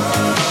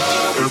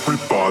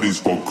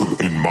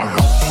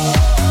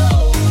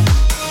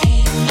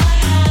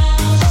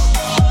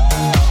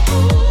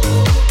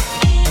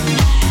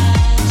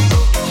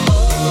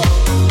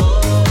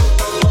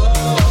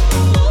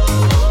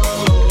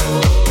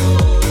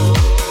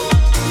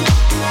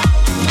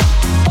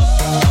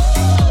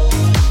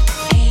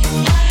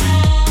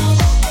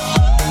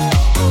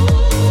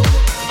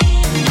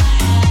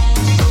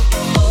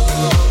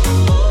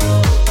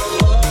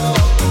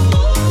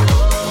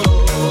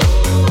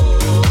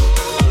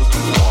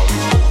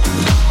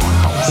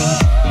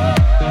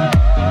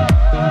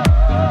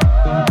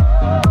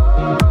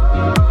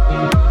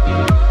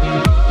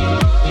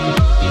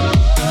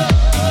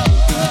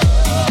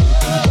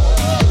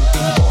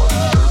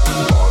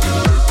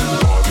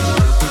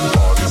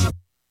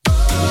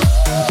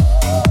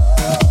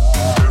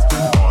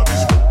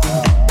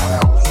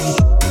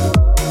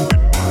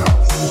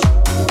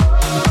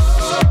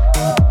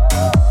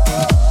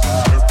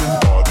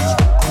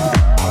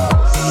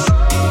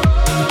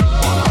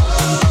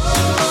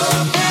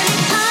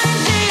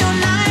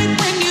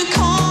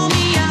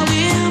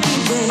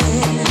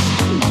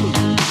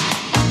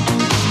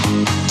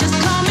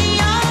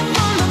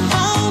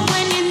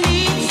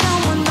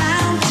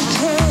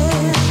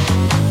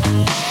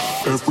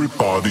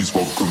 Everybody's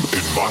welcome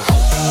in my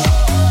house.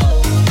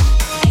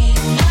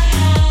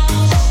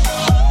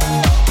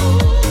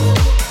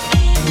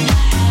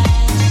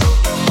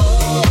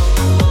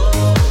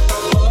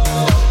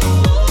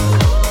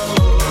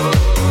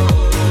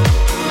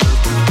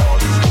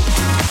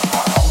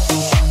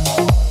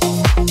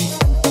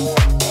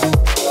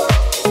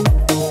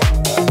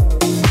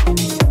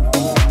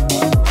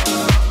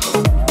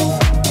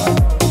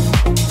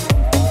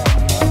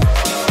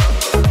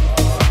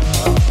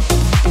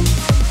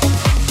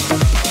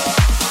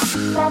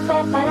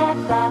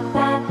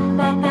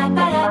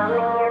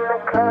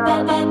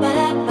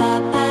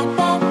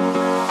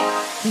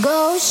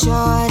 Go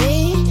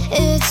shorty,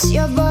 it's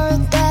your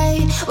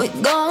birthday. We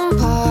gon'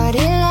 party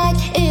like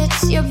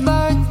it's your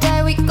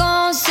birthday. We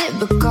gon' sip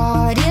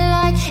Bacardi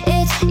like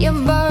it's your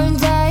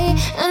birthday.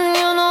 And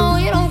you know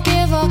we don't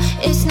give a,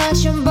 it's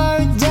not your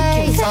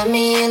birthday. Can find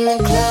me in the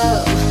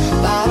club,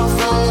 bottle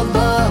full of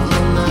bub.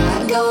 Mama,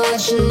 I got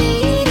what you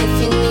need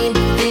if you need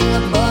to feel a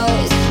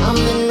buzz. I'm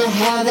into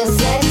having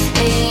sex,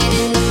 ain't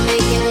into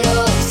making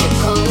love. So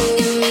come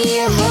give me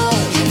a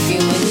hug if you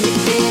into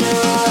getting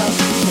rough.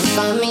 Can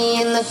find me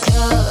in the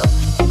club,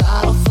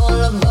 bottle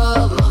full of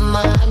bub.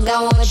 Mama, I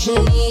got what you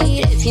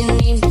need if you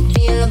need to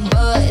feel a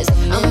buzz.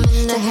 I'm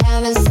into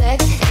having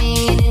sex,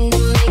 ain't into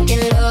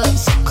making love.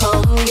 So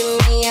come give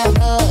me a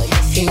hug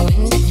if you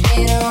into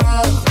getting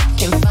rough.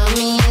 Can find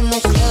me in the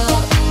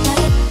club,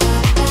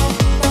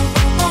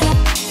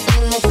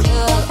 in the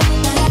club,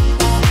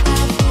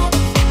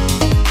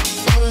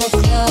 in the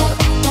club.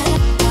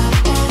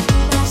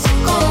 So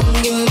come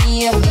give me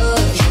a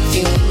hug if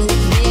you into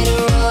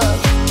getting rough.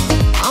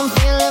 I'm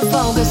feeling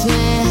focused,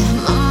 man.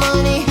 My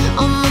money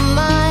on my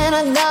mind. I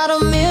got a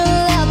meal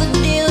out the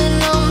deal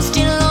and I'm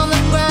still on the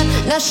grind.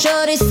 Now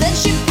shorty said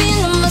she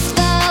feeling my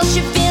style,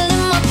 she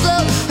feeling my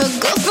flow. Her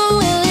girlfriend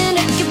willing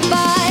to get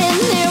by in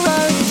their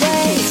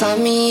birthday. Find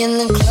me in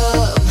the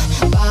club,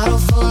 bottle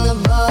full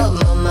of bub.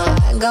 Mama,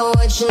 I got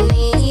what you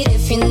need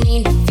if you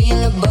need to feel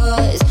a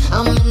buzz.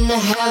 I'm into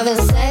having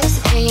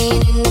sex,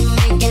 ain't into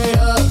making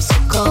love. So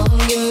come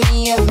give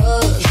me a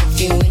hug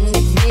if you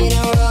into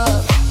getting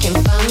rough. Can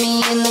find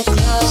me in the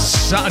club.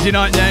 Saturday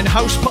night then,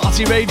 House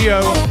Party Radio,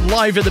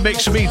 live in the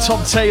mix with me,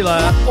 Tom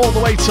Taylor, all the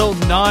way till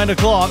 9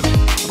 o'clock.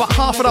 About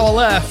half an hour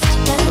left,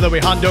 and then we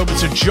hand over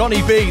to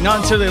Johnny B,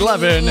 9 till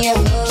 11,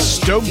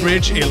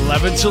 Stonebridge,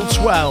 11 till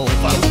 12.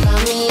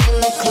 Find me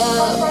in the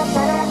club.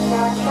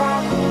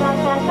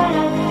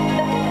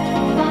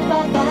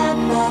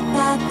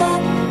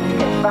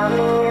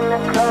 Find me in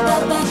the club.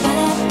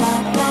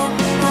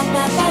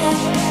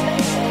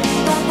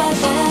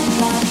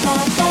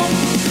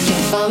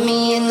 Find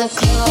me in the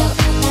club.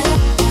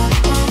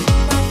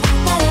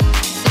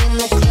 In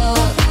the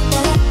club.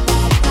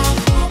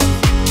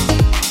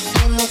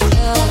 In the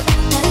club.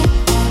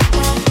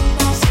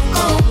 So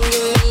come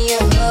give me a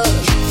hug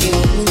if you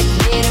into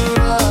getting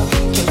rough.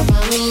 Can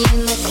find me in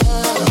the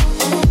club.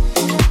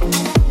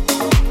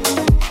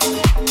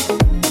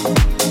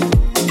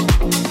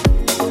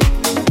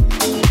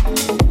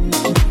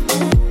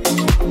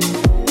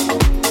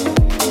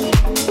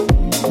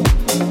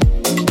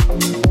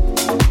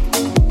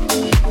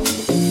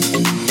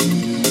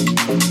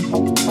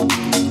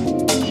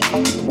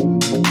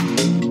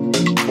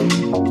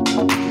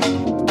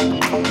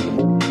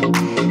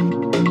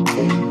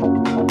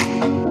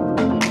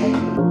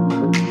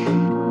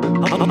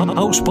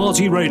 House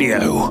Party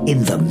Radio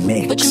in the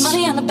mix. Put your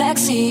money on the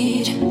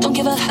backseat. Don't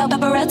give a hell,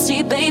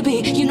 paparazzi,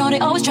 baby. You know they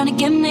always trying to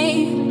get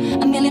me.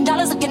 $1 million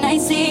looking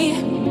icy.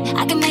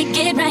 I can make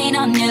it rain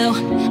on you.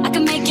 I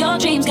can make your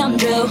dreams come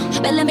true.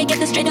 But let me get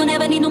this straight. Don't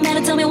ever need no man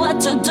to tell me what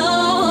to do.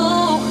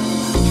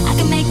 I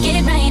can make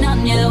it rain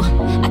on you.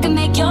 I can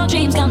make your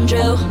dreams come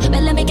true.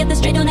 But let me get this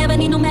straight. Don't ever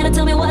need no man to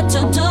tell me what to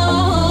do.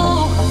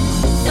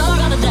 You're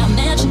out of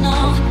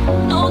dimensional.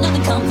 No,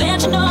 nothing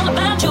conventional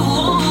about you.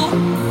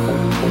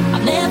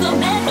 I've never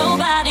met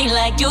nobody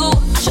like you.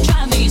 I should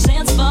try and be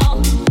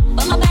sensible,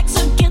 but my back's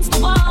against the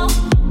wall.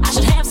 I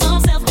should have some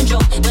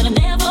self-control, but I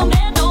never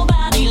met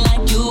nobody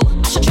like you.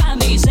 I should try and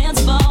be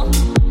sensible,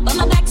 but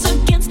my back's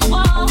against the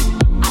wall.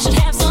 I should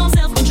have some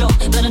self-control,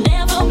 but I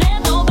never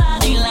met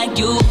nobody like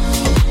you.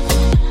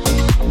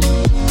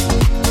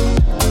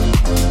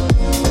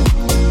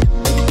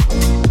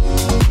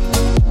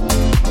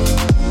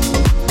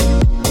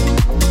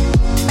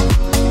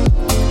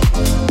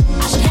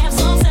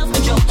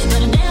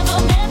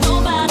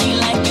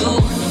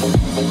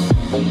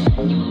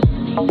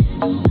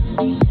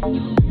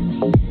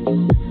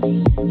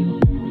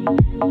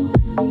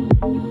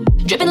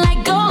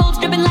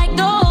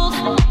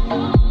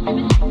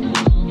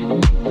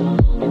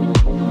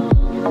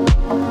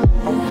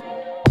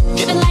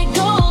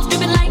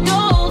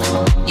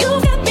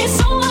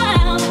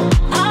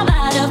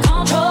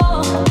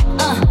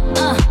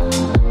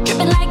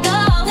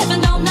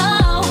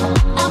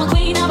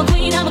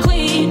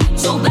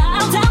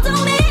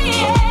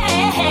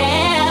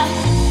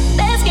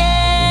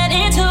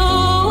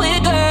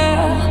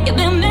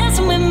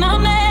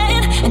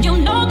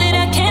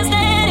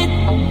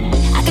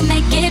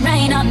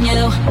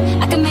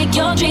 I can make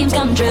your dreams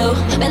come true.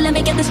 But let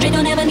me get this straight,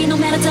 don't ever need no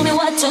man to tell me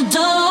what to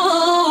do.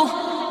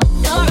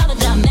 You're other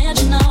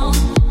dimensional,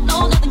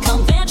 no nothing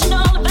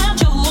conventional about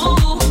you.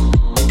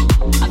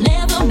 I've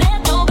never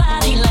met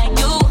nobody like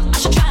you. I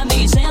should try and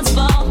be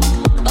sensible,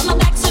 but my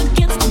back's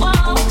against the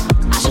wall.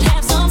 I should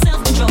have some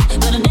self-control,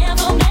 but I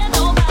never met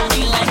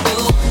nobody like you.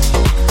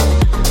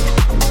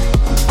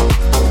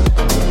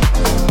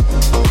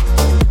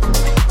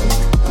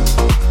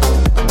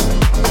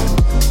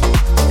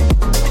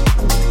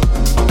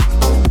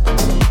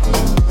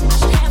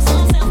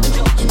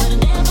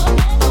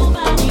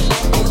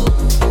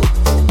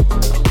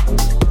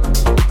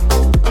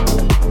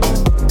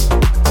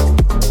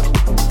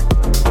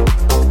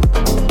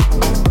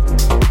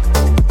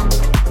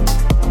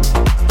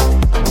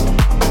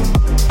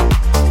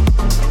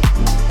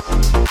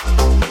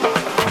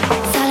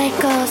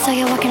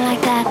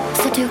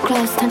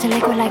 Turn to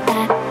liquid like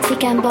that.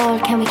 Sick and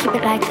bold, can we keep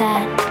it like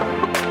that?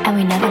 And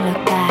we never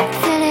look back.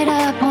 Fill it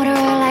up, motor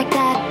oil like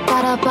that.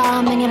 Bottle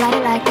bomb and you light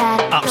it like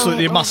that.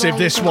 Absolutely massive,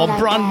 this one,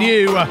 brand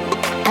new.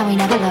 And we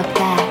never look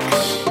back.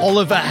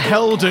 Oliver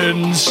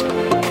Heldens.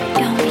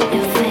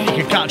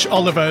 You can catch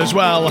Oliver as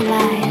well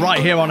right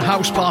here on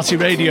House Party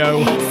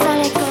Radio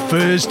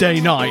Thursday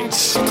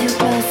nights. Too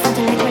close, turn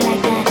to liquid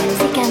like that.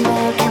 Sick and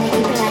bold, can we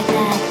keep it like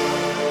that?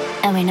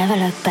 And we never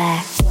look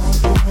back.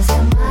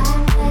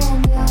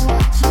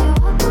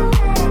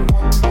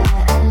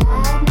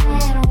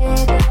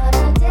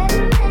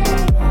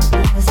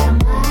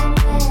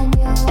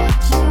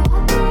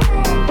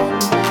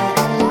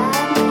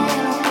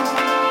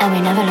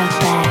 Never look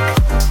back,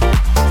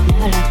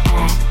 never look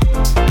back,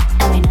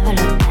 and we never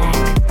look back.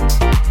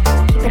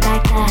 Keep it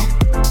like that,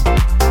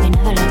 we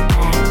never look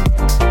back,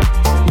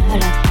 never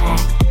look back,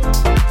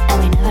 and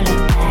we never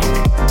look back.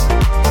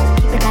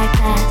 Keep it like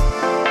that,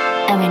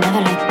 and we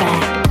never look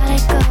back. Let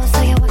it go, so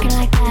you're walking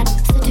like that.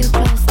 Still too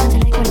close, not to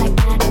liquid like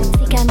that.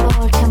 Sick and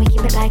bold, can we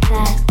keep it like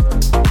that?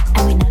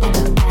 And we never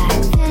look back.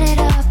 Fill it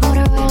up,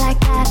 motor oil like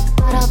that.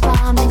 Bottle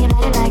bomb, and you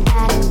light it like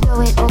that.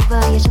 Throw it over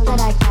your shoulder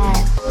like that.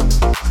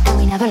 And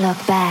we never look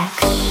back.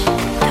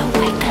 Don't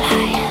wake the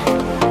lion.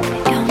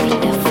 Don't meet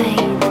the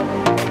fate.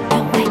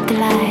 Don't wake the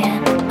lion.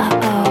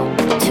 Uh-oh,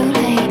 too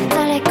late.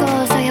 Let it go,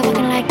 so you're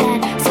walking like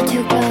that. So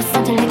too close,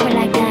 not to liquid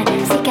like that.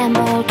 Sick and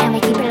bold, can we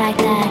keep it like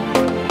that?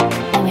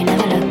 And we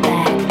never look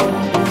back.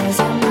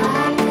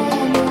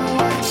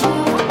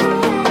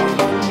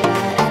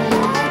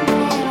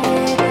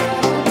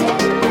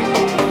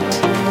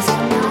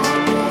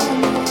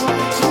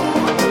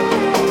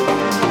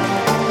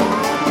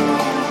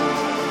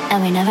 And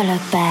we never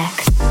look back,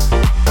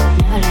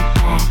 never look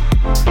back,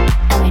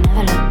 and we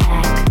never look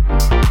back.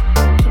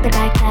 Keep it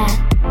like that,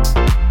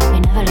 we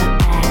never look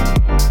back,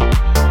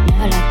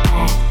 never look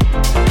back,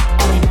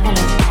 and we never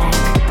look back.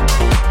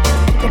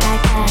 Keep it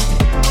like that,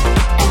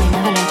 and we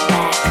never look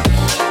back.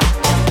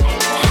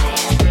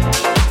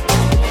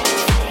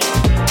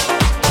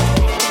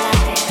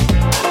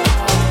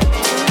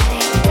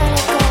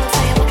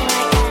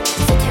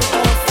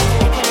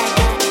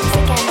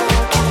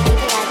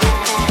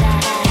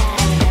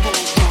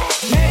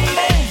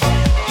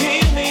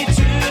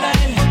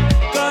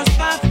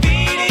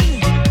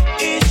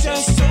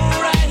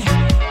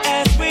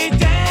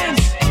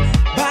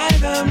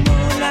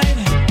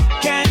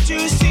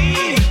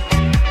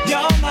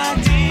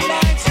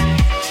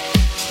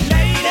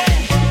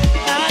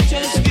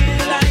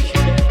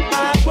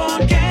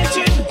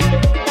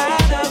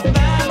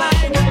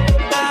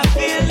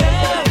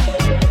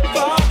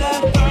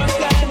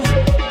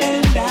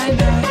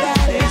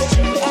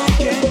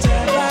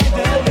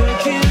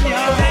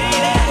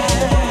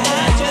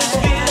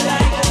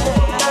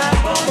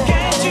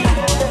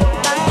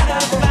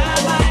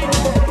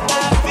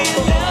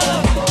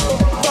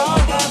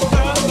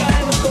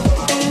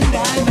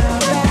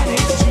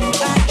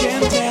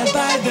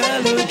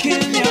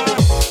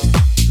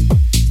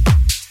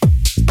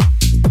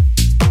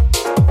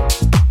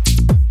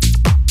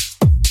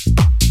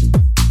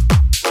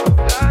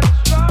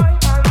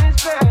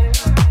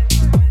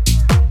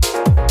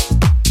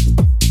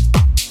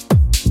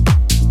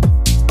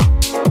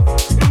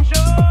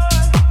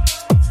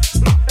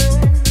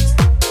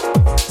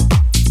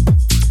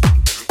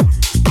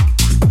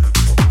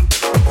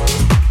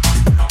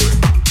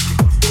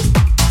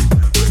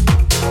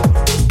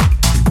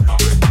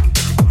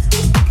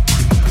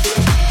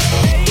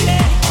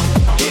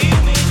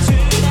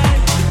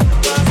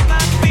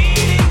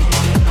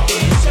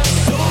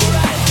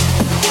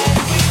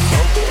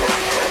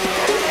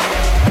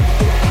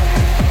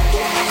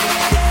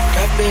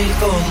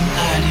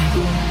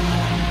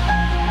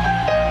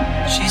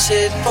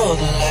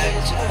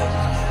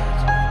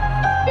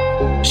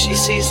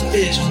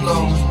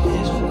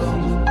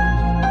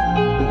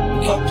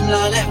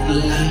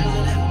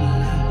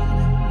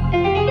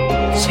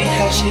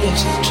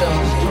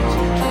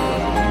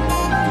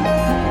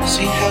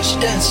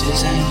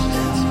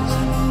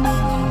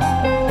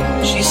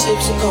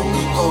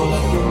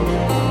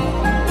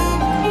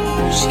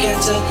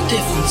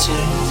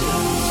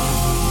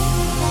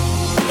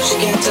 She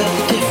can't tell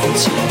the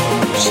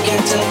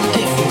difference.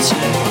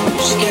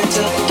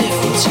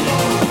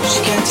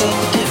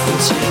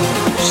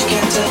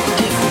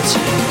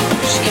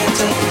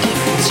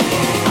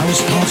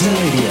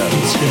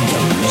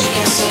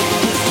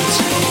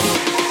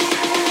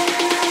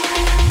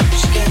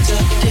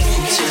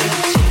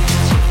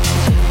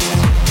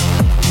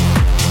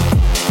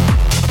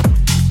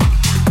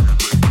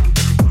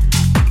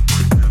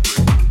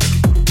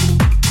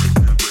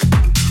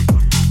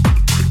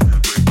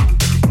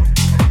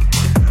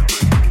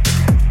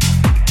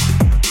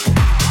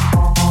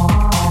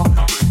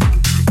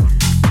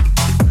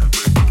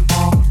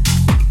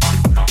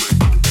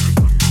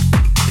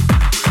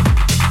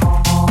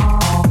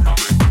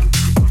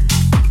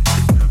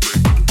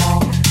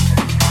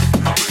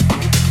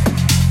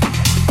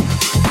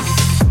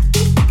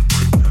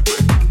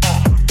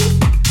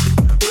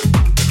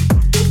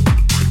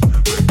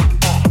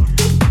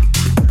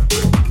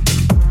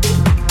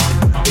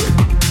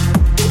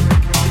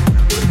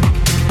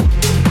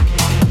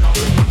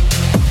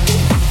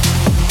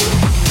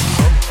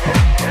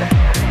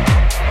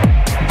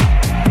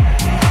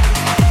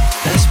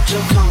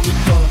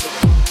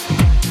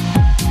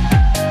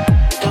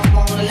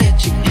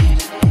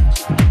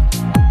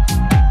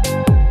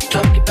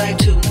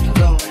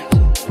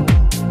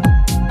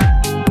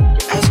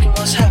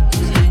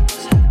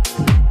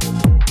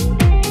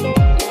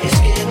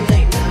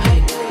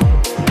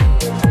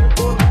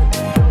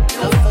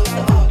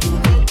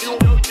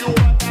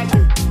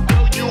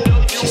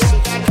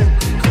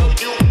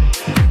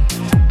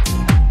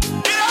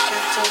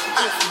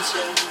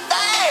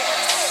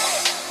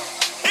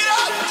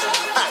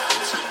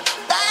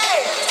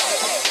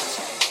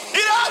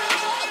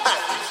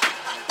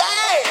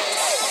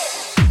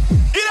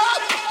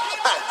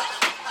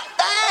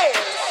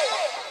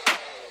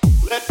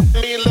 keep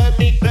it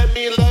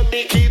simple. Let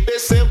me keep it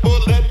simple.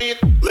 Let me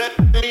keep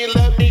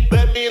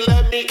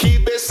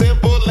it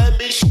simple. Let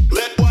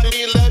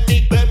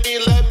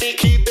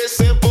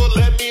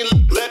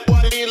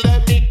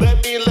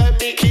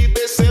me keep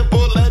it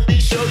simple. Let me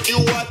show you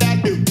what I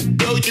do.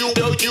 Show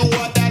you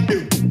what I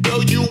do.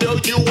 Show you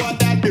what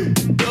I do.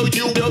 Show you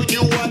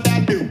what I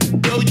do.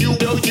 Show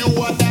you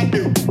what I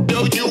do.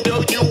 Show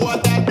you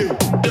what I do.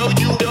 Show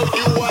you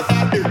what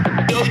I do.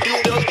 Show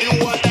you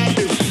what I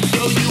do.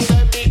 Show you.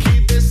 Let me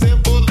keep it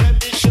simple. Let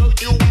me show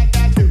you what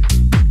I do.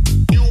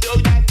 You know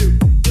I do.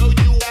 Show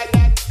you what I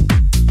do.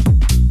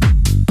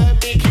 Let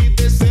me keep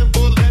it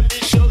simple. Let me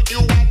show you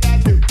what I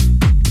do.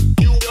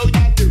 You know I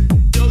do.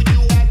 Show you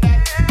what I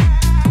do.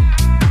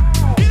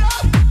 Get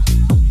up.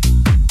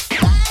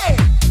 Hey.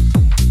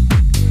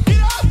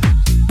 Get up.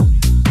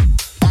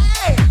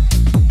 Hey.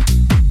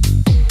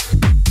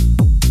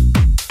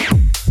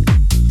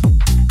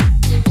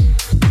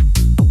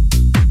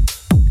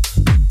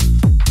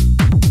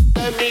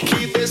 Let me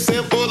keep it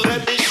simple.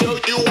 Let me show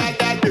you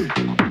what I do.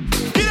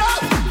 Get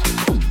up.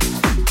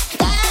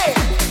 Hey.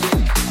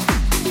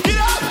 Get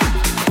up.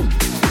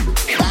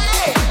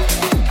 Hey.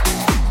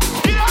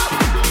 Get up.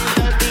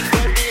 Let me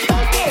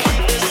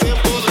keep it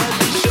simple. Let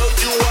me show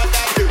you what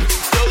I do.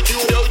 Show you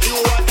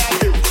what I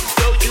do.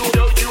 Show you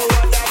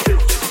what I do.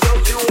 Show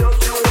you what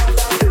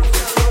I do.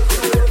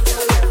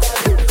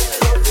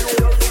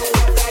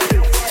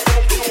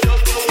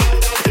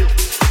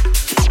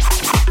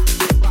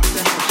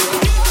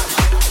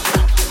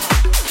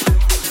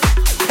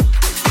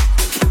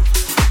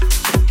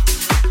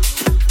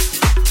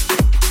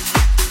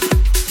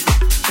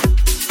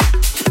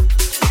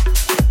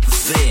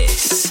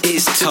 This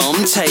is Tom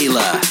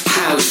Taylor,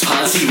 House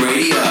Party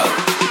Radio.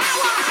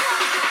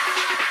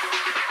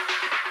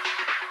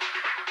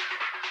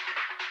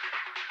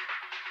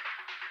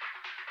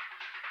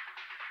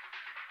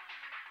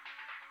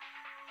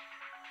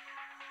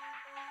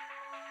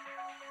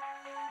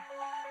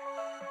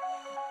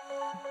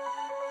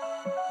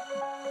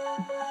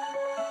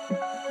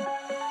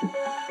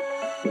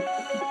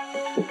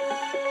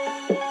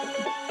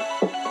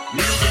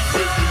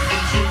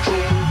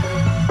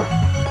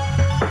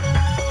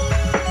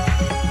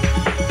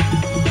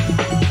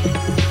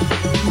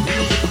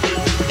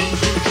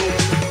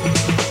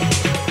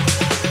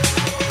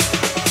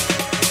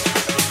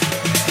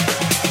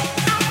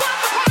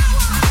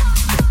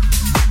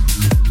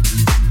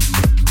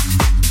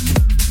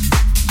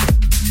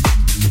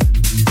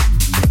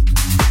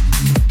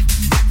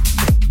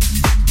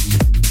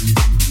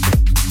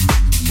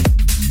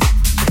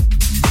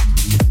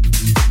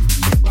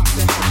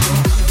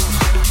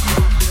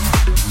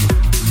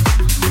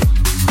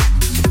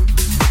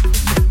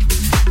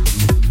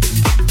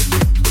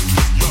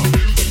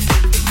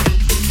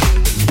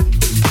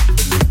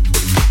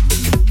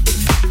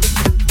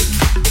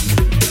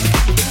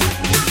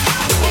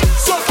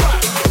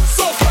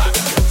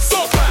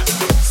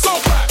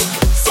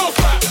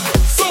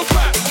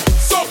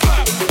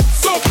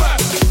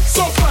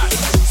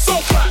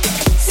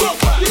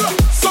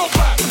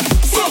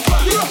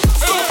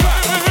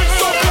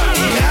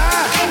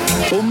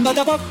 Bomba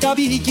da porca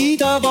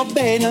picchita va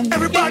bene.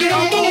 Everybody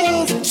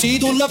move. Si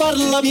tu la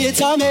parla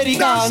miezza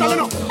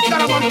americana.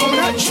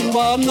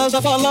 Quando si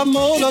fa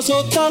l'amore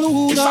sotto la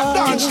luna.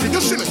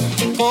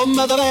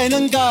 Come da bene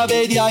in capo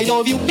di I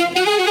love you.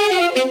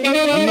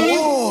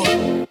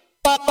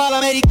 Papa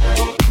l'America.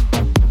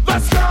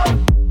 Let's go.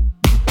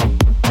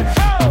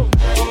 Oh.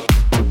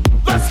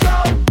 Let's go.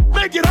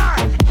 Make it hot.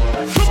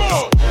 Come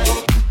on.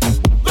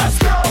 Let's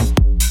go.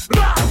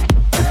 Rock.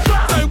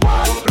 Say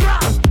what?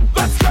 Rock.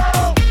 Let's go.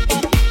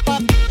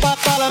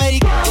 Papa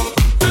l'America.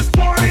 This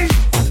party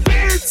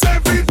needs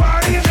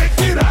everybody. Make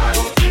it hot.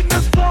 In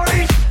this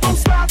party, don't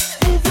stop.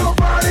 Move your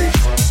body.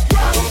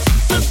 Rock.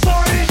 This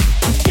party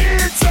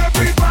needs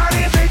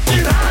everybody. Make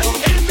it hot.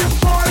 In this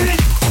party.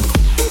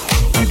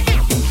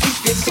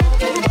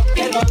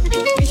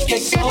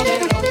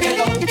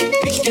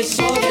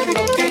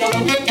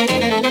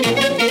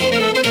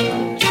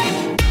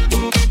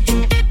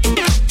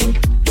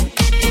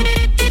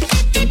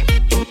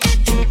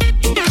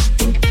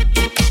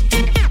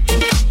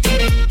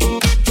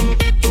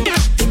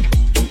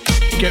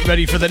 Get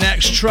ready for the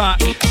next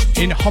track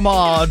in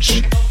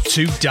homage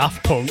to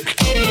Daft Punk.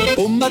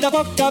 Bomba da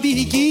porca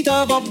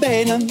picchita va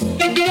bene.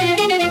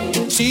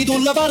 Si tu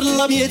la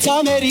parla miezza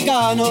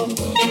americano.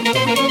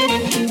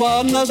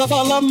 Quando si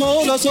fa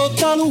l'amore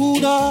sotto la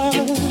luna.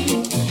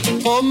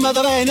 Come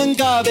da bene in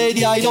capo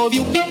di I love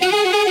you.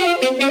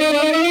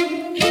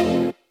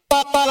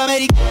 Papa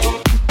l'America.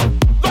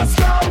 Let's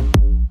go.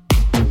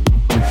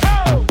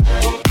 Oh.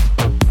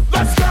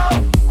 Let's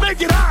go.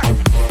 Make it hot.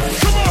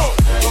 Come on.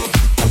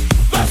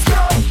 Let's go.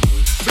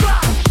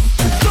 Rock.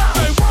 Rock.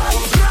 Say what?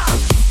 Rock.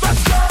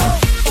 Let's go.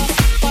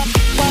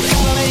 Papa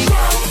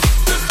l'America.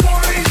 This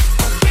party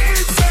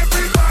needs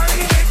everybody.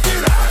 Make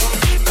it hot.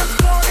 In this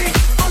party,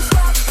 don't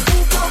stop.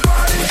 Move your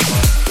body.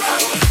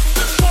 Rock.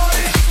 This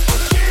party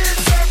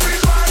needs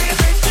everybody.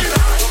 Make it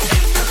hot.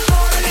 In this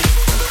party.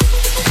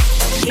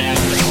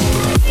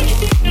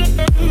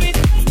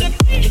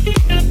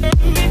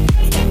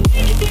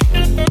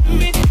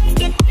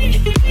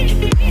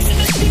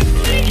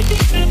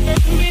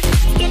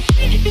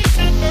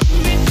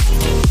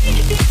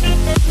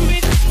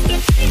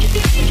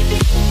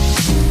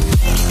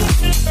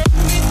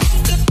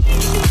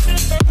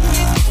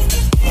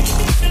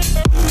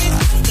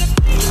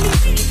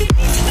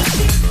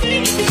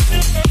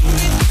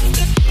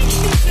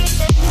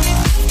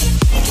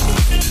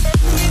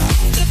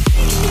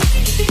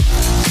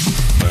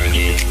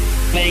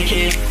 work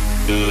it,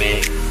 do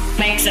it,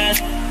 makes us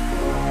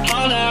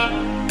harder,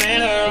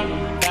 better,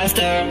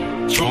 faster,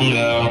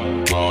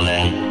 stronger,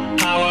 rolling,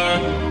 power,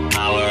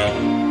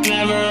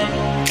 never,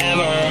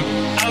 ever,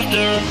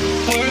 after,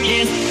 work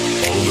it,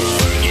 over,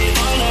 work it,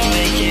 harder,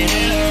 make it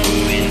better, do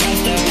it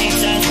faster,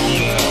 makes us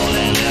stronger,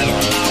 rolling, ever,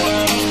 power,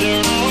 after,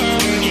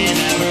 work it,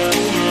 never,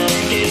 over,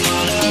 work it,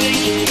 harder,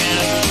 make it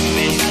better, do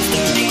it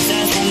faster, makes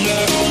us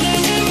stronger,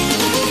 rolling, ever,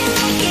 power,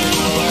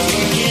 after,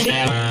 work it,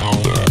 never,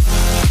 over.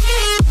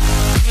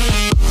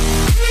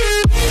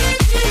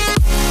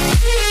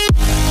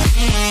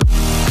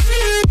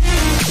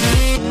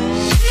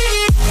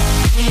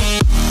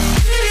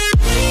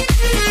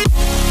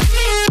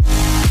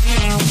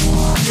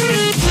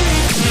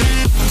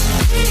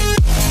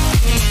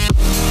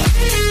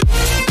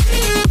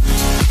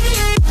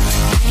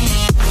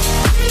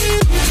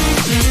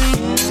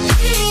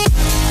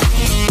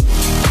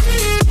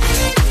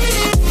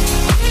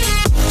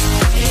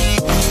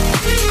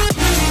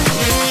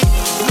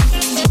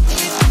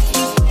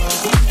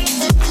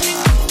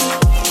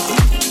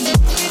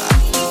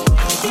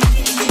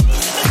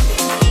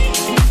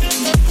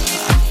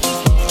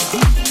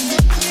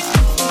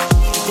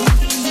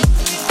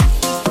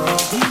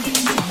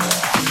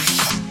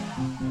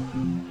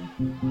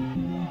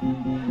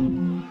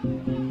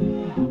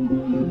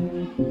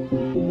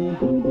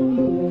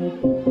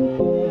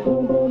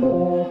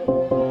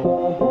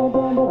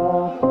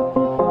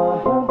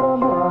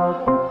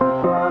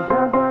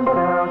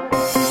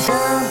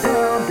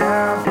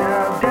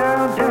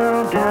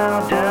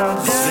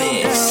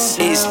 This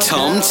is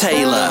Tom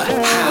Taylor,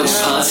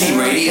 House Party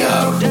Radio.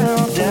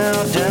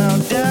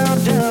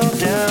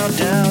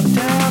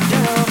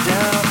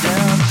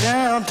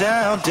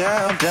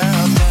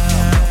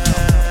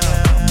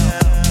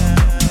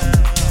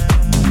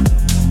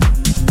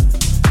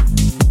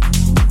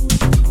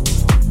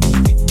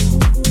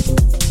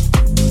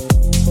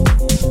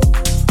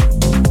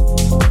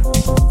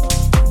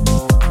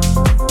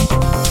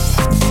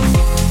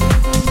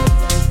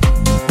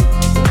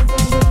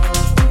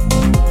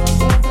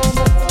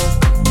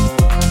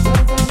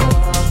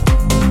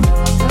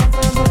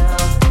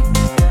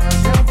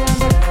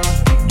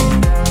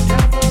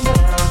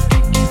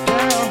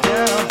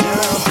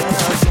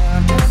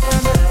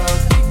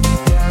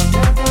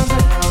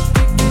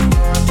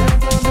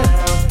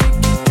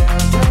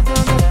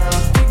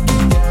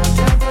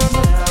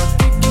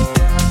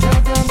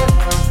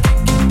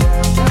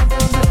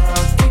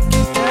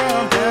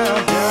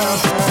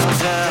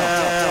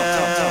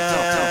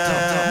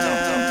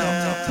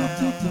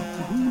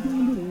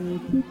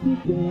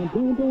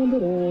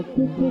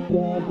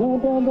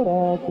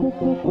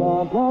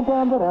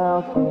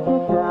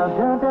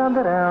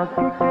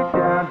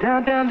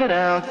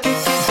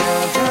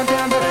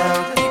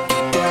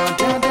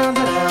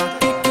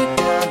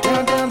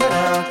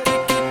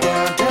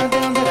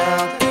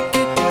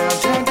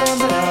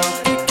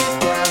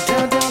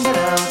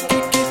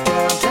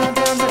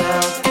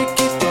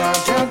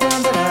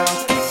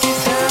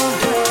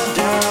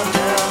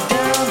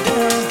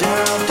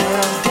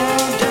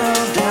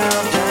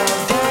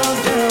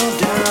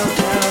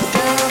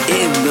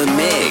 In the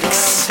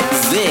mix,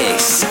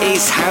 this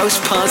is House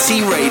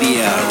Party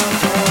Radio.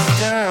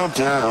 Down,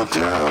 down,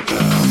 down,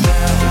 down.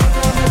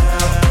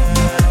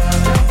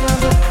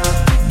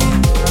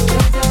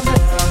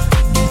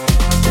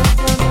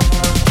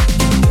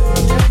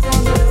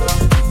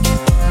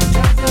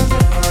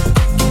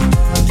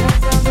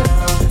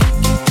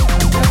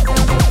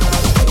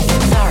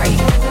 Sorry,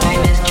 I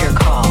missed your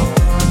call.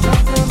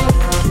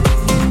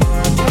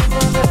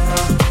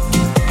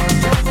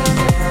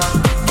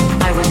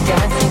 I was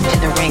dancing to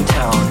the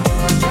ringtone.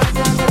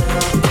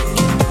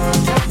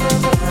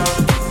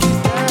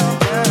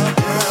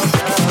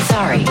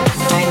 Sorry,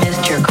 I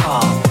missed your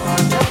call.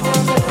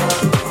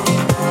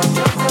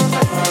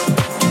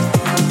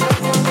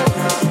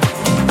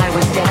 I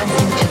was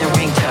dancing to the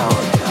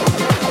ringtone.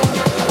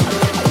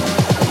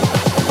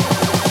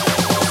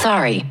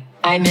 Sorry,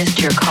 I missed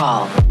your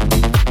call.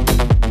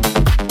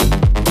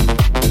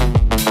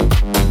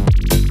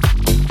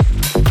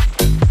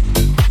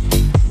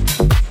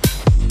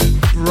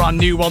 Brand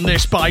new on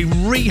this by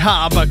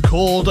Rehab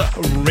called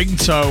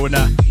Ringtone.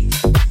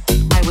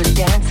 I was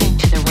dancing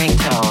to the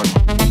ringtone.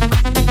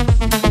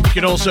 You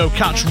can also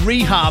catch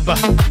Rehab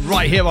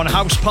right here on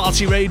House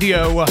Party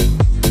Radio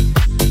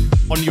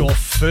on your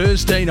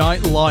Thursday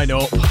night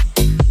lineup.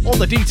 All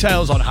the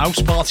details on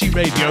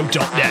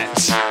housepartyradio.net.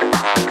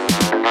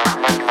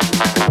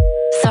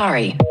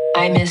 Sorry,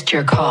 I missed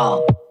your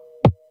call.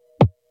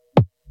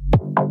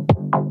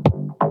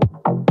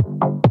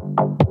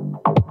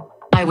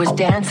 I was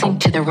dancing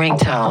to the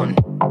ringtone.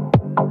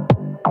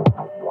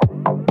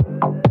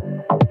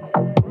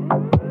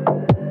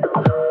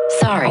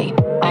 Sorry,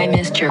 I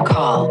missed your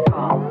call.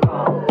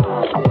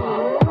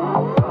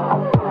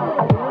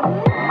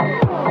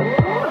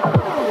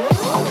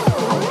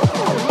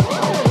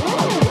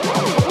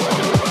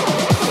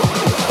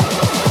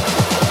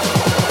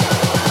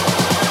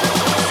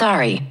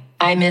 Sorry,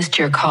 I missed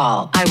your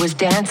call. I was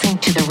dancing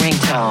to the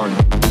ringtone.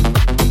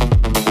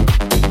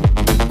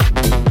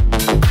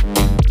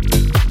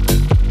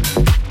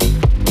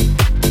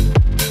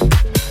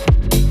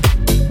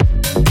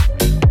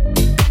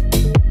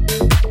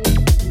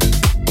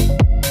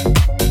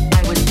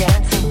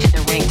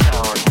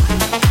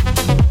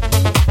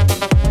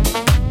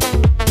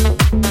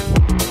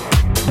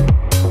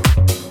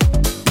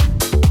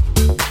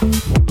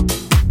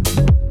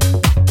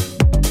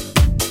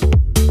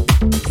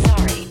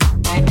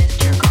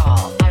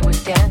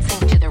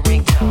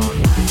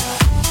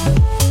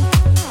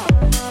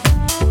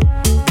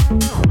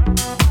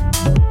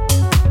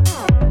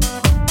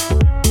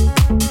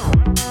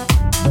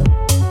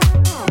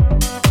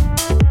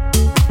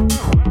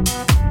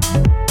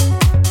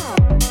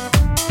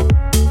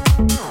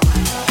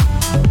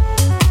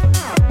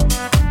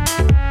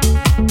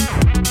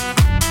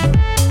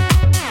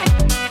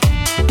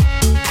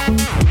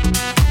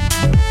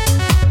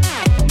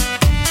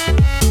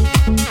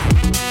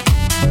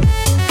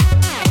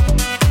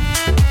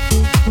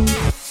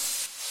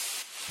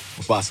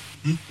 Spots,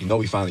 you know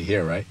we finally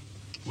here, right?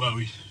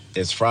 Well,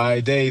 It's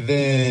Friday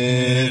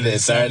then,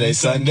 it's Saturday,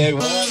 Sunday.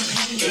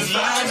 It's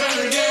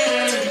live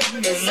again.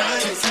 It's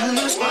live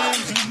Sunday. It's live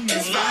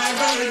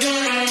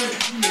again.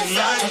 It's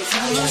live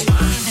Sunday.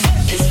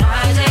 It's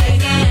Friday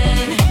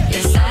again.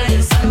 It's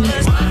Saturday, Sunday.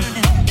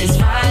 It's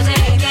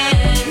Friday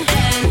again.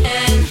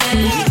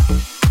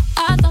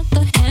 I thought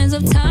the hands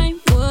of time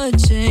would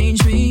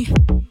change me,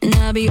 and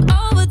I'll be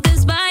over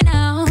this by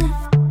now.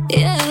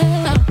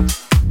 Yeah,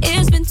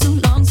 it's been too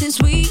long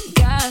since we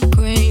got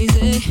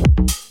crazy.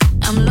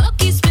 I'm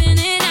lucky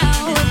spinning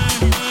out.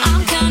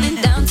 I'm counting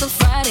down till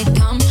Friday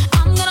come.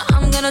 I'm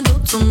gonna do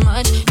too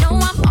much. No,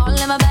 I'm all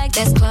in my bag.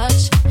 That's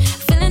clutch.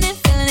 Feeling it.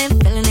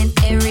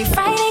 Every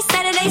Friday,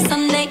 Saturday,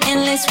 Sunday,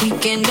 endless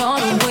weekend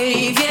on a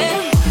wave.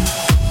 Yeah,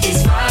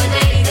 it's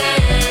Friday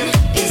then.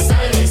 It's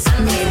Saturday,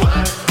 Sunday.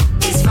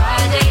 It's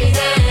Friday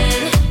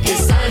then.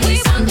 It's Saturday,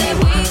 Sunday.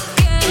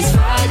 It's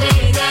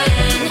Friday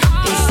then.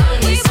 It's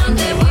Saturday,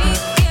 Sunday.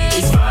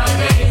 It's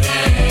Friday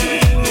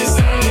then. It's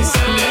Saturday,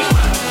 Sunday.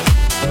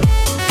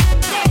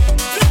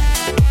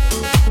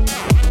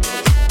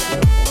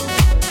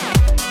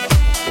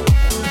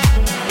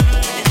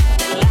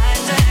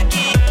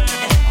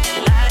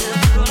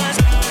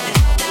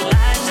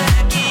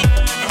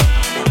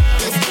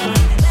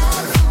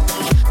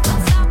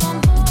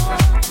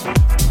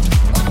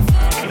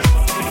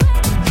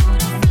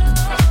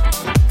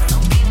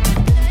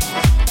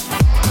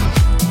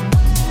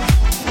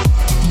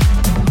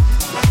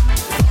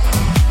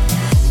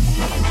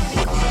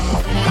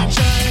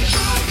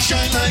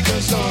 Shine like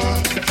a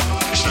star,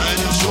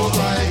 shining so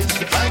bright,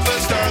 like the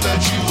star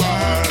that you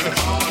are.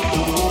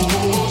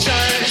 Oh,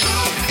 shine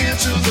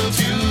into the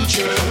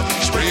future,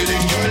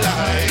 spreading your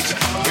light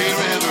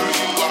wherever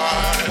you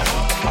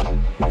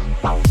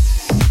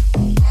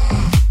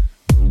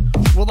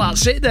are. Well,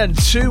 that's it then.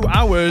 2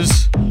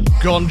 hours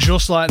gone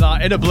just like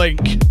that in a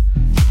blink.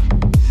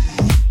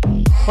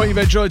 Hope you've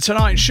enjoyed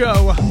tonight's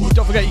show.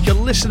 Don't forget you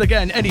can listen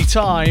again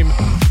anytime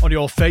on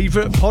your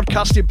favourite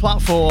podcasting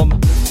platform.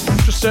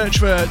 Just search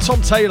for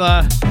Tom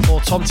Taylor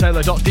or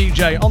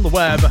tomtaylor.dj on the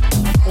web.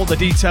 All the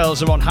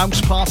details are on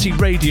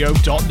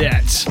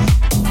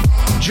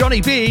housepartyradio.net.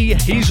 Johnny B,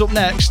 he's up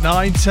next,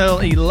 9 till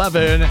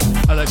 11,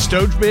 and at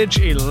Stonebridge,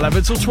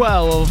 11 till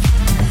 12.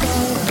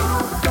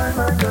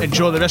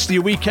 Enjoy the rest of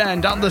your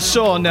weekend and the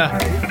sun.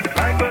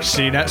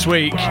 See you next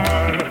week.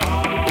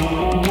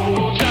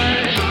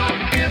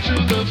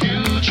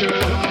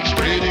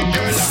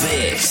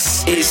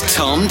 This is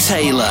Tom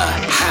Taylor,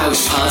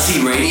 House Party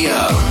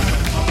Radio.